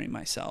I carry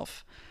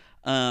myself.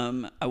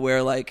 I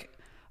wear like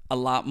a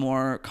lot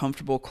more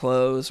comfortable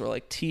clothes or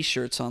like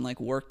t-shirts on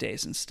like work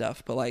days and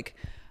stuff, but like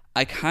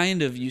I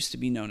kind of used to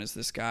be known as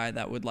this guy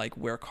that would like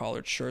wear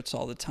collared shirts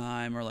all the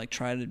time or like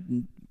try to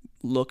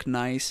look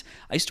nice.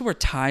 I used to wear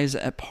ties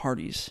at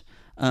parties.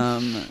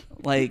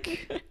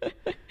 Like,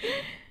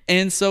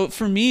 and so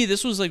for me,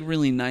 this was like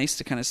really nice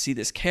to kind of see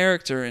this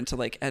character and to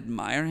like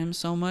admire him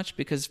so much,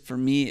 because for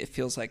me, it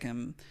feels like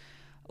I'm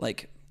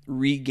like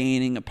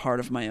regaining a part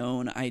of my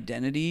own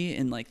identity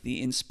and like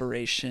the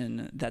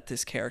inspiration that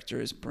this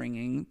character is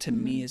bringing to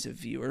me as a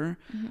viewer.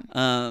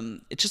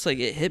 It's just like,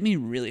 it hit me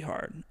really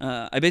hard.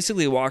 I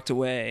basically walked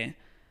away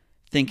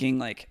thinking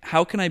like,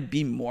 how can I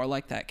be more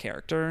like that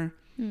character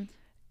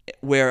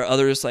where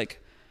others like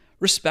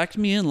respect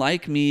me and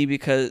like me,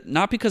 because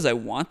not because I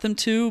want them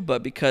to,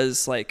 but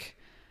because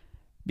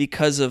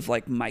of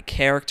like my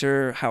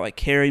character, how I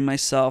carry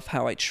myself,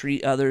 how I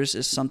treat others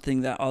is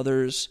something that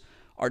others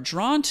are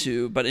drawn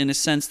to, but in a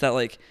sense that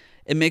like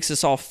it makes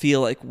us all feel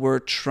like we're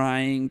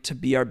trying to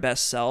be our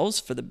best selves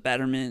for the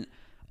betterment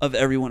of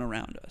everyone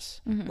around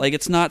us. Like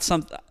it's not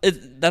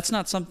that's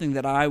not something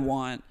that I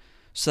want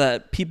so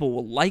that people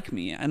will like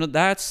me. I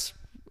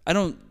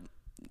don't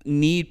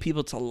need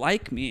people to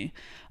like me.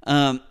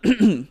 Damn,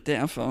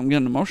 I'm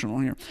getting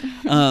emotional here.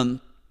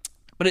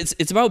 But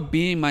it's about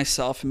being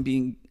myself and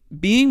being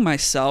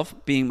myself,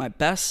 being my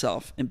best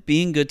self, and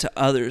being good to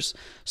others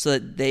so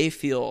that they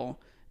feel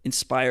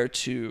inspired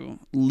to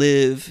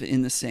live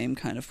in the same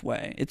kind of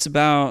way. It's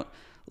about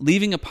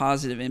leaving a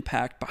positive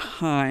impact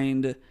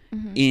behind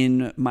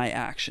in my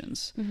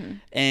actions.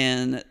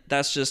 And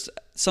that's just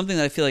something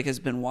that I feel like has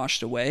been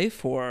washed away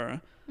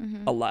for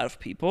a lot of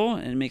people.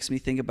 And it makes me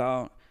think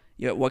about,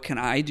 you know, what can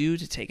I do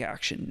to take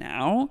action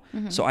now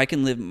so I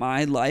can live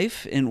my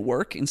life and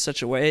work in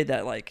such a way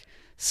that like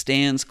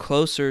stands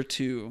closer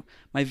to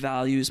my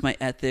values, my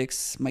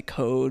ethics, my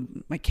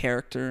code, my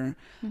character,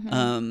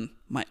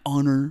 my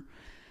honor.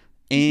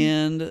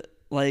 And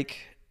like,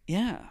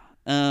 yeah,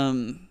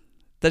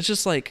 that's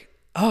just like,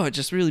 oh, it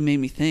just really made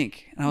me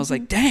think. And I was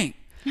like, dang,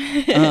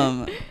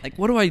 like,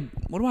 what do I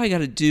got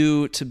to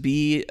do to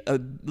be a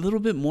little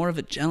bit more of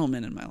a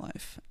gentleman in my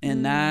life?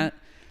 And that,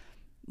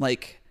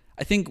 like,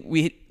 I think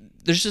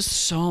there's just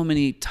so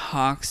many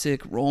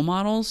toxic role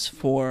models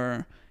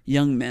for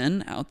young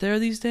men out there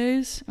these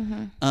days.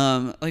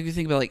 Like you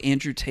think about like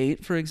Andrew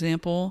Tate, for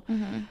example,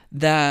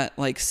 that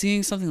like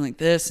seeing something like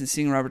this and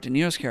seeing Robert De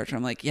Niro's character,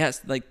 I'm like,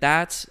 yes, like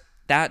that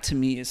to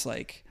me is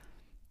like,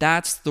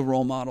 that's the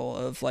role model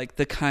of like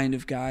the kind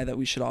of guy that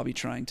we should all be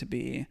trying to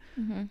be.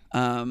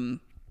 I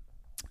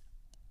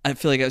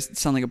feel like I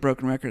sound like a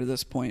broken record at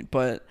this point,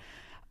 but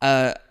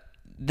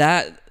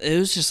that it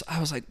was just, I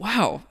was like,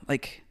 wow,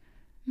 like,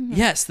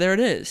 yes, there it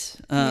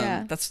is.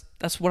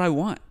 That's what I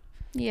want.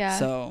 Yeah.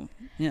 So,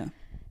 yeah.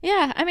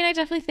 Yeah. I mean, I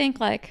definitely think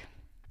like,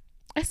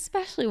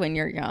 especially when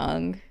you're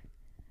young,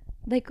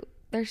 like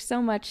there's still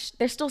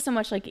so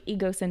much like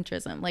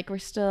egocentrism. Like we're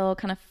still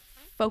kind of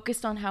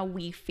focused on how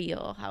we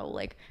feel,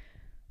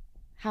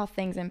 how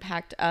things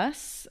impact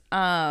us.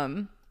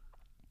 And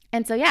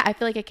so, yeah, I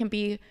feel like it can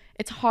be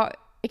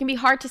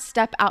hard to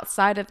step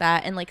outside of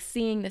that. And like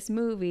seeing this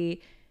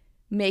movie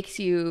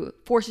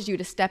forces you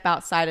to step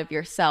outside of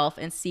yourself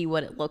and see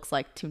what it looks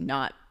like to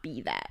not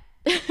be that.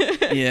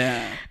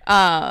 Yeah.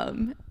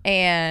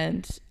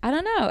 And I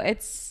don't know,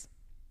 it's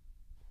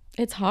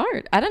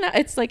hard. I don't know.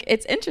 It's like,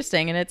 it's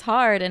interesting and it's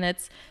hard. And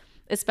it's,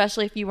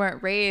 especially if you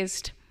weren't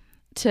raised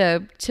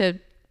to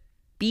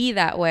be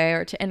that way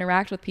or to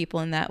interact with people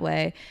in that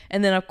way.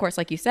 And then of course,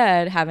 like you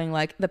said, having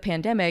like the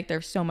pandemic,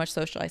 there's so much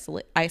social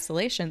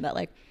isolation that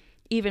like,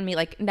 even me,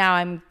 like now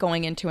I'm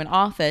going into an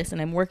office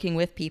and I'm working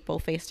with people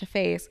face to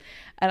face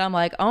and I'm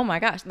like, oh my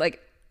gosh,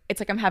 like,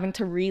 it's like I'm having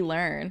to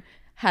relearn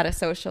how to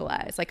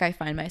socialize. Like I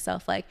find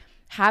myself like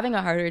having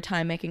a harder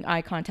time making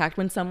eye contact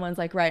when someone's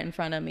like right in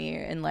front of me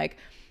and like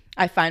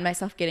I find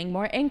myself getting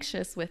more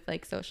anxious with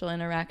like social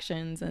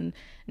interactions, and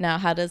now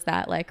how does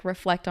that like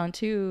reflect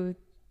onto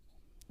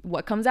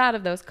what comes out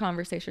of those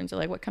conversations, or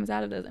like what comes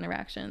out of those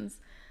interactions.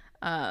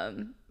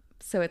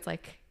 So it's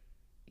like,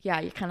 yeah,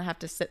 you kind of have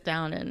to sit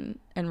down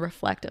and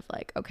reflect of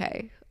like,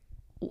 okay,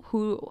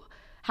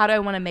 how do I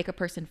want to make a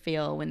person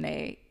feel when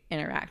they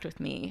interact with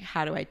me?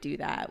 How do I do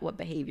that? What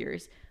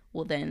behaviors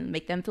will then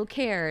make them feel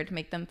cared,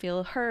 make them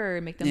feel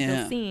heard, make them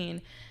feel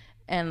seen,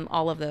 and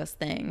all of those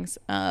things.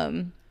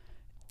 I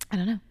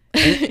don't know.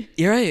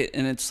 You're right.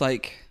 And it's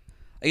like,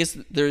 I guess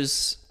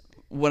there's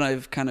what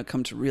I've kind of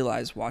come to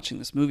realize watching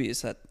this movie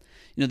is that,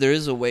 you know, there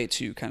is a way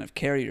to kind of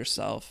carry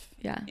yourself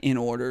in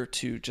order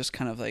to just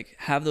kind of like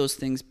have those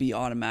things be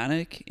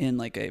automatic in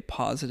like a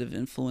positive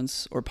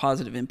influence or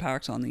positive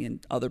impact on the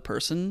other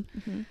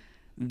person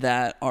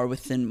that are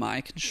within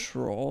my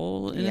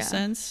control in a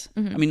sense.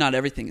 I mean, not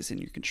everything is in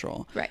your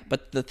control, right?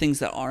 But the things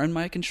that are in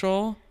my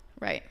control,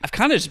 right? I've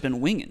kind of just been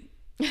winging,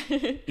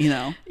 you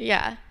know?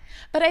 Yeah.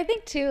 But I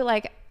think too,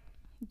 like,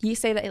 you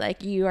say that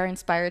like you are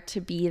inspired to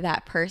be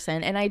that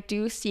person, and I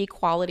do see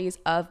qualities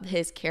of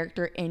his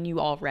character in you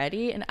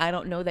already, and I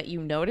don't know that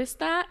you noticed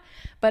that,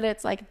 but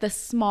it's like the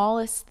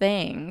smallest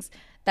things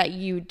that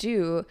you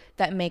do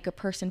that make a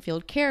person feel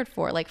cared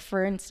for. Like,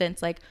 for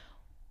instance, like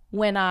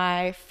when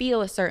I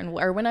feel a certain,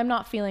 or when I'm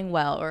not feeling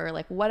well, or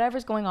like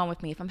whatever's going on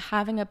with me, if I'm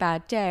having a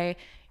bad day,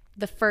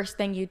 the first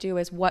thing you do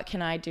is, what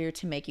can I do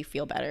to make you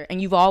feel better?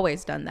 And you've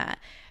always done that,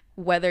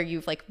 whether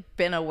you've like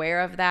been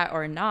aware of that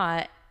or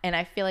not. And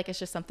I feel like it's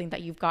just something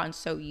that you've gotten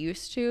so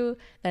used to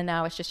that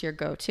now it's just your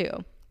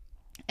go-to.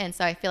 And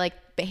so I feel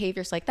like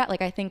behaviors like that,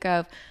 like I think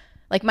of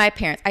like my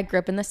parents, I grew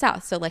up in the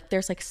South. So like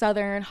there's like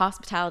Southern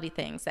hospitality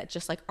things that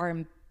just like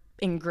are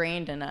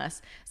ingrained in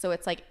us. So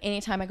it's like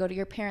anytime I go to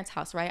your parents'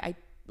 house, right,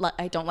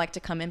 I don't like to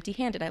come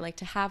empty-handed. I like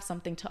to have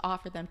something to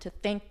offer them, to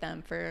thank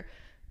them for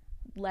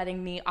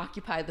letting me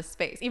occupy the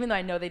space, even though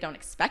I know they don't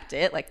expect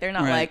it. Like they're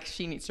not like,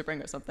 she needs to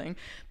bring us something,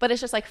 but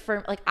it's just like,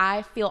 for like,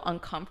 I feel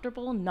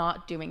uncomfortable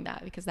not doing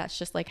that, because that's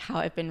just like how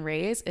I've been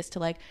raised, is to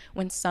like,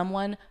 when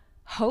someone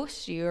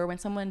hosts you or when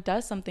someone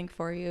does something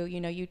for you,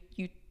 you know, you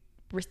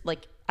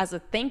like, as a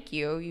thank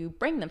you, you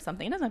bring them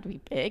something. It doesn't have to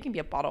be big. It can be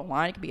a bottle of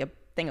wine. It could be a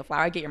thing of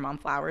flour. I get your mom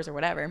flowers or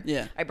whatever.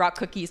 Yeah. I brought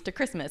cookies to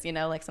Christmas, you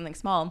know, like something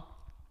small.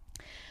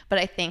 But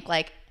I think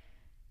like,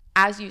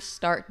 as you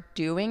start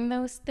doing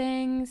those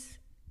things,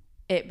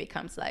 it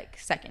becomes like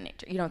second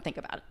nature. You don't think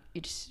about it.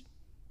 You just,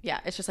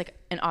 it's just like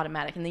an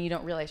automatic, and then you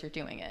don't realize you're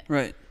doing it.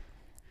 Right.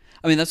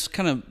 I mean, that's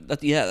kind of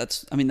that. Yeah,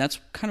 that's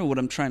kind of what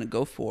I'm trying to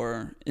go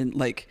for. And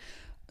like,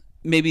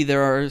 maybe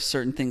there are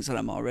certain things that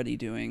I'm already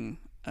doing,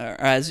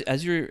 as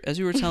you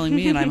were telling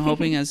me, and I'm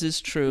hoping as is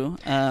true.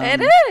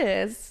 It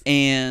is.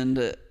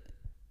 And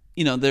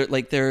you know,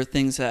 there are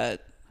things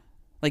that,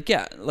 like,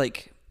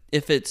 like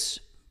if it's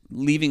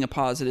leaving a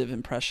positive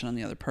impression on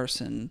the other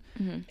person,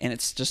 and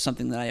it's just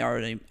something that I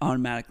already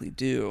automatically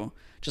do,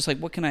 just like,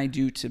 what can I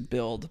do to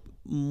build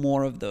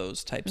more of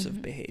those types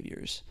of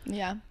behaviors?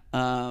 Yeah.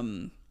 I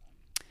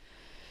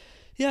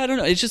don't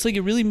know. It's just like,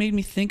 it really made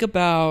me think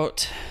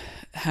about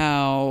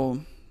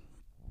how,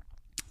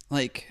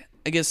 like,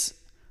 I guess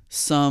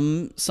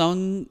some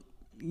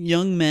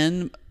young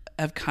men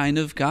have kind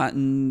of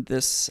gotten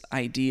this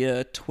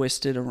idea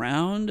twisted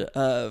around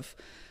of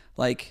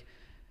like,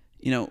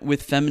 you know,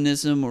 with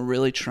feminism, we're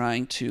really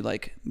trying to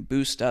like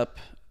boost up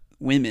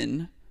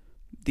women,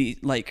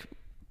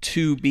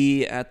 to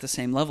be at the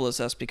same level as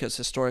us, because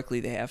historically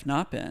they have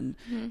not been,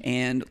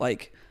 and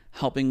like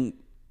helping,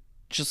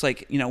 just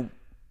like, you know,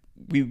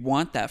 we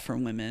want that for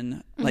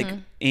women, like,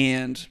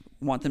 and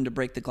want them to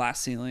break the glass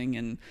ceiling,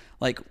 and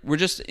like, we're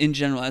just in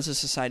general as a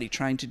society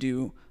trying to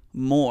do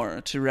more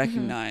to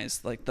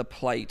recognize like the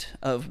plight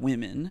of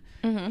women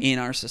in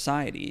our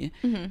society,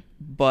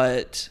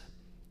 but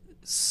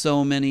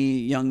so many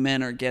young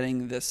men are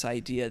getting this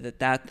idea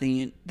that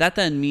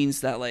then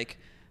means that like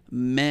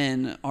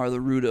men are the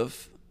root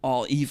of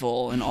all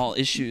evil and all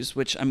issues,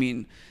 which I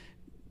mean,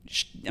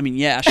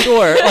 yeah,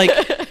 sure,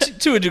 like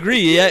to a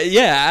degree,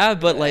 yeah,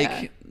 but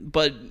like,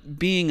 but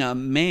being a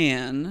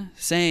man,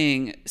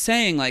 saying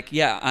like,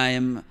 yeah, I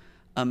am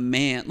a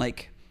man,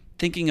 like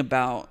thinking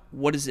about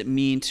what does it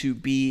mean to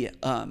be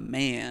a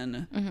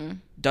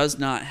man, does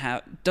not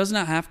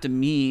have to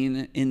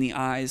mean in the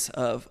eyes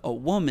of a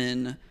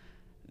woman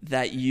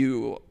that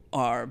you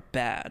are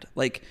bad.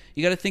 Like,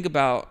 you got to think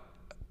about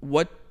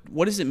what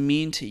does it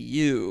mean to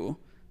you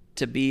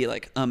to be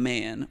like a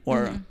man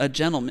or a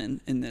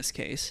gentleman in this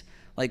case?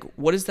 Like,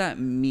 what does that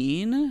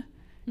mean?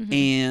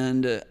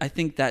 And I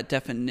think that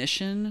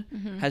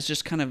definition has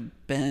just kind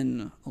of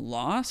been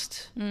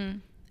lost.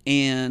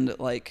 And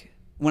like,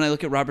 when I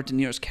look at Robert De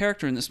Niro's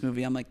character in this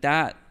movie, I'm like,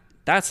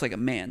 that's like a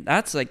man.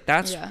 That's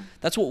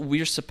what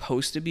we're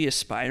supposed to be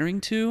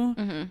aspiring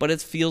to. But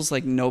it feels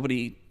like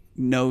nobody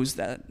knows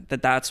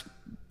that's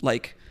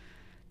like,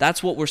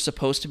 that's what we're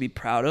supposed to be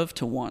proud of,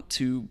 to want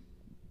to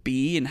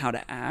be and how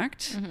to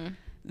act.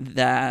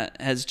 That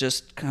has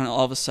just kind of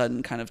all of a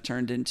sudden kind of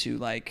turned into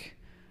like,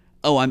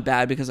 oh, I'm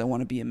bad because I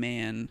want to be a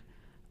man.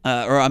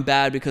 or I'm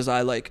bad because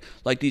I like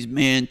these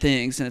man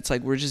things. And it's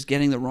like we're just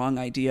getting the wrong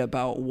idea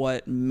about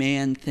what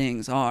man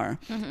things are.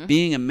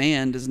 Being a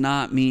man does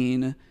not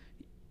mean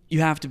you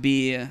have to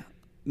be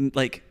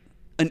like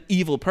an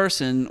evil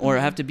person or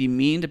have to be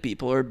mean to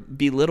people or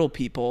belittle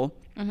people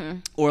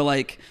or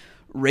like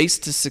race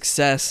to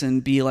success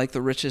and be like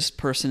the richest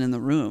person in the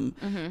room.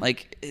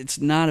 Like it's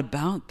not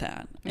about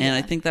that. And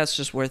I think that's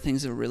just where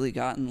things have really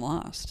gotten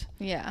lost.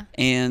 Yeah.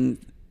 And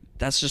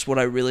that's just what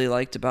I really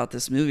liked about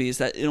this movie is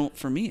that,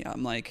 for me,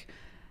 I'm like,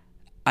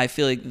 I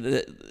feel like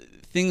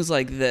things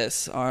like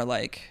this are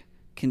like,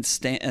 can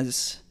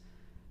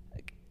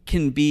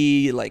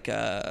be like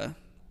a,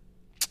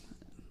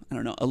 I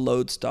don't know, a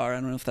lodestar.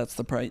 I don't know if that's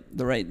the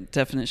right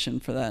definition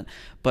for that,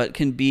 but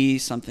can be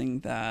something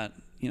that,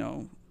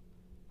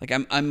 like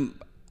I'm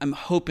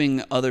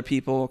hoping other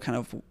people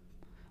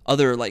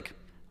other like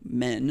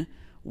men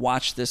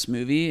watched this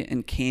movie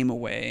and came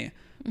away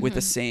with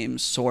the same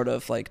sort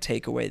of like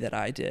takeaway that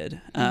I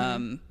did.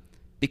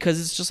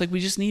 Because it's just like, we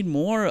just need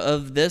more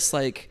of this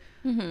like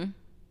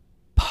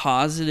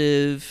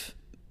positive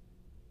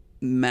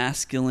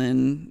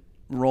masculine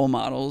role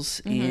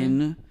models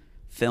in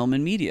film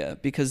and media,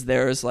 because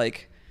there's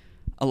like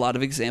a lot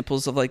of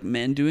examples of like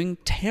men doing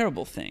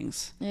terrible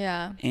things.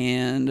 Yeah.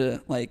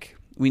 And like,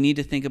 we need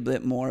to think a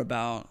bit more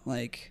about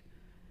like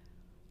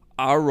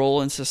our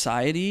role in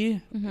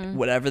society,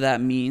 whatever that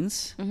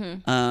means.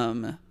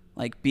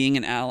 Like being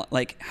an ally,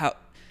 like how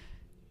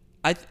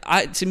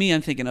to me,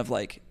 I'm thinking of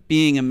like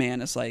being a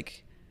man as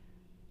like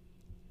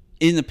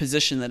in the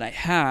position that I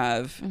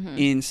have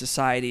in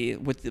society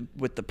with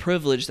the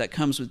privilege that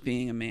comes with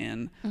being a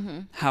man.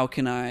 How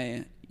can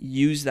I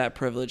use that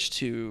privilege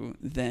to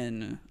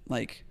then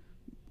like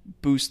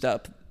boost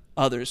up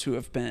others who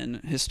have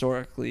been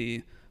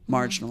historically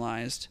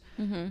marginalized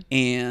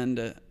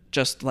and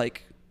just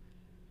like,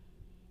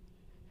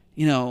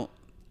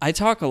 I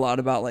talk a lot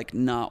about like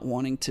not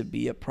wanting to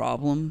be a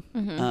problem.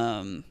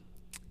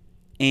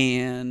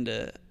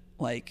 And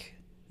like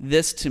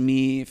this to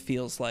me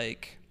feels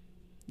like,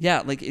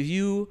 yeah, like if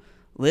you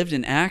lived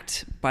and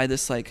act by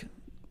this like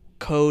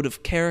code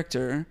of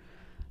character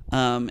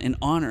and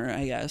honor,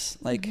 I guess,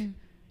 like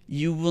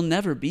you will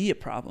never be a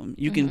problem.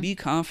 You can be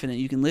confident,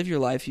 you can live your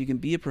life, you can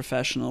be a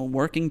professional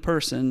working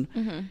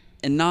person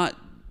and not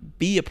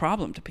be a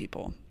problem to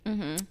people.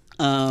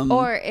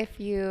 Or if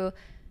you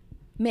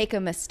make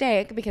a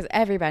mistake, because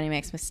everybody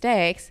makes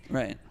mistakes,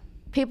 right?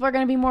 People are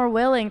going to be more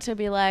willing to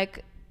be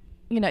like,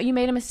 you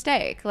made a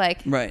mistake.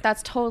 Like, right.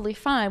 That's totally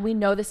fine. We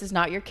know this is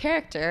not your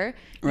character.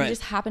 You right.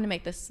 just happen to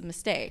make this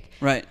mistake.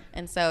 Right.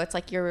 And so it's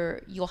like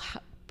you'll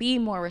be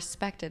more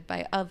respected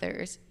by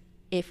others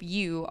if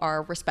you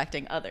are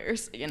respecting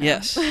others.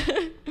 Yes.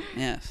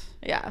 Yes.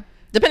 Yeah.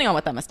 Depending on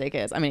what that mistake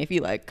is. I mean, if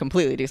you like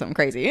completely do something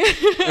crazy.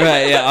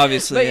 Right. Yeah.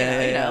 Obviously. But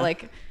yeah,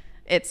 like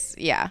it's,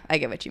 I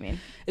get what you mean.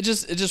 It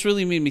just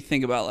really made me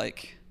think about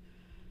like,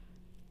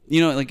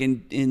 like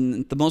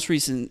in the most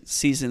recent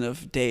season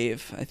of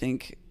Dave, I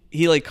think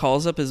he like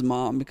calls up his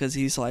mom because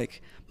he's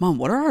like, Mom,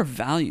 what are our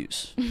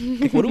values?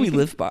 Like, what do we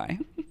live by?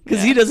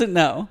 Because he doesn't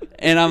know.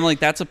 And I'm like,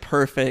 that's a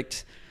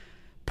perfect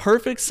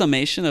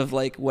summation of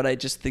like what I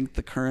just think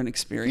the current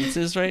experience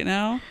is right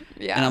now.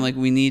 Yeah. And I'm like,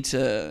 we need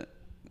to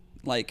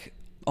like,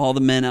 all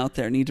the men out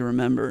there need to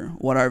remember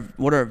what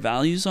our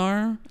values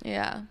are.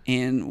 Yeah.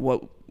 And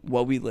what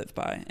we live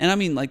by. And I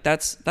mean, like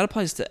that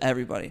applies to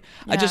everybody.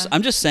 Yeah.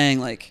 I'm just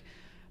saying like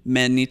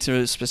men need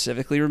to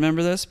specifically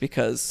remember this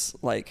because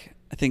like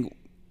I think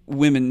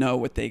women know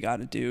what they got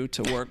to do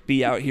to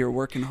be out here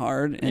working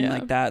hard, and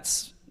like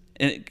that's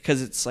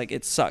because it's like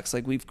it sucks.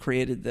 Like we've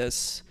created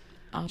this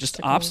just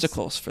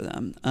obstacles for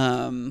them.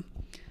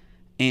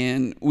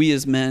 And we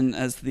as men,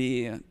 as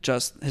the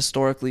just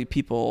historically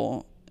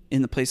people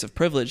in the place of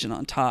privilege and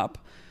on top,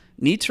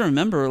 need to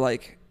remember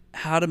like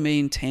how to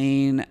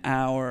maintain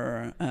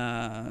our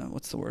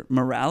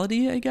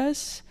morality, I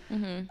guess.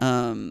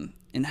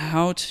 And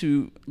how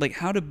to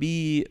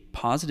be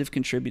positive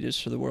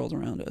contributors to the world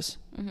around us.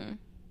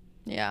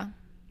 Yeah.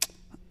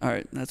 All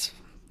right, that's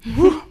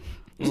it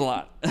was a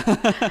lot.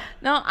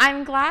 No,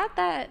 I'm glad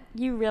that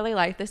you really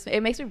like this.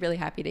 It makes me really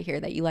happy to hear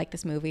that you like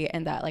this movie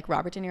and that like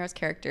Robert De Niro's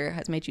character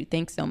has made you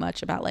think so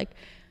much about like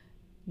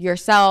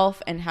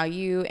yourself and how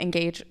you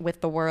engage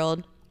with the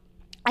world.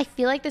 I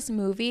feel like this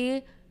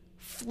movie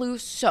flew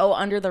so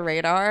under the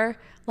radar.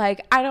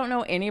 Like I don't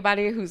know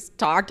anybody who's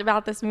talked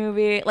about this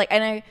movie. Like,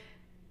 and I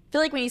feel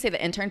like when you say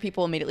The Intern,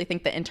 people immediately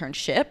think The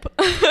Internship.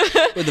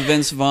 With the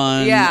Vince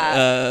Vaughn,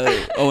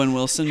 Owen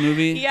Wilson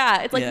movie.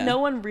 Yeah, it's like I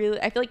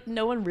feel like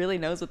no one really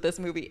knows what this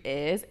movie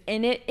is.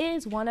 And it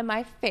is one of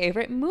my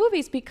favorite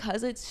movies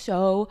because it's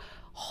so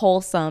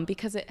wholesome,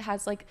 because it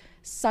has like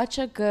such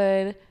a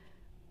good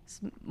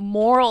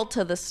moral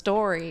to the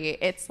story.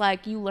 It's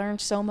like you learn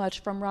so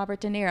much from Robert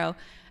De Niro.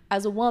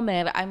 As a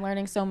woman, I'm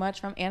learning so much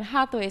from Anne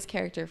Hathaway's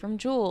character, from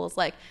Jules.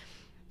 Like,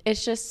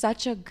 it's just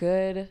such a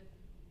good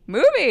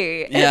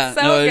movie. Yeah,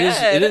 it's so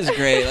good. It is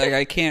great. Like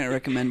I can't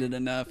recommend it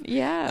enough.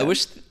 Yeah.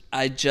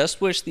 I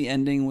just wish the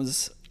ending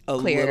was a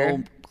clearer.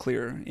 little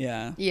clearer.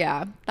 Yeah.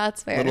 Yeah,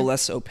 that's fair. A little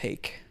less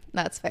opaque.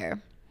 That's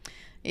fair.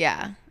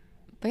 Yeah.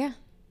 But yeah,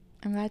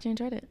 I'm glad you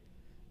enjoyed it.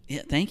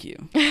 Yeah, thank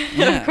you.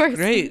 Yeah, of course.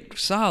 Great,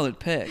 solid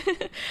pick.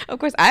 Of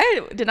course,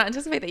 I did not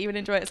anticipate that you would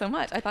enjoy it so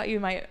much. I thought you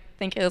might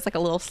think it was like a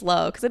little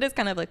slow, because it is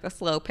kind of like a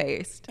slow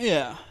paced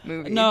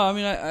movie. No, I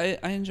mean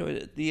I enjoyed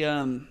it.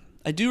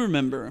 I do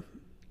remember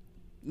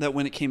that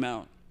when it came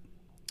out,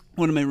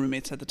 one of my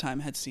roommates at the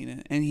time had seen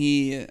it, and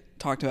he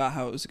talked about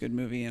how it was a good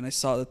movie, and I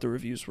saw that the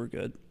reviews were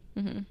good.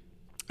 Mm-hmm.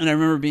 And I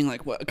remember being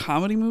like, "What, a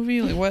comedy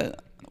movie? Like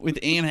what, with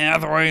Anne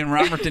Hathaway and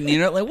Robert De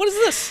Niro? Like what is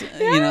this?"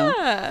 Yeah. You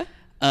know.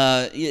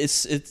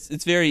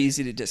 It's very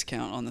easy to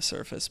discount on the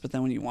surface, but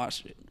then when you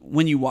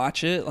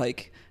watch it,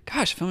 like,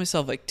 gosh, I found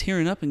myself like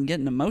tearing up and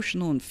getting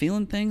emotional and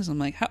feeling things. I'm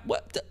like,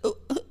 what?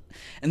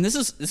 And this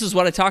is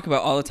what I talk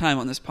about all the time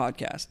on this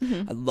podcast.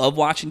 Mm-hmm. I love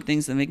watching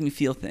things that make me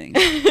feel things.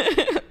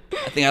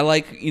 I think I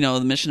like,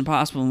 the Mission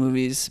Impossible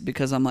movies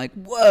because I'm like,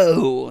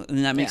 whoa,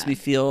 and that makes me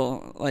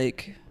feel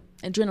like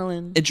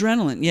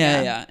adrenaline.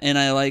 Yeah. And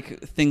I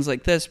like things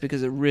like this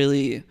because it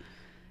really,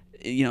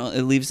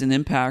 it leaves an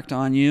impact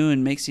on you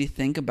and makes you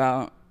think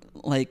about,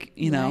 like,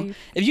 life.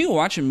 If you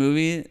watch a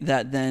movie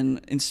that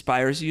then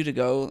inspires you to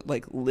go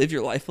like live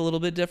your life a little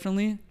bit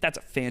differently, that's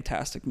a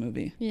fantastic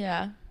movie.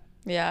 Yeah,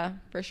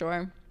 for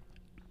sure.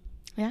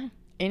 Yeah.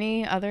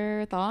 Any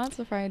other thoughts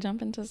before I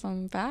jump into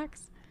some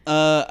facts?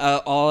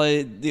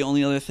 The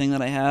only other thing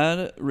that I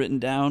had written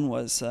down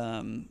was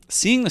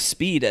seeing the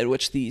speed at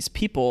which these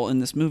people in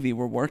this movie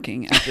were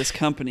working at this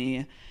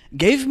company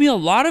gave me a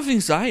lot of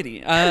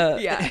anxiety.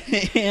 But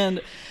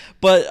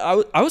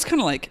I was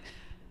kind of like,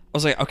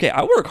 okay,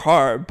 I work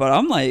hard, but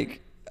I'm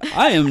like,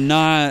 I am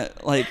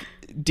not like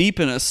deep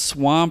in a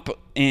swamp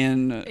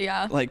and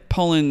like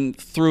pulling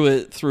through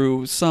it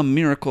through some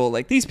miracle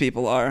like these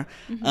people are.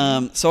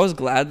 Mm-hmm. So I was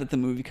glad that the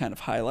movie kind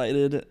of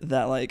highlighted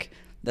that, like,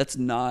 that's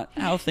not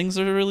how things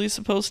are really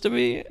supposed to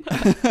be.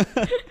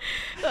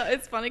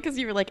 It's funny because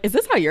you were like, is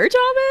this how your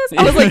job is?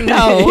 I was like,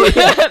 no,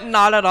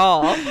 not at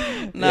all.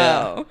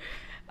 No.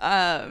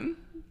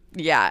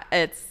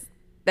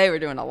 They were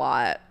doing a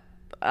lot.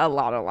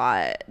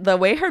 The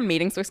way her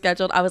meetings were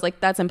scheduled, I was like,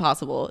 that's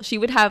impossible. She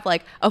would have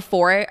like a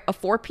 4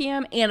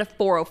 p.m. and a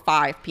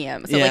 4:05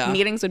 p.m. So like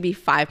meetings would be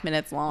 5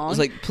 minutes long. I was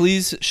like,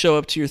 please show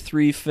up to your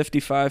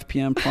 3:55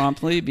 p.m.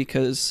 promptly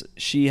because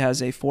she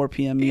has a 4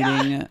 p.m. meeting.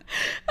 I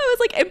was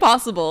like,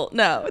 impossible.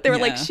 No. They were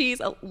like, she's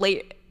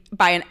late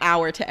by an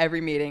hour to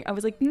every meeting. I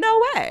was like,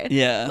 no way.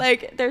 Yeah.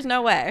 Like, there's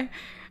no way.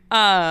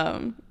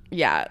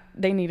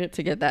 They needed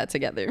to get that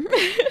together.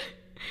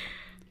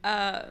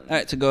 All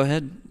right, so go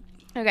ahead.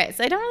 Okay,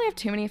 so I don't really have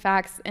too many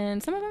facts,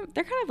 and some of them,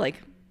 they're kind of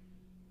like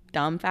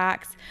dumb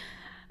facts.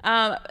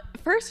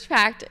 First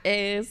fact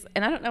is,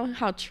 and I don't know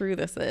how true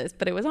this is,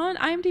 but it was on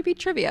IMDb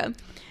trivia.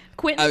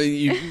 Quentin, I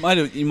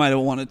mean, you might have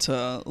wanted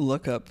to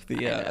look up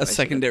a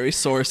secondary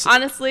source.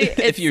 Honestly,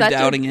 if you're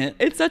doubting it,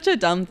 it's such a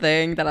dumb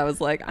thing that I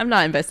was like, I'm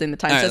not investing the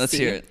time. All right, let's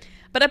hear it.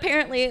 But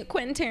apparently,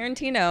 Quentin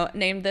Tarantino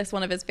named this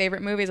one of his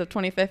favorite movies of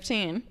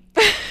 2015.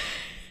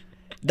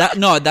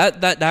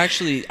 That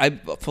actually, I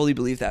fully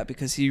believe that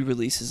because he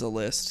releases a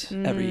list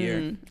every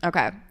year.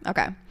 Okay.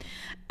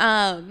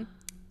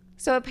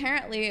 So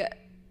apparently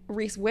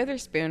Reese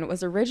Witherspoon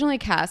was originally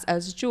cast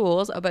as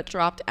Jules, but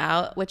dropped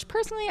out, which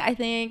personally I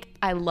think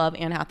I love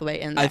Anne Hathaway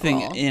in that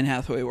role. Anne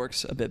Hathaway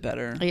works a bit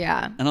better.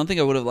 Yeah. I don't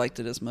think I would have liked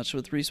it as much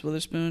with Reese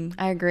Witherspoon.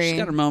 I agree. She's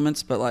got her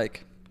moments, but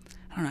like,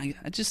 I don't know.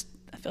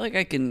 I feel like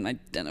I can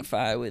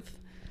identify with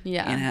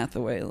Anne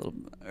Hathaway a little,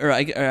 or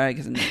I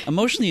can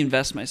emotionally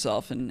invest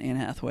myself in Anne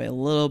Hathaway a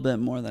little bit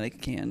more than I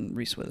can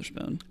Reese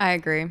Witherspoon. I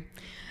agree.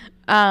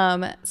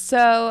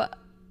 So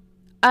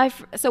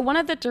one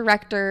of the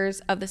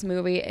directors of this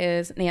movie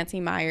is Nancy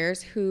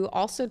Meyers, who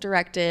also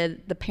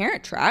directed The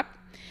Parent Trap.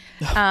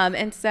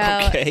 And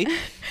so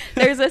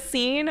there's a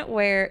scene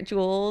where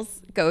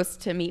Jules goes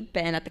to meet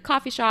Ben at the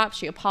coffee shop.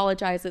 She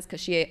apologizes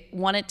because she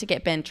wanted to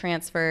get Ben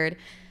transferred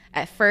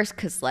at first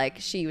because like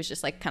she was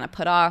just like kind of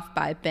put off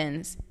by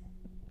Ben's,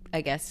 I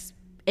guess,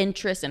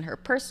 interest in her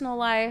personal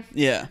life.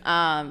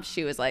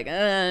 She was like,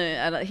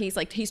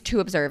 he's too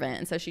observant,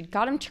 and so she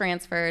got him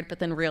transferred, but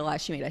then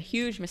realized she made a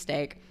huge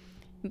mistake.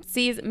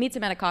 Meets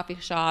him at a coffee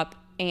shop,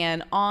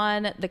 and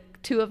on the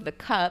 2 of the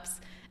cups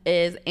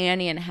is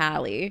Annie and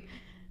Hallie,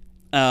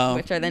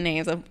 which are the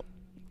names of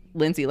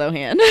Lindsay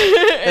Lohan in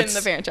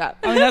The Parent Trap.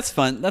 I mean, that's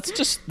fun.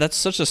 That's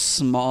such a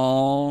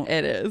small,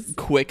 it is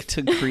quick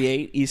to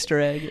create Easter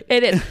egg.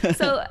 It is.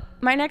 So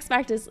my next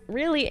fact is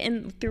really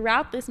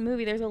throughout this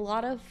movie, there's a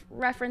lot of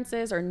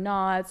references or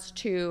nods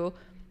to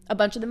a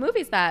bunch of the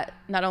movies that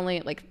not only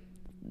like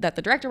that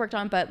the director worked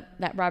on, but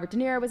that Robert De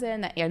Niro was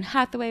in, that Anne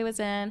Hathaway was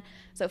in.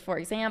 So for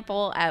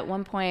example, at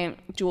one point,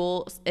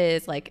 Jules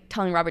is like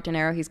telling Robert De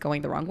Niro he's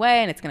going the wrong way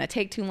and it's going to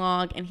take too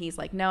long. And he's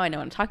like, no, I know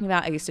what I'm talking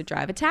about. I used to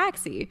drive a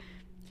taxi.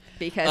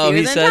 Because he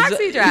was a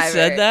taxi driver. He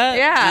said that?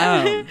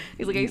 Yeah. Oh.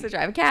 He's like, I used to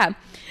drive a cab.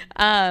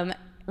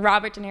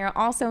 Robert De Niro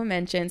also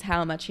mentions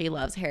how much he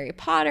loves Harry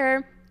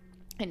Potter.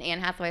 And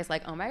Anne Hathaway's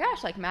like, oh my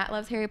gosh, like Matt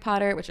loves Harry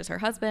Potter, which is her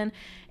husband.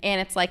 And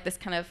it's like this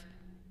kind of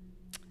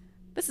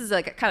this is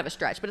like kind of a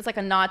stretch, but it's like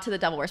a nod to The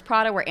Devil Wears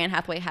Prada, where Anne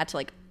Hathaway had to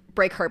like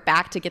break her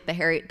back to get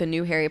the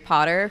new Harry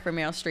Potter for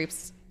Meryl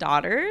Streep's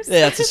daughters.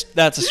 Yeah,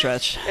 that's a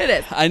stretch. It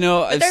is. I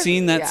know. I've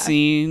seen that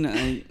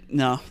scene.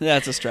 No,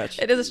 that's a stretch.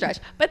 It is a stretch.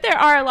 But there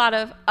are a lot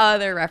of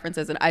other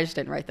references, and I just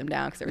didn't write them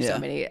down because there were so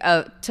many,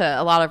 to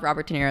a lot of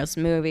Robert De Niro's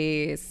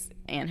movies,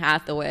 Anne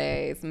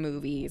Hathaway's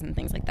movies, and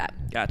things like that.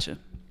 Gotcha.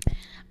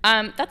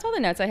 That's all the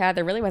notes I had.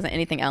 There really wasn't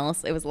anything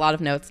else. It was a lot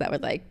of notes that were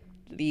like,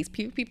 these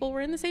people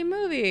were in the same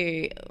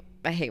movie.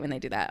 I hate when they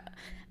do that.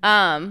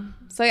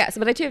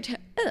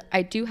 But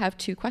I do have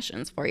 2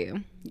 questions for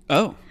you.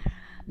 Oh,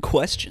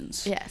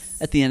 questions. Yes.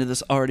 At the end of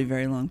this already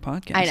very long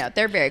podcast. I know.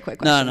 They're very quick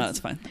questions. No, it's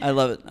fine. I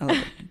love it.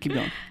 Keep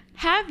going.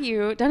 Have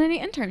you done any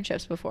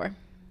internships before?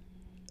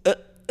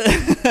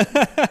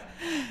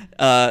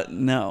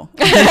 No.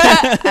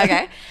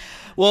 Okay.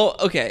 Well,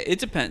 okay. It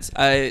depends.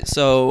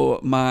 So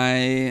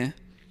my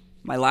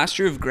last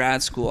year of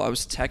grad school, I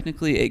was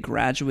technically a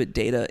graduate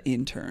data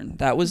intern.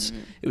 It was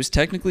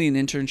technically an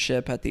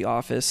internship at the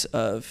Office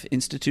of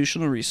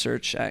Institutional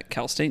Research at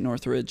Cal State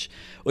Northridge,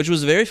 which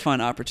was a very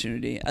fun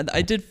opportunity.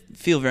 I did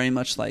feel very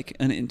much like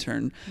an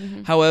intern.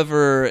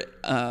 However,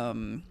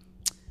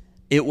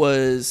 it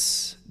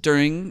was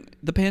during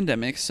the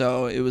pandemic,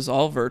 so it was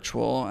all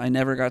virtual. I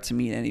never got to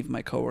meet any of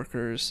my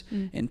coworkers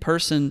in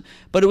person,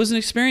 but it was an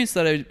experience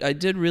that I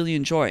did really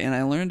enjoy, and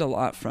I learned a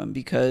lot from,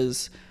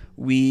 because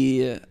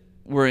we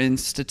were in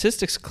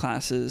statistics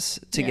classes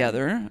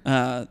together,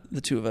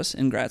 the 2 of us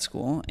in grad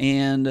school,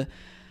 and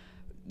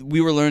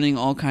we were learning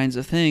all kinds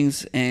of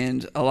things.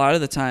 And a lot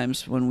of the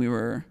times when we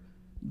were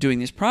doing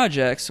these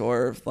projects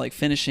or like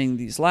finishing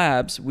these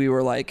labs, we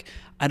were like,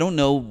 I don't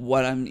know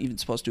what I'm even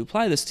supposed to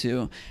apply this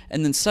to.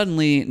 And then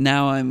suddenly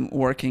now I'm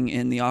working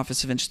in the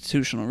Office of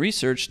Institutional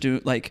Research,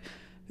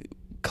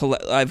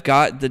 I've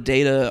got the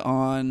data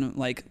on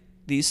like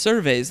these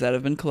surveys that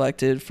have been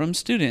collected from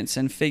students,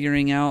 and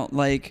figuring out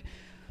like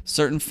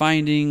certain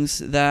findings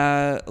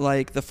that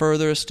like the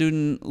further a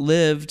student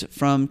lived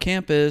from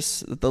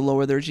campus, the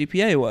lower their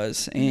GPA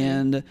was,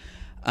 and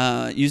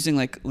using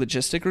like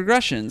logistic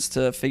regressions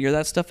to figure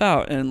that stuff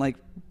out. And like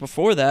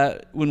before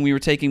that, when we were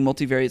taking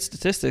multivariate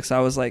statistics, I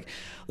was like,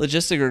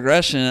 logistic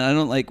regression, I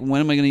don't like, when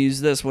am I going to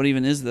use this? What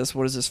even is this?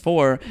 What is this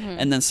for?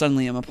 And then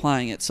suddenly I'm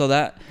applying it. So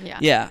that,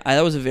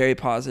 that was a very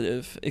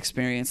positive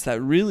experience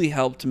that really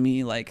helped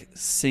me like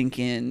sink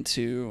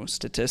into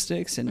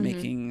statistics and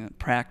making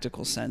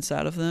practical sense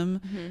out of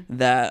them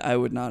that I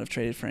would not have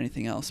traded for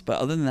anything else. But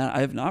other than that, I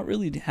have not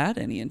really had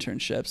any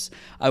internships.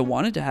 I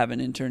wanted to have an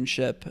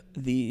internship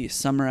the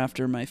summer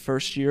after my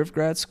first year of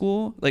grad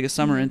school, like a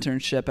summer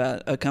internship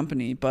at a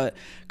company, but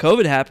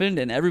COVID happened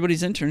and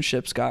everybody's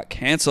internships got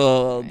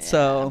canceled.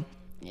 So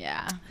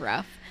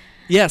rough.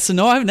 So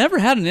no, I've never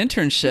had an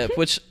internship,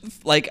 which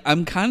like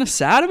I'm kind of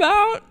sad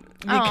about,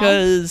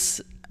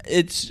 because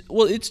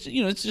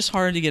it's just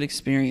hard to get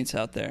experience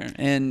out there,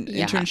 and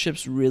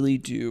internships really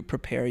do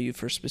prepare you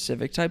for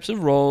specific types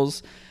of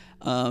roles,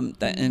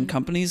 and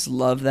companies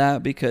love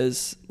that,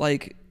 because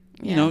like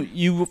you know,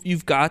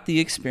 you've got the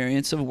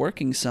experience of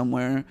working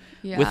somewhere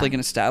with like an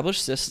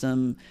established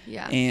system.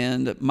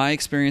 And my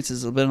experience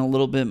has been a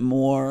little bit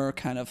more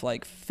kind of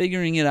like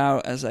figuring it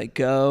out as I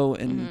go,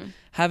 and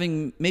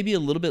having maybe a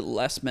little bit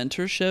less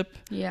mentorship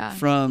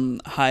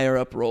from higher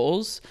up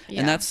roles.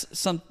 And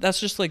that's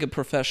just like a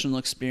professional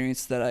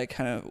experience that I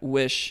kind of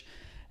wish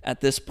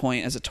at this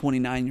point as a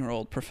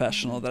 29-year-old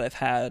professional that I've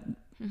had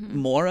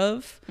more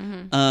of.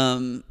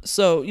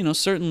 So, you know,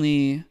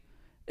 certainly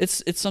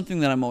it's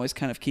something that I'm always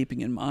kind of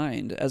keeping in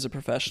mind as a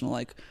professional.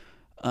 Like,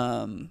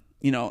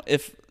 you know,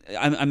 if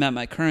I'm at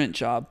my current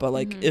job, but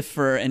like if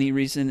for any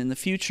reason in the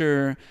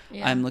future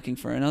I'm looking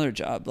for another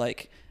job,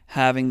 like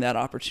having that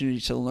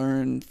opportunity to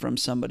learn from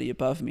somebody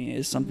above me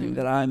is something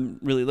that I'm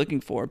really looking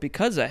for,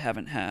 because I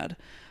haven't had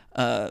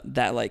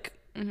that like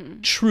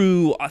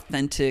true,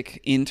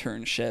 authentic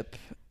internship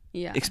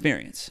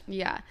experience.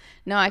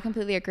 No, I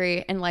completely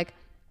agree. And like,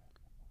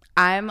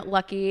 I'm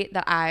lucky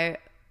that I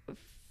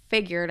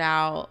figured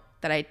out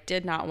that I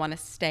did not want to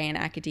stay in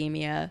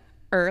academia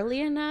early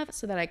enough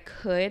so that I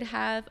could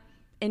have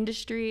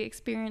industry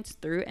experience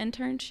through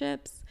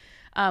internships.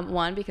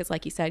 One, because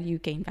like you said, you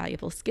gain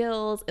valuable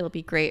skills. It'll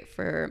be great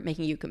for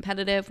making you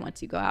competitive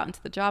once you go out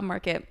into the job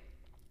market.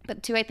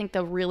 But 2, I think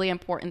the really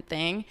important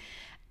thing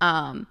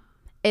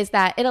is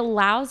that it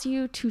allows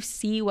you to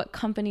see what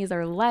companies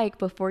are like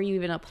before you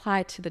even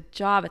apply to the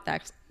job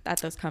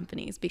at those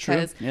companies.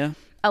 Because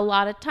a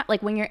lot of time,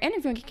 like when you're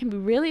interviewing, it can be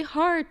really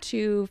hard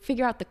to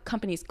figure out the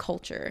company's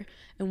culture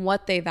and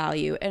what they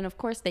value. And of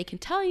course they can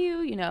tell you,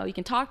 you know, you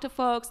can talk to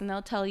folks and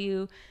they'll tell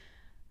you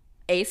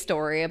a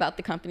story about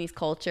the company's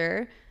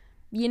culture.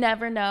 You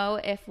never know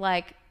if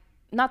like,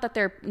 not that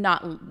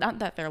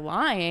they're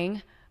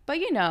lying, but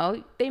you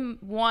know, they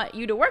want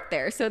you to work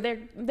there. So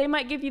they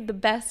might give you the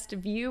best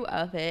view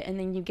of it. And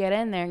then you get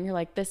in there and you're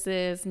like, this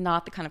is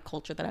not the kind of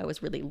culture that I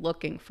was really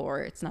looking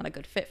for. It's not a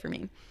good fit for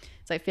me.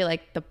 So I feel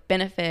like the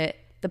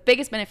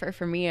biggest benefit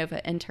for me of an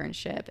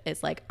internship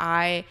is like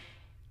I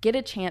get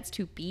a chance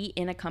to be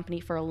in a company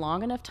for a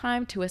long enough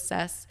time to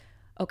assess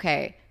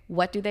okay,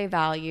 what do they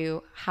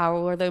value?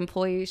 How are the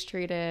employees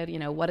treated? You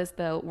know, what is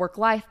the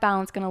work-life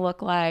balance going to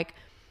look like?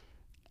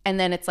 And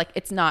then it's like,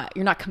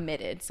 you're not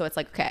committed. So it's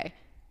like, okay,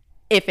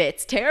 if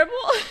it's terrible,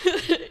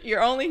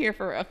 you're only here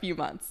for a few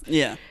months.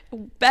 Yeah.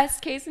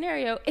 Best case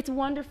scenario, it's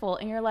wonderful.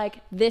 And you're like,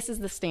 this is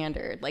the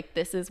standard. Like,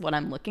 this is what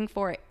I'm looking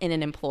for in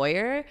an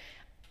employer.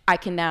 I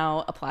can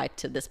now apply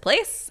to this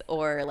place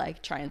or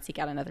like try and seek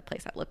out another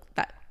place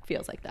that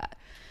feels like that,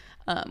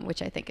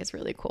 which I think is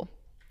really cool.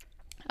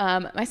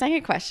 My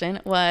second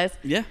question was,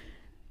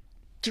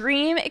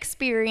 dream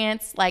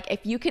experience. Like,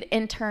 if you could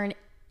intern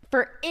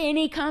for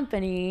any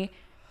company,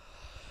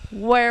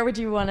 where would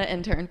you want to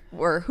intern,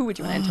 or who would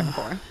you want to intern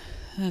for?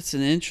 That's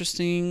an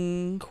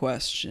interesting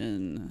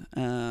question.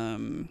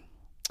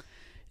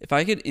 If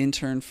I could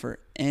intern for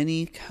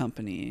any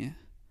company,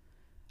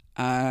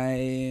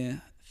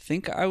 I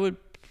think I would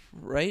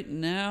right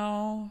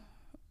now.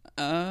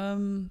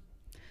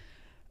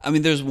 I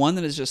mean, there's one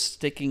that is just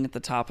sticking at the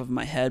top of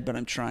my head, but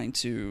I'm trying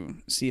to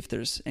see if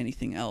there's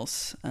anything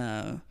else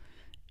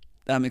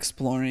I'm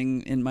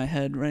exploring in my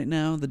head right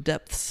now, the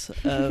depths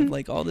of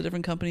like all the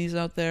different companies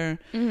out there.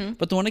 Mm-hmm.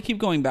 But the one I keep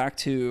going back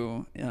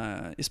to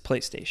is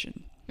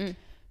PlayStation.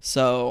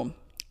 So,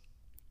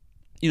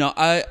 you know,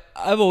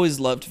 I've always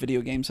loved video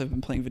games. I've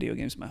been playing video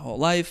games my whole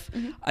life.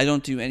 Mm-hmm. I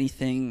don't do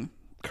anything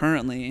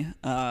currently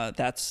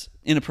that's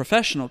in a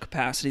professional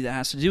capacity that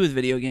has to do with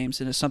video games,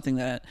 and it's something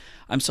that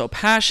I'm so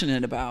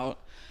passionate about.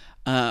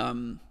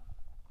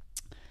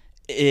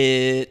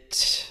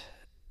 It's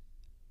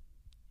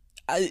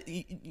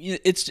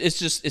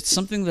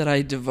something that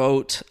I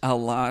devote a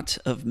lot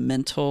of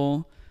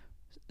mental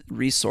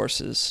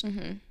resources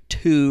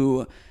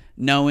to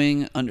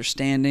knowing,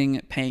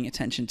 understanding, paying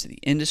attention to the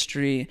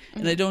industry,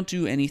 and I don't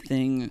do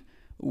anything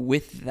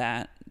with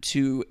that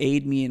to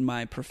aid me in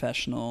my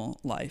professional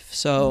life.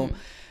 So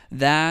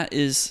that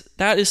is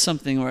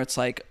something where it's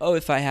like, oh,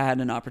 if I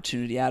had an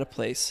opportunity at a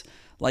place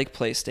like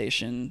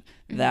PlayStation,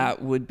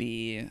 that would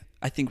be,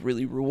 I think,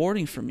 really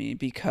rewarding for me,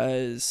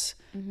 because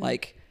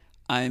like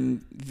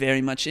I'm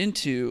very much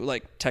into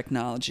like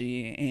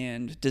technology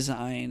and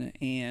design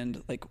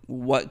and like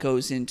what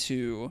goes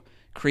into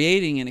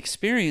creating an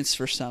experience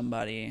for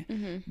somebody,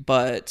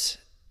 but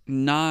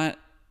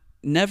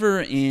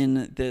never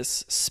in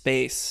this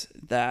space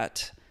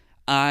that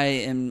I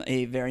am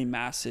a very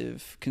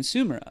massive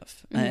consumer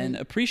of and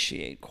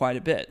appreciate quite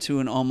a bit, to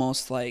an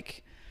almost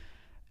like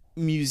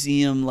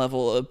museum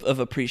level of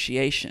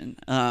appreciation.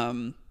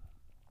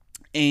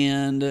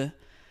 And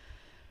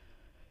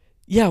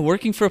yeah,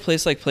 working for a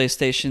place like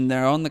PlayStation,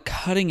 they're on the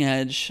cutting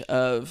edge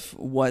of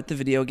what the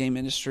video game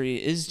industry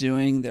is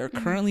doing. They're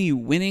currently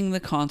winning the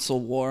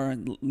console war.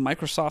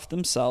 Microsoft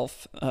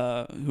themselves,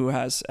 who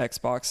has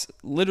Xbox,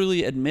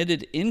 literally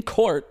admitted in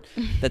court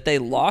that they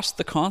lost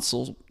the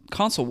console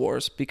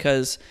wars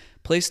because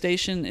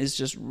PlayStation is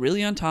just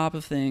really on top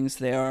of things.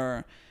 They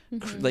are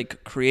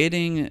like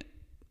creating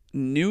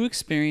new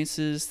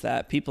experiences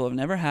that people have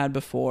never had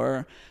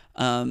before.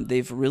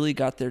 They've really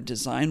got their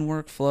design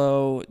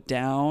workflow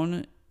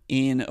down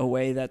in a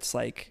way that's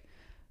like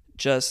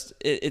just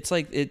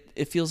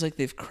it feels like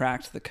they've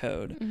cracked the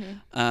code.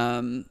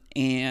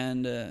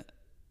 And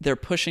they're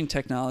pushing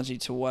technology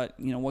to what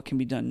can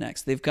be done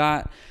next. They've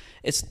got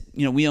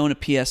we own a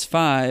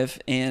PS5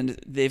 and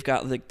they've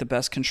got like the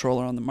best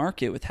controller on the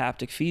market with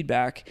haptic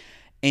feedback,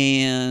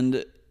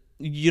 and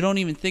you don't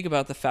even think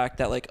about the fact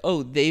that like,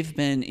 oh, they've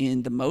been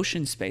in the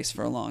motion space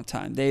for a long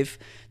time. They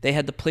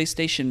had the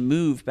PlayStation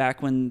Move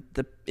back in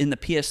the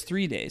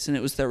PS3 days, and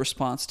it was their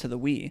response to the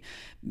Wii.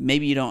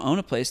 Maybe you don't own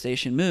a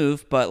PlayStation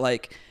Move, but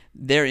like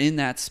they're in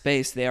that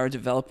space. They are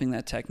developing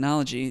that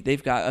technology.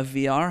 They've got a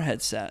VR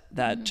headset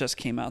that just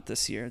came out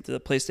this year, the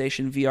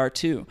PlayStation VR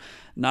 2.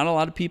 Not a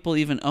lot of people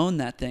even own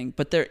that thing,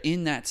 but they're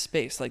in that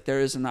space. Like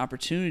there is an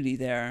opportunity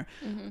there,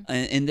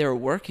 and they're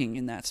working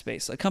in that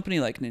space. A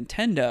company like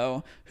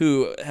Nintendo,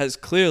 who has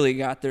clearly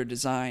got their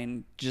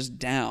design just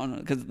down,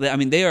 because I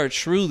mean they are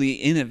truly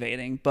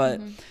innovating. But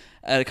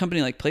at a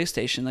company like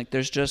PlayStation, like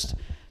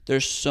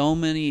there's so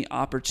many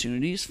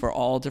opportunities for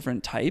all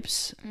different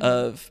types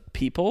of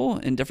people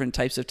and different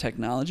types of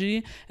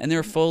technology, and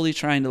they're fully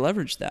trying to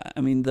leverage that.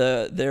 I mean,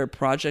 their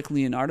Project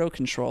Leonardo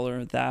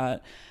controller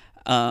that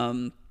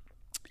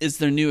is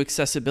their new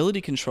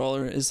accessibility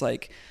controller is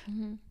like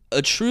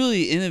a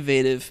truly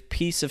innovative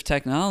piece of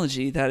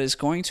technology that is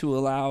going to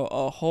allow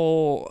a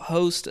whole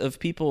host of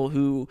people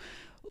who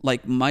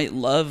like might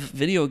love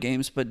video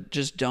games but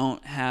just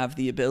don't have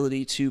the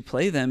ability to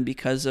play them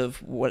because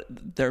of what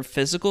their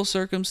physical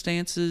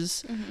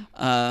circumstances.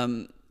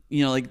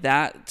 Like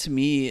that to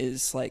me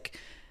is like,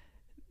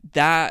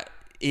 that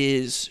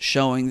is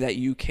showing that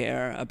you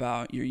care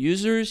about your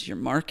users, your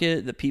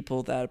market, the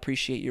people that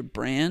appreciate your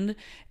brand,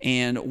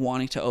 and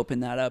wanting to open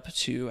that up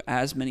to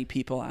as many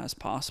people as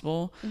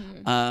possible,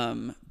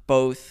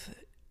 both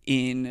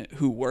in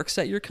who works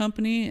at your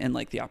company and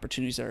like the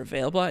opportunities that are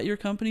available at your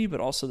company, but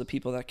also the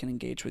people that can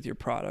engage with your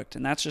product.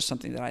 And that's just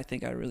something that I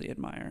think I really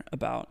admire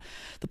about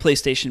the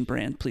PlayStation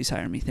brand. Please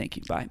hire me. Thank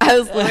you. Bye. I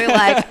was literally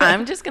like,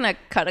 I'm just going to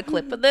cut a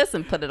clip of this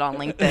and put it on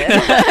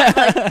LinkedIn.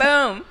 Like,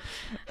 boom,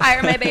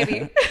 hire my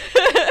baby.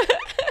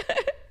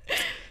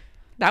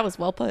 That was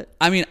well put.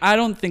 I mean, I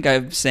don't think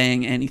I'm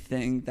saying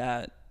anything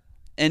that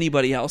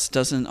anybody else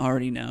doesn't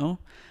already know.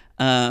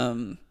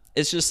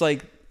 It's just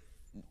like,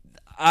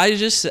 I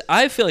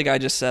feel like I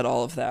just said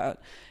all of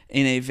that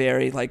in a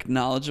very like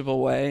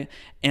knowledgeable way,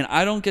 and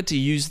I don't get to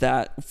use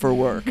that for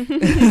work.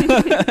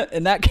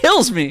 And that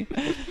kills me.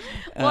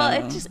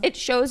 Well, it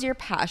shows your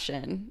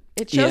passion.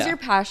 It shows your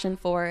passion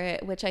for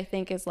it, which I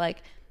think is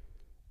like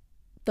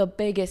the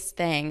biggest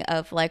thing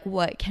of like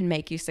what can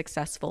make you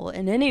successful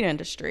in any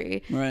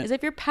industry, right, is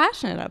if you're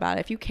passionate about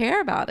it, if you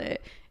care about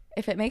it,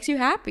 if it makes you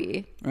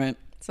happy. Right.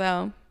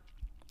 So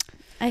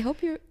I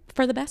hope you're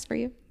for the best for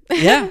you.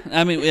 Yeah,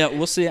 I mean, yeah,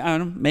 we'll see. I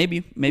don't know.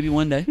 Maybe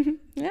one day.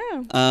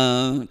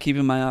 Yeah.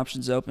 Keeping my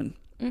options open.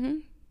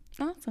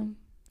 Mm-hmm. Awesome.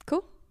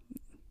 Cool.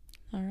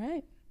 All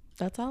right.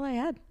 That's all I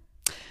had.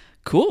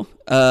 Cool.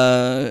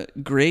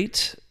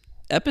 Great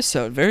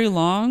episode. Very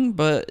long,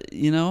 but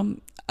you know,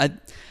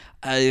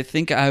 I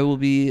think I will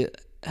be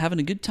having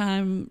a good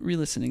time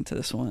re-listening to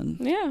this one.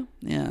 Yeah.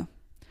 Yeah.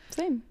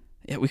 Same.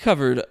 Yeah, we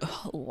covered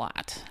a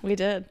lot. We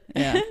did.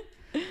 Yeah.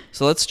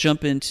 So let's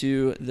jump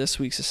into this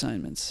week's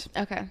assignments.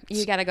 Okay.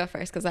 You got to go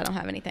first because I don't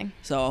have anything.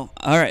 So,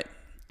 all right.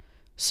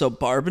 So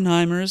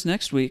Barbenheimer is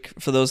next week.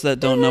 For those that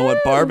don't know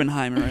what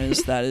Barbenheimer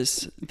is, that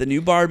is the new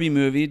Barbie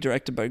movie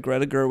directed by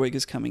Greta Gerwig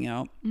is coming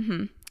out.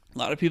 Mm-hmm. A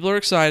lot of people are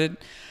excited.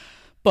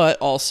 But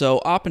also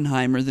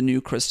Oppenheimer, the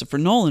new Christopher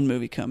Nolan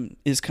movie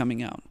is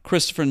coming out.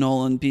 Christopher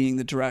Nolan being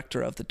the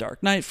director of the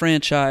Dark Knight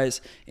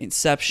franchise,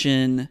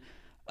 Inception,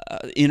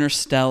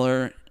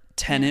 Interstellar,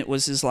 Tenet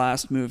was his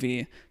last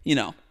movie. You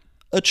know,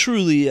 a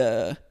truly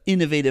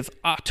innovative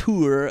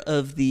auteur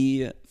of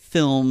the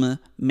film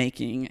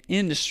making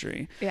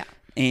industry. Yeah.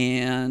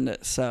 And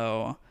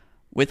so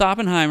with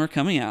Oppenheimer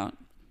coming out,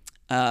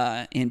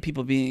 and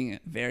people being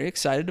very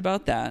excited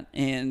about that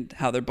and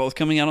how they're both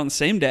coming out on the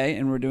same day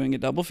and we're doing a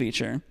double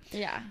feature.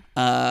 Yeah.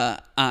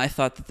 I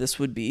thought that this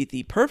would be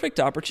the perfect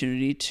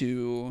opportunity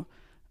to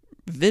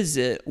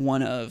visit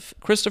one of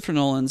Christopher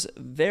Nolan's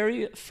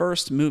very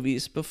first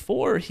movies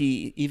before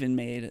he even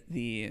made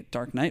the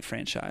Dark Knight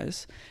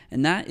franchise.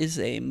 And that is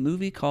a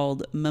movie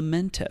called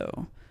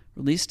Memento,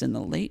 released in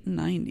the late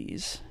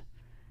 90s.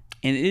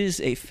 And it is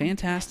a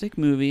fantastic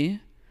movie.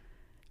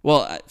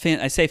 Well,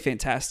 I say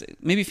fantastic.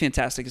 Maybe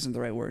fantastic isn't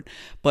the right word,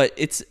 but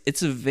it's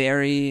a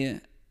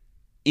very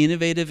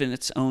innovative in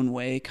its own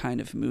way kind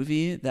of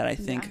movie that I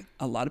think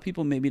a lot of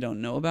people maybe don't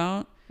know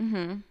about.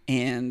 Mm-hmm.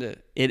 And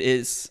it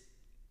is,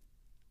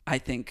 I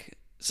think,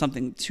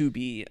 something to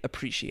be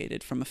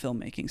appreciated from a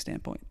filmmaking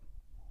standpoint.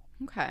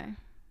 Okay.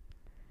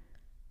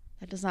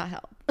 That does not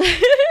help.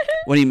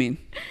 What do you mean?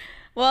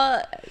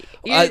 Well,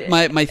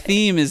 my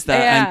theme is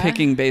that I'm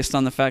picking based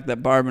on the fact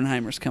that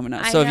Barbenheimer's coming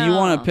out. So if you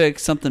want to pick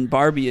something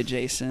Barbie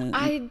adjacent,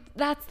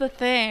 that's the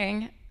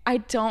thing. I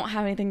don't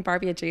have anything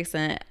Barbie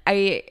adjacent.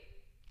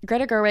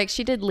 Greta Gerwig,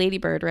 she did Lady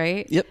Bird,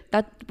 right? Yep.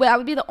 That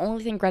would be the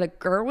only thing Greta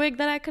Gerwig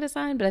that I could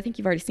assign, but I think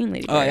you've already seen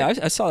Lady Bird. Oh yeah,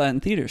 I saw that in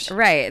theaters.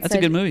 Right. That's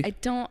a good movie. I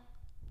don't.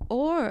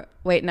 Or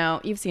wait,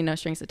 no, you've seen No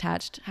Strings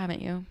Attached,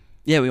 haven't you?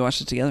 Yeah, we watched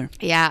it together.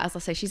 Yeah, as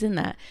I'll say, she's in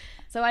that.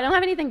 So I don't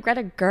have anything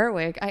Greta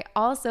Gerwig.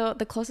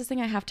 The closest thing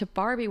I have to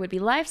Barbie would be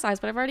Life Size,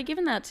 but I've already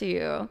given that to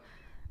you.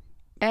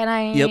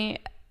 And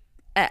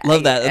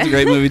love that. That's a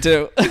great movie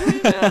too.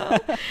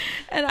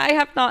 And I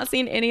have not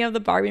seen any of the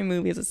Barbie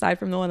movies aside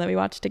from the one that we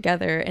watched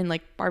together and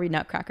like Barbie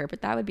Nutcracker,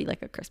 but that would be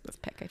like a Christmas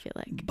pick, I feel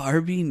like.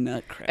 Barbie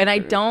Nutcracker. And I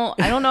don't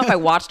know if I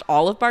watched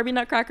all of Barbie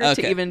Nutcracker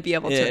to even be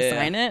able to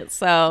assign it.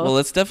 So well,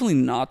 let's definitely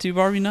not do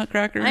Barbie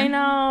Nutcracker. I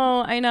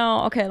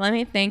know. Okay, let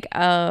me think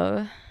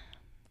of.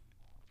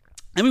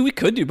 I mean, we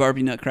could do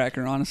Barbie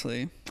Nutcracker,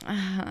 honestly.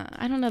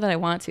 I don't know that I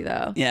want to,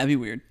 though. Yeah, it'd be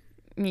weird.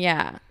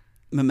 Yeah.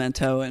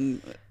 Memento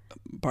and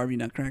Barbie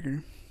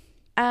Nutcracker.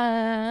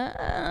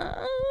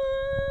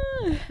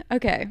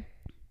 Okay.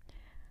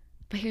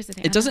 But here's the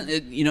thing. It doesn't,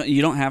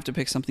 you don't have to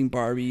pick something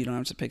Barbie. You don't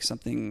have to pick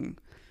something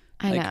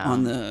like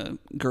on the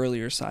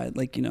girlier side.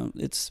 Like,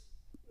 it's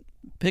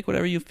pick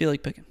whatever you feel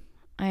like picking.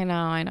 I know.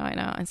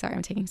 I'm sorry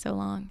I'm taking so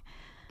long.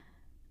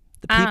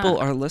 The people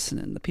are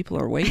listening. The people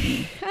are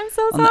waiting. I'm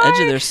so sorry. On the edge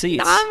of their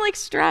seats. Now I'm like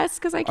stressed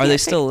because I can't. Are they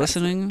still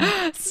listening?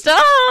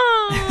 Stop!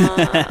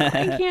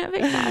 I can't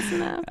pick fast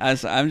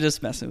enough. I'm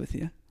just messing with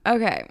you.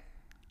 Okay.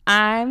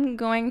 I'm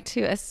going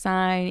to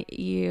assign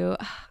you.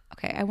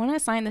 Okay, I want to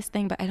assign this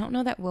thing, but I don't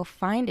know that we'll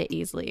find it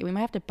easily. We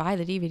might have to buy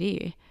the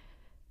DVD.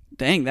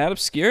 Dang, that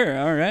obscure.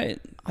 All right.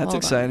 That's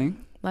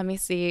exciting. Let me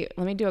see.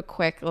 Let me do a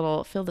quick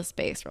little fill the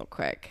space real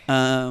quick.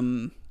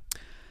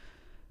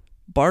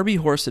 Barbie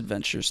Horse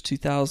Adventures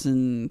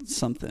 2000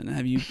 something.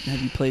 Have you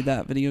played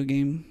that video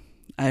game?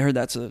 I heard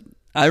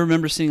I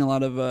remember seeing a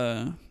lot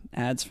of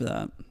ads for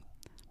that.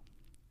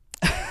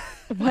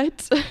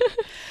 What?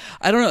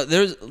 I don't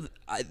know.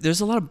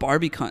 there's a lot of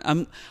Barbie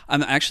I'm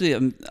just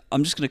going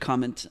to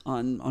comment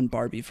on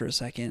Barbie for a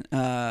second.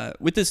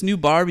 With this new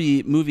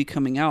Barbie movie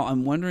coming out,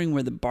 I'm wondering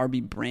where the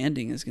Barbie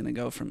branding is going to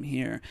go from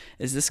here.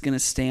 Is this going to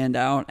stand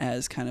out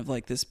as kind of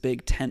like this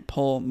big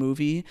tentpole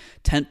movie?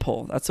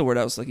 Tentpole, that's the word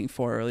I was looking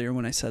for earlier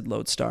when I said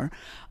Lodestar.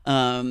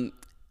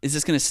 Is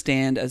this going to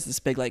stand as this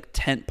big like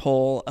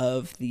tentpole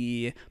of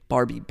the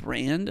Barbie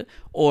brand,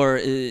 or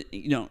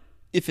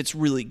if it's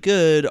really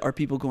good, are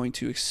people going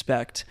to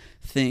expect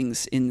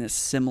things in this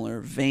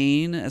similar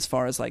vein as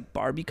far as like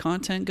Barbie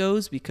content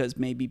goes? Because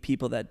maybe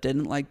people that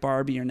didn't like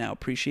Barbie are now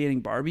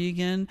appreciating Barbie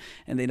again,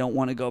 and they don't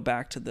want to go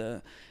back to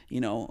the,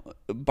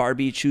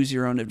 Barbie choose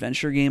your own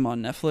adventure game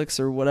on Netflix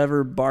or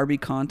whatever Barbie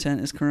content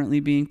is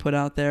currently being put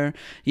out there.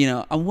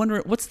 I'm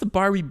wondering, what's the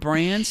Barbie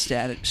brand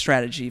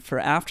strategy for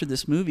after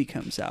this movie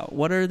comes out?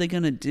 What are they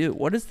going to do?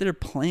 What is their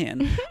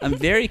plan? I'm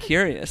very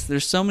curious.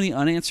 There's so many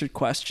unanswered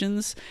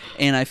questions,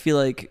 and I feel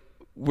like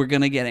we're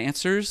going to get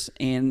answers,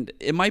 and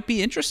it might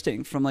be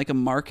interesting from like a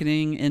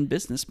marketing and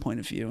business point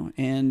of view.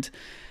 And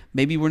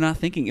maybe we're not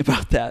thinking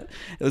about that.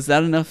 Was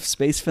that enough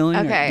space filling?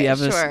 Okay,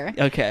 sure.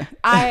 Okay.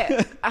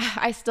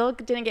 I still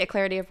didn't get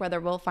clarity of whether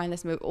we'll find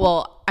this movie.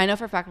 Well, I know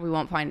for a fact we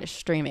won't find it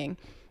streaming.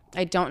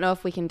 I don't know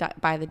if we can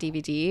buy the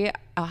DVD.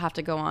 I'll have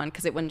to go on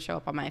because it wouldn't show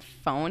up on my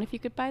phone if you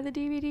could buy the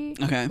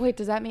DVD. Okay. Wait,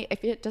 does that mean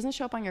if it doesn't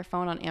show up on your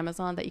phone on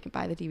Amazon that you can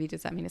buy the DVD,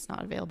 does that mean it's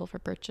not available for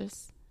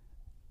purchase?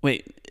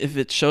 Wait, if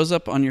it shows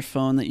up on your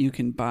phone that you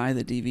can buy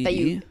the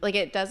DVD?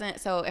 It doesn't.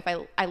 So if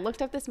I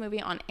looked up this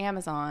movie on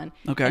Amazon,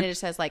 okay, and it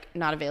just says like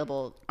not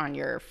available on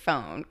your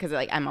phone because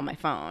like I'm on my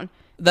phone.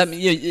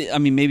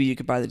 Maybe you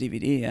could buy the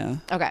DVD, yeah.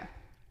 Okay.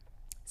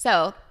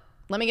 So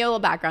let me give a little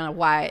background of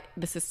why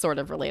this is sort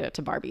of related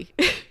to Barbie,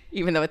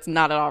 even though it's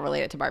not at all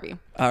related to Barbie.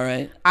 All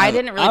right.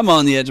 I'm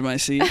on the edge of my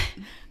seat.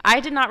 I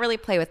did not really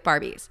play with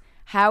Barbies.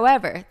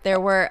 However, there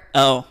were...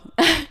 Oh,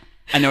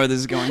 I know where this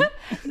is going.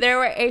 There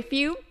were a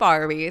few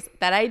Barbies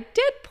that I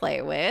did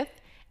play with,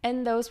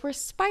 and those were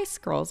Spice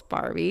Girls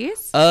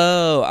Barbies.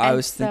 Oh, I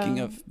was thinking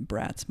of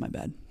Bratz. My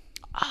bad.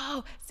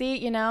 Oh, see,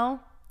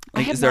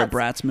 is there a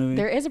Bratz movie?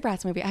 There is a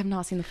Bratz movie. I have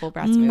not seen the full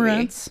Bratz movie.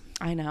 Bratz.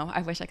 I know.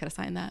 I wish I could have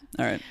signed that.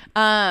 All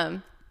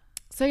right.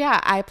 So yeah,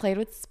 I played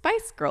with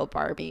Spice Girl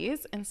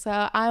Barbies, and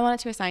so I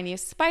wanted to assign you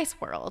Spice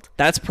World.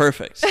 That's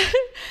perfect.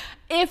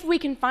 If we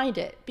can find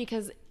it,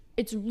 because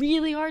it's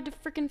really hard to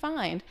freaking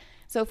find.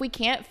 So if we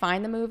can't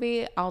find the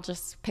movie, I'll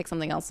just pick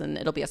something else, and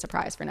it'll be a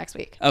surprise for next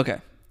week. Okay.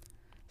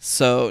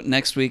 So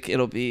next week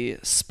it'll be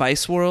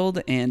Spice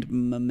World and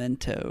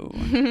Memento.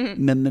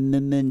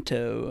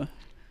 Memento.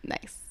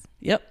 Nice.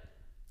 Yep.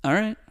 All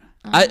right.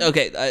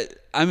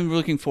 I'm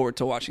looking forward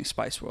to watching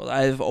Spice World.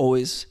 I've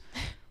always,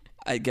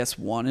 I guess,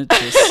 wanted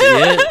to see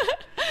it.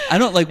 I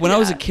don't when I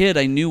was a kid,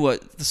 I knew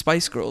what the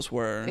Spice Girls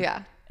were.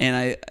 Yeah. And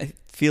I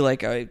feel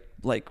like I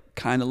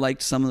kind of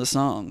liked some of the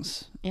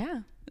songs. Yeah.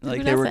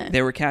 Like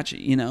they were catchy,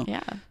 Yeah.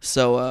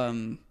 So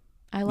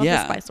I love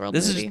the Spice World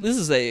movie. This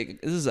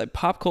is a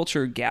pop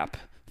culture gap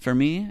for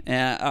me,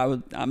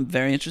 and I'm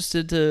very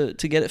interested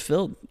to get it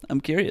filled.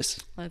 I'm curious.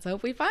 Let's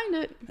hope we find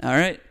it. All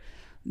right.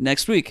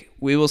 Next week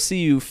we will see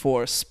you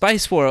for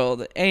Spice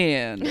World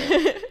and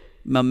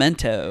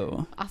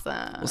Memento.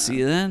 Awesome. We'll see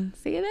you then.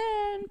 See you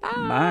then.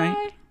 Bye.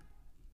 Bye.